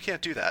like, no, you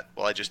can't do that.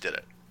 Well, I just did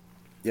it.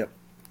 Yep.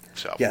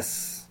 So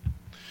Yes.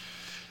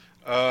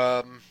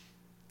 yeah,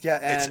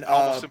 and it's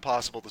almost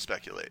impossible to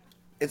speculate.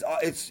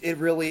 it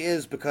really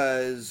is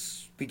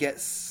because we get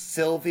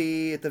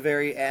Sylvie at the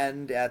very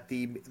end at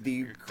the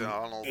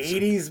McDonald's.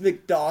 80s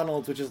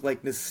McDonald's, which is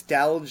like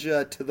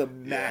nostalgia to the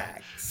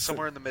max.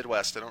 Somewhere in the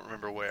Midwest. I don't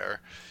remember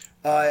where.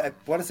 I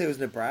want to say it was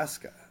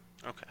Nebraska.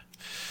 Okay.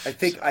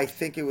 I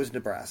think it was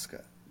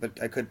Nebraska, but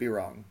I could be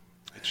wrong.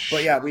 It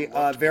But yeah, sure we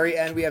looked very bleak.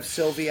 end we have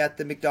Sylvie at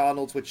the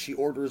McDonald's, which she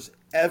orders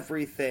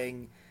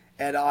everything,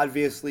 and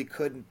obviously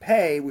couldn't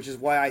pay, which is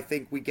why I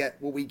think we get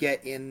what we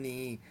get in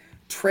the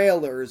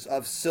trailers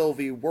of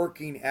Sylvie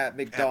working at At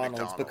McDonald's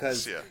McDonald's,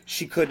 because yeah.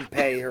 she couldn't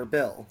pay her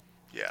bill.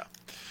 Yeah.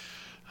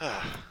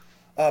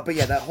 But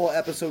yeah, that whole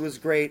episode was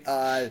great.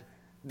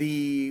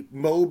 The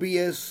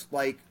Mobius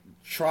like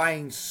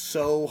trying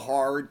so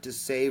hard to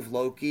save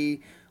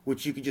Loki,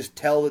 which you could just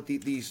tell that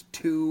these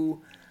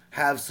two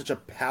have such a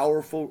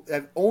powerful,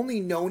 have only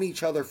known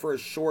each other for a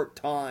short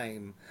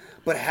time,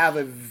 but have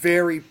a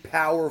very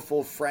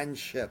powerful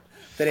friendship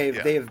that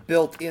Yeah. they have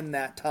built in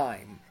that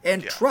time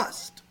and Yeah.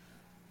 trust.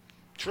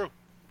 True.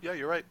 Yeah,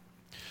 you're right.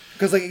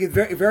 Because like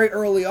very very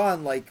early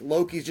on, like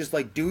Loki's just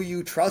like, "Do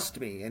you trust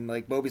me?" And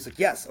like Mobius like,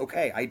 "Yes,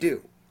 okay, I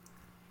do."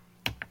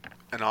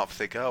 And off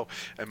they go.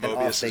 And And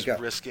off Mobius they is go.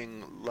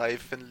 risking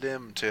life and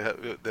limb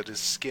that his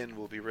skin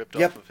will be ripped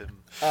Yep. off of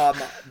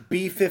him.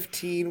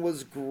 B-15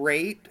 was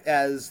great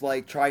as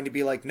like trying to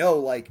be like, no,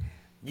 like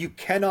you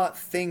cannot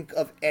think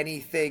of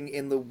anything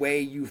in the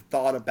way you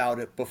thought about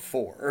it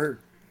before.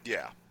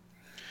 Yeah.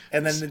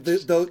 And then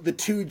the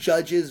two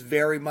judges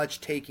very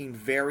much taking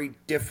very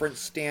different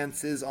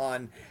stances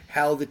on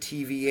how the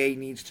TVA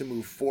needs to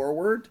move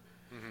forward.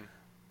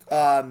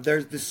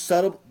 There's the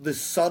subtle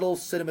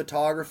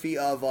cinematography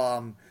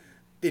of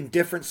in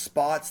different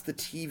spots the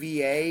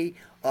TVA,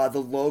 the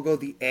logo,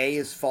 the A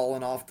is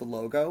fallen off the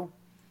logo.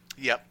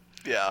 Yep.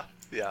 Yeah.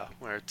 Yeah.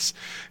 Where it's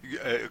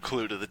a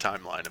clue to the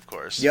timeline, of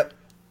course. Yep.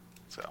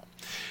 So,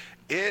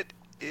 it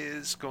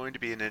is going to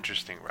be an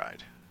interesting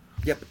ride.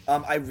 Yep.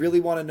 I really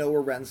want to know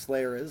where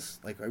Renslayer is.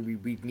 Like,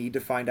 we need to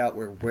find out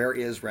where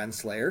is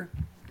Renslayer.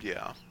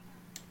 Yeah.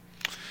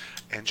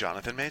 And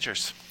Jonathan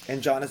Majors.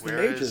 And Jonathan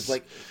Where Majors. is-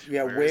 Like,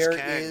 yeah, where is where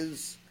Kang?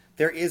 is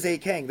there is a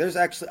Kang? There's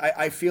actually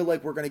I feel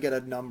like we're gonna get a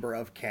number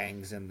of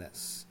Kangs in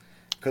this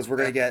because we're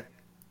gonna get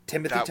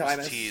Timothy That Timus.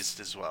 was teased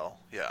as well.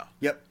 Yeah.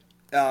 Yep.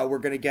 We're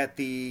gonna get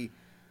the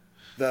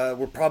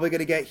we're probably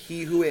gonna get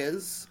He Who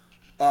Is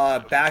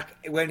back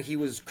when he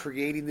was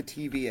creating the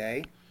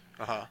TVA.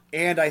 Uh-huh.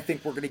 And I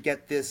think we're going to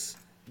get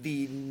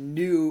a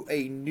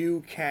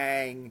new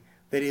Kang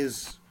that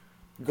is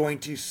going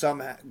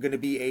to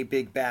be a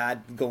big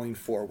bad going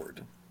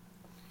forward.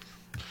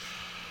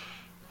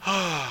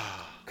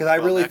 Because I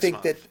really next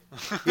think that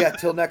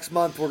till next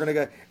month we're gonna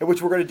go, in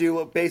which we're gonna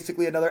do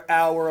basically another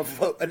hour of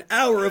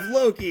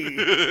Loki,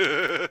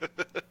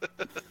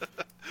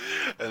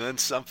 And then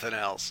something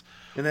else.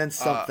 and then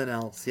something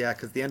else. Yeah,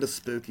 because the end of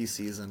spooky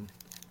season.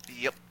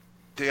 Yep.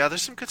 Yeah,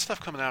 there's some good stuff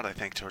coming out, I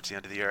think, towards the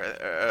end of the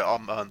year. All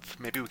month.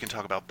 Maybe we can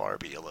talk about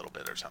Barbie a little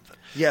bit or something.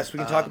 Yes, we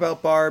can talk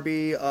about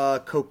Barbie, or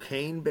not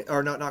Cocaine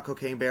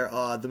Bear.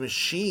 The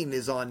Machine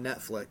is on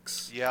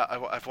Netflix. Yeah,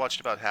 I've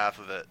watched about half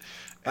of it.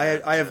 I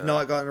And, have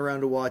not gotten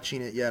around to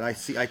watching it yet. I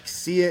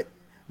see it.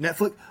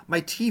 Netflix.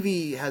 My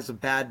TV has a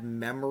bad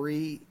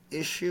memory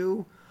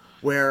issue,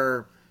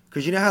 because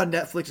you know how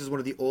Netflix is one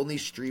of the only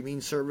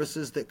streaming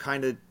services that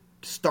kind of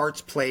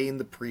starts playing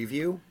the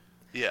preview.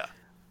 Yeah.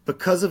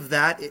 Because of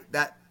that,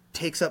 that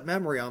takes up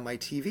memory on my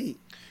TV.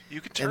 You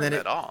can turn then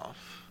that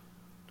off.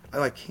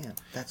 Oh, I can't.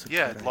 That's a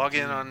Yeah, good log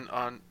idea. in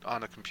on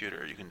a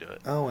computer. You can do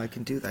it. Oh, I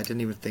can do that. I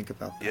didn't even think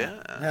about that.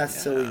 Yeah,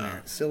 That's yeah.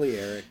 silly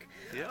Eric.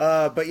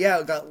 Yeah. But yeah,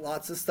 we got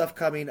lots of stuff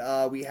coming.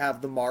 We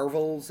have the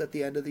Marvels at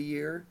the end of the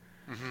year.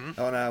 Mm-hmm.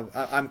 Oh,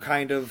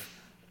 no,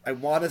 I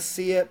want to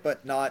see it,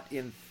 but not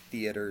in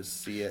theaters.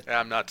 See it. Yeah,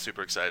 I'm not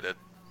super excited.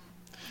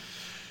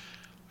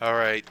 All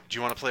right. Do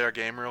you want to play our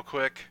game real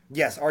quick?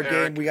 Yes, our Eric?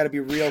 game. We got to be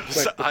real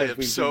quick. I because am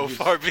we so just-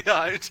 far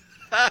behind.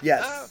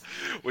 Yes.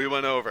 We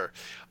went over.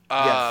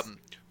 Yes.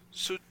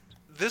 So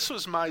this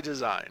was my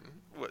design.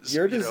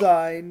 Your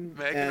design,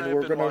 Meg and and I have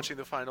we're been gonna. watching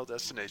the Final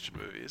Destination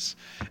movies,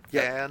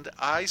 Yep. and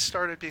I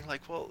started being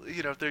like, well,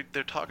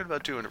 they're talking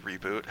about doing a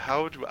reboot.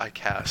 How do I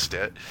cast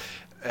it?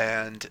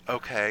 And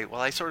okay, well,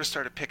 I sort of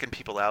started picking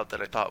people out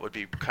that I thought would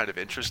be kind of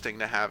interesting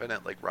to have in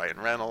it, like Ryan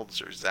Reynolds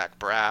or Zach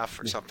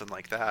Braff or something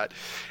like that.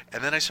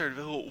 And then I started,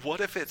 well, what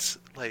if it's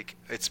like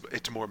it's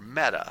more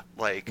meta,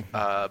 like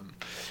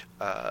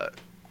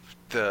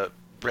the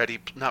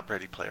not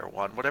Ready Player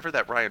One, whatever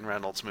that Ryan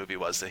Reynolds movie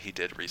was that he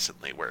did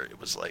recently, where it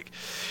was like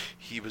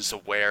he was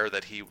aware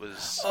that he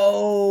was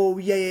Oh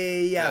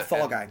yeah.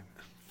 Fall Guy.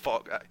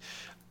 Fall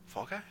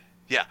Guy.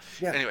 Yeah.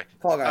 Yeah. Anyway,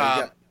 Fall Guy.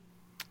 Yeah.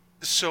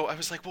 so I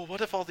was like, well,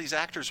 what if all these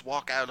actors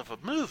walk out of a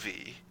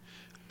movie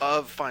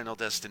of Final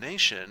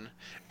Destination,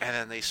 and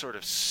then they sort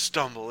of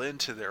stumble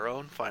into their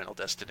own Final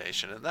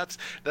Destination, and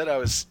then I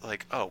was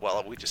like, oh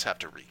well, we just have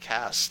to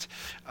recast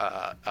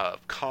a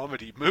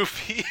comedy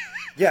movie.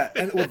 Yeah,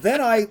 and well,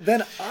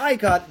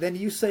 then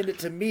you sent it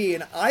to me,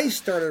 and I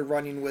started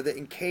running with it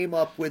and came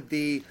up with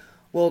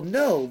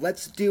no,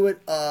 let's do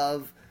it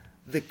of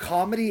the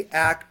comedy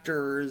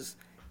actors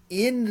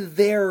in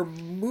their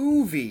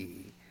movie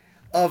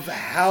of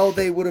how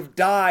they would have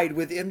died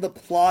within the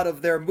plot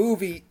of their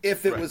movie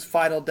if it Right. was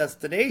Final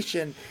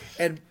Destination.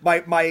 And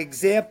my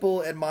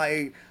example and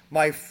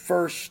my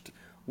first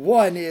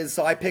one is,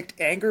 so I picked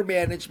Anger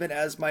Management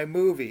as my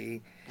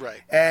movie.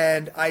 Right.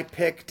 and I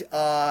picked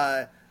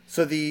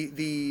so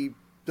the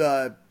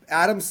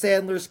Adam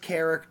Sandler's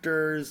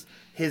characters,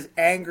 his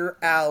anger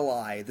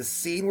ally, the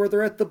scene where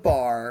they're at the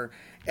bar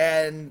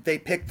and they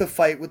pick the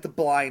fight with the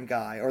blind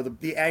guy, or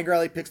the anger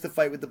ally picks the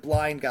fight with the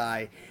blind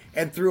guy,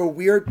 and through a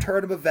weird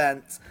turn of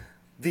events,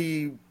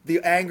 the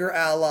anger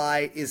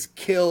ally is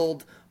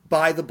killed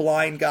by the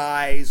blind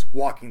guy's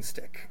walking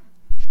stick.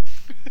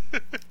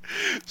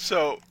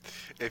 So,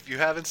 if you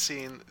haven't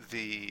seen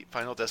the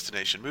Final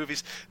Destination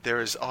movies, there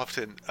is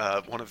often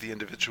one of the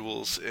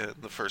individuals in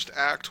the first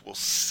act will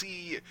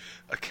see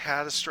a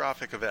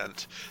catastrophic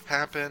event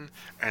happen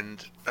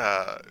and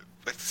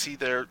see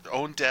their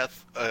own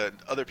death,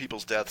 other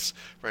people's deaths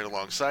right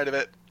alongside of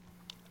it.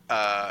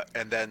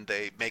 And then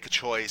they make a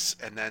choice,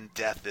 and then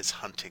death is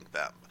hunting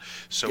them.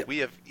 So Yep. we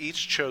have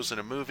each chosen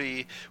a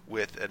movie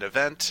with an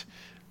event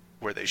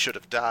where they should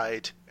have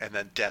died, and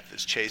then death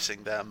is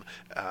chasing them.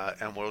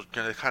 And we're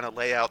going to kind of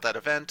lay out that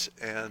event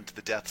and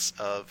the deaths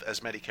of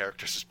as many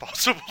characters as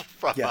possible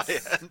from my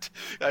Yes. end.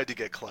 I had to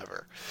get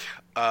clever.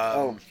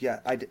 Oh yeah,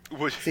 I did.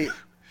 Would, See,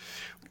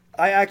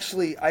 I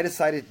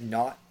decided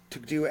not to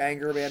do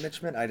anger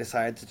management. I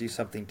decided to do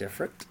something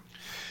different.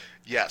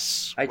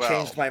 yes. I well,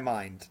 changed my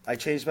mind.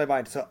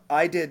 So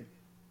I did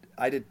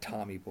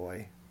Tommy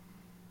Boy.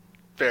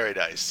 Very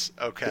nice.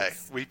 Okay.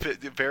 Yes. We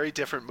picked very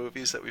different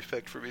movies that we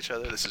picked from each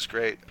other. This is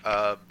great.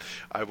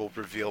 I will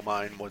reveal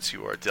mine once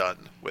you are done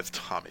with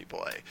Tommy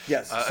Boy.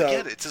 Yes, so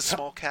again, it's a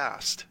small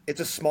cast. It's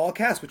a small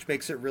cast, which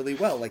makes it really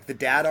well. Like the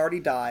dad already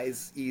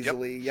dies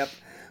easily. Yep.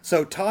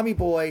 So Tommy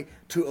Boy,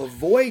 to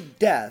avoid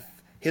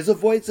death, his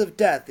avoidance of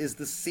death is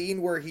the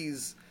scene where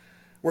he's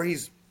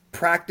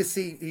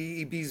practicing.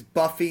 He's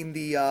buffing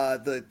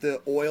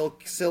the oil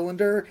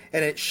cylinder,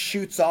 and it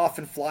shoots off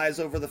and flies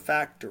over the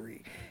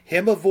factory.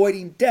 Him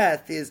avoiding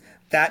death is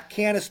that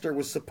canister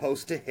was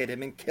supposed to hit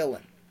him and kill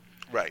him.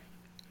 Right.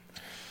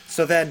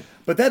 But then,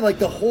 like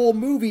the whole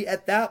movie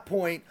at that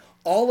point,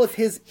 all of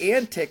his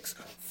antics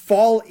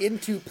fall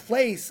into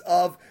place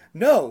of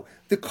no,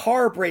 the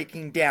car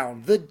breaking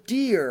down, the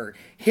deer,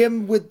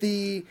 him with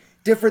the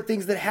different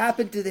things that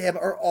happen to him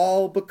are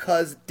all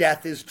because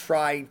death is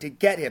trying to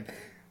get him.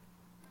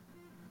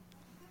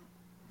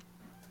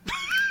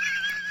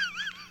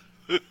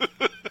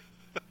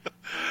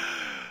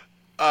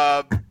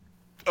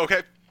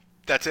 Okay.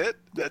 That's it.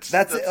 That's It.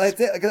 That's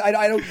it. Because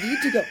I don't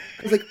need to go.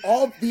 Because like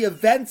all the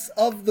events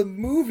of the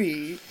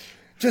movie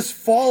just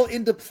fall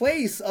into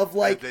place of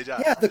like they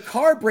die. yeah, the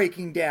car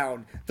breaking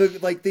down,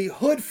 the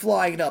hood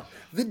flying up,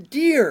 the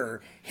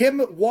deer,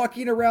 him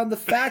walking around the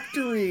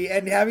factory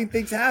and having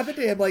things happen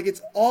to him. Like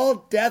it's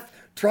all death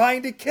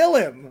trying to kill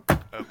him.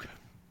 Okay.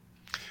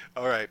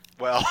 All right.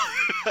 Well,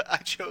 I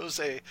chose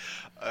a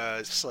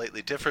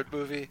slightly different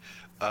movie,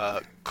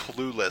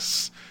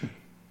 Clueless.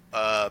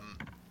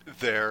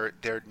 Their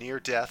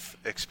near-death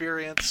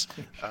experience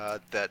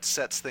that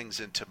sets things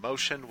into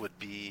motion would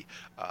be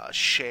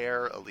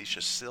Cher,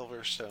 Alicia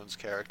Silverstone's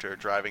character,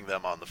 driving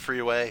them on the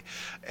freeway,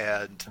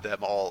 and them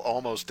all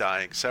almost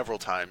dying several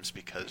times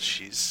because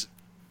she's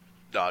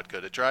not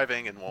good at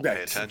driving and won't pay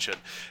Right. attention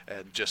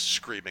and just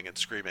screaming and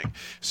screaming.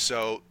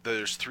 So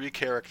there's three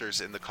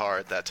characters in the car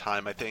at that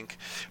time, I think.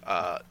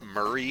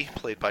 Murray,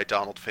 played by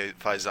Donald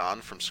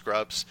Faison from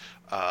Scrubs.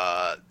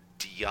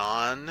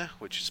 Dion,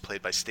 which is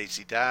played by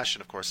Stacey Dash,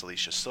 and of course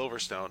Alicia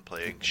Silverstone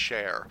playing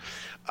Cher.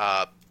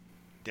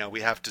 Now we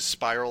have to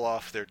spiral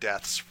off their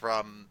deaths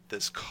from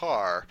this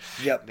car.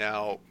 Yep.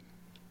 Now,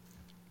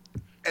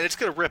 and it's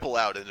going to ripple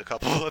out into a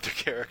couple of other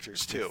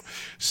characters too.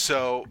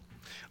 So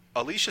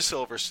Alicia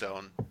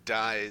Silverstone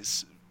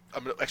dies.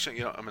 I'm going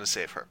to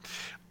save her.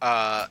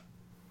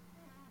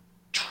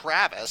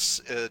 Travis,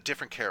 a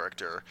different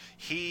character,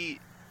 he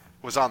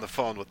was on the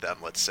phone with them,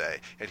 let's say,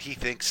 and he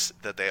thinks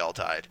that they all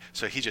died,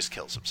 so he just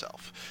kills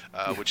himself,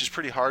 which is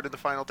pretty hard in the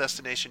Final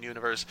Destination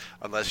universe,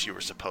 unless you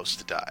were supposed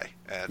to die,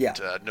 and Yeah.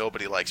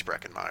 Nobody likes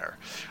Breckenmeyer.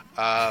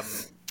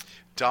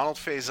 Donald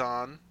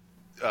Faison,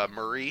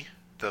 Murray,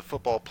 the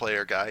football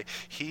player guy,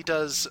 he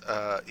does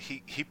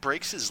he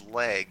breaks his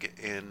leg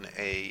in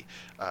a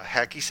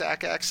hacky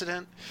sack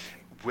accident,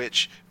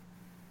 which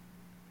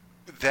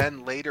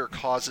then later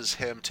causes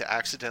him to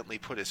accidentally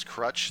put his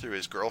crutch through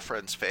his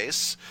girlfriend's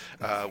face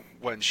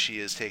when she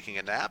is taking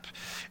a nap,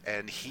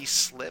 and he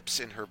slips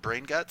in her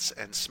brain guts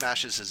and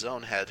smashes his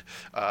own head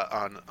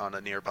on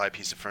a nearby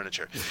piece of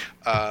furniture.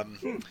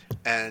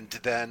 And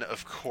then,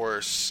 of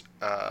course,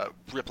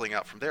 rippling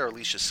out from there,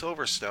 Alicia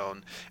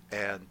Silverstone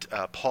and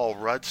Paul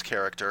Rudd's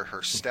character,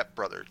 her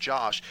stepbrother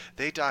Josh,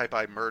 they die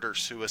by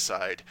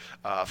murder-suicide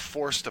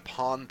forced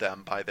upon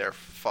them by their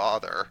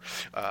father,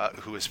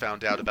 who has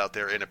found out about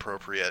their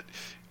inappropriate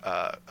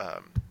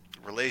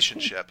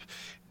relationship.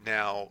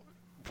 Now,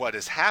 what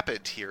has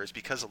happened here is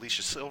because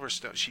Alicia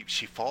Silverstone,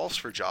 she falls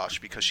for Josh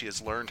because she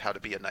has learned how to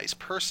be a nice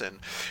person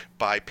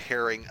by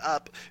pairing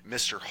up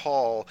Mr.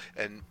 Hall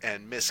and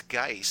Miss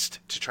Geist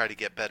to try to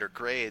get better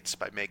grades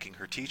by making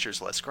her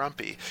teachers less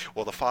grumpy.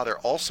 Well, the father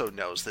also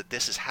knows that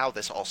this is how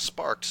this all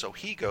sparked, so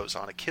he goes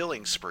on a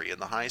killing spree in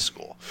the high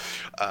school,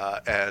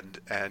 and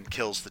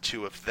kills the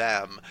two of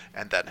them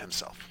and then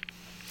himself.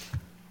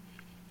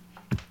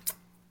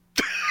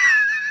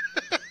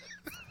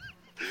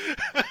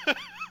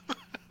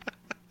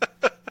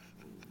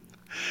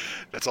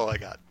 That's all I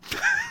got.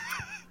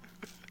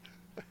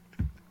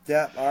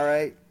 Yeah, all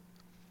right.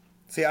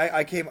 See,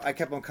 I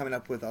kept on coming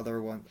up with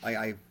other ones.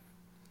 That's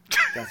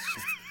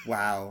just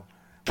wow.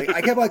 Like,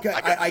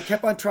 I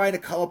kept on trying to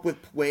come up with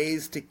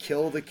ways to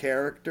kill the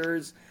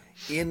characters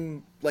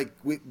in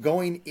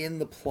going in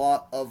the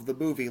plot of the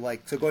movie.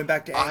 Like, so going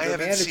back to anger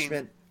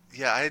management.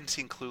 Yeah, I hadn't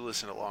seen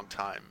Clueless in a long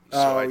time,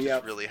 so I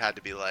just really had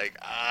to be like,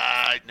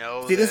 I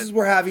know. See, this is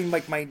where having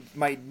like my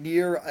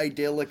near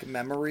idyllic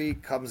memory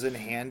comes in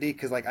handy,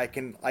 because like I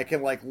can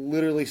like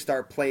literally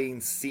start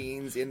playing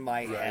scenes in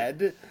my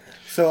head.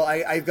 So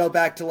I go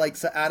back to like,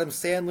 so Adam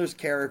Sandler's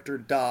character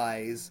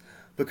dies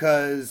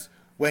because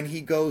when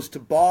he goes to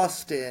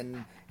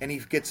Boston and he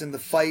gets in the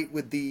fight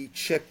with the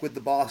chick with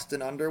the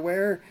Boston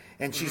underwear,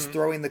 and she's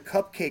throwing the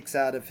cupcakes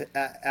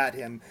at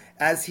him.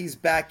 As he's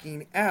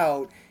backing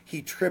out,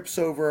 he trips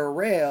over a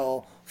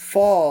rail,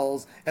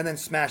 falls, and then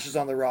smashes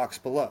on the rocks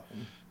below.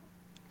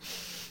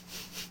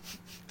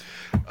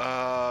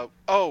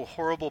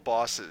 Horrible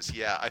Bosses.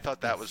 Yeah, I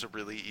thought that was a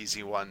really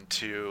easy one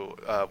to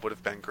would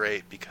have been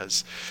great,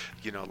 because,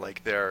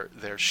 like their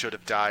should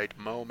have died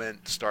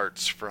moment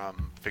starts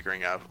from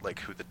figuring out like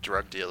who the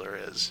drug dealer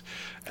is,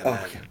 and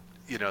then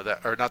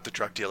that, or not the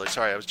drug dealer.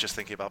 Sorry, I was just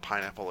thinking about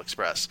Pineapple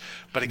Express.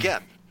 But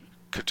again,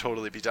 could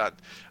totally be done.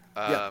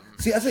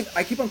 See, I think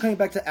I keep on coming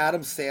back to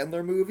Adam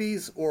Sandler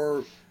movies,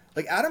 or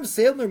like Adam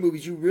Sandler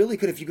movies. You really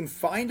could, if you can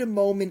find a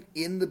moment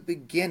in the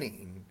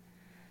beginning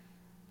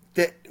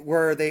that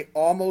where they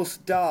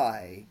almost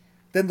die,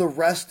 then the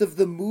rest of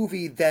the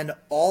movie, then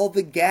all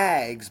the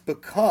gags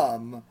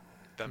become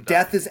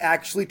Death is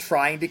actually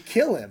trying to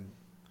kill him.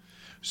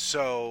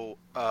 So,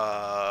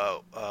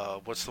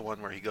 what's the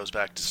one where he goes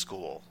back to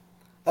school?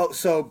 Oh,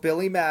 so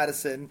Billy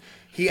Madison,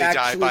 he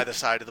died by the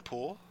side of the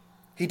pool?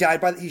 He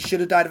should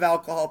have died of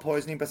alcohol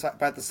poisoning by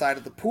the side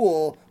of the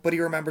pool, but he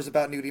remembers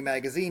about Nudie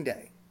Magazine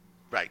Day.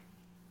 Right.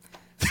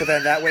 So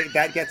then that way,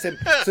 that gets him.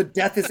 So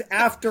death is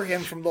after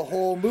him from the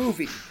whole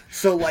movie.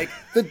 So like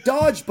the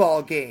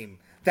dodgeball game,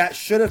 that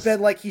should have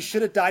been like he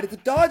should have died at the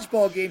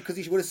dodgeball game because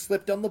he would have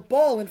slipped on the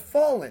ball and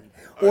fallen.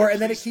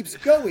 And then it keeps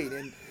going,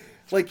 and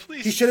like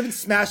he should have been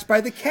smashed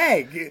by the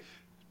keg.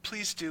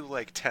 Please do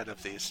like 10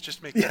 of these.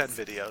 Just make 10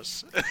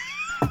 videos.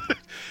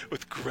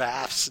 With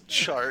graphs and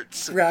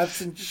charts.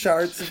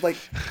 And like,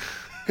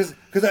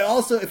 because I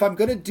also, if I'm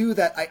gonna do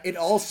that, it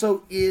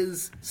also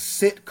is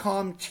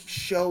sitcom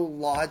show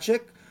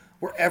logic,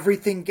 where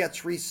everything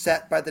gets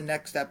reset by the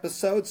next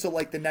episode. So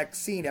like the next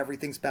scene,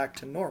 everything's back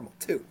to normal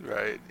too.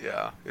 Right.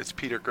 Yeah. It's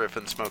Peter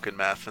Griffin smoking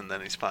meth, and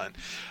then he's fine.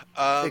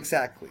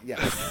 Exactly.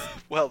 Yes.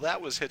 Well,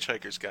 that was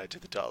Hitchhiker's Guide to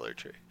the Dollar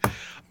Tree.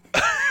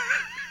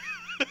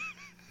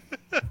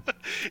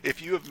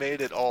 If you have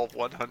made it all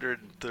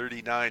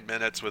 139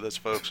 minutes with us,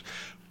 folks,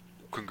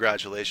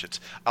 congratulations.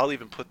 I'll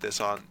even put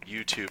this on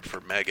YouTube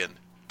for Megan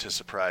to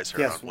surprise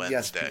her on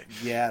Wednesday.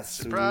 Yes.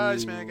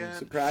 Surprise, Megan.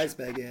 Surprise,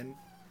 Megan.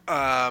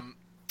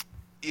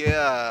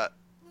 Yeah.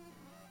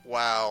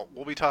 Wow.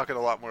 We'll be talking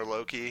a lot more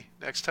Loki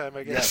next time,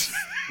 I guess. Yes.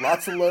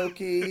 Lots of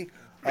Loki.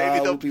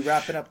 We'll be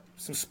wrapping up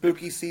some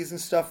spooky season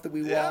stuff that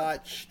we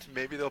watched.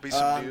 Maybe there'll be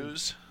some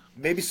news.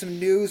 Maybe some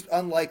news.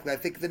 Unlikely. I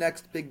think the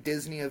next big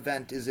Disney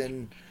event is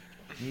in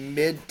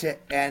mid to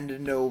end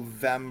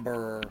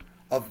November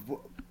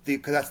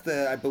because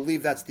I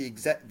believe that's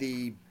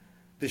the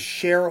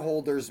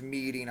shareholders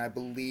meeting. I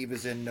believe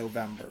is in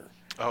November,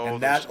 and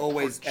that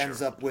always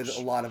ends up with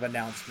a lot of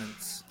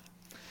announcements.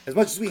 As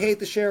much as we hate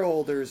the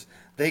shareholders,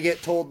 they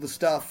get told the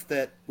stuff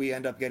that we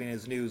end up getting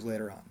as news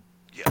later on.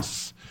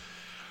 Yes.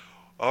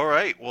 All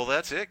right. Well,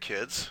 that's it,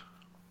 kids.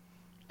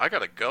 I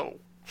gotta go.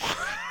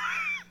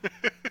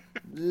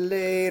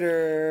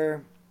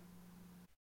 Later.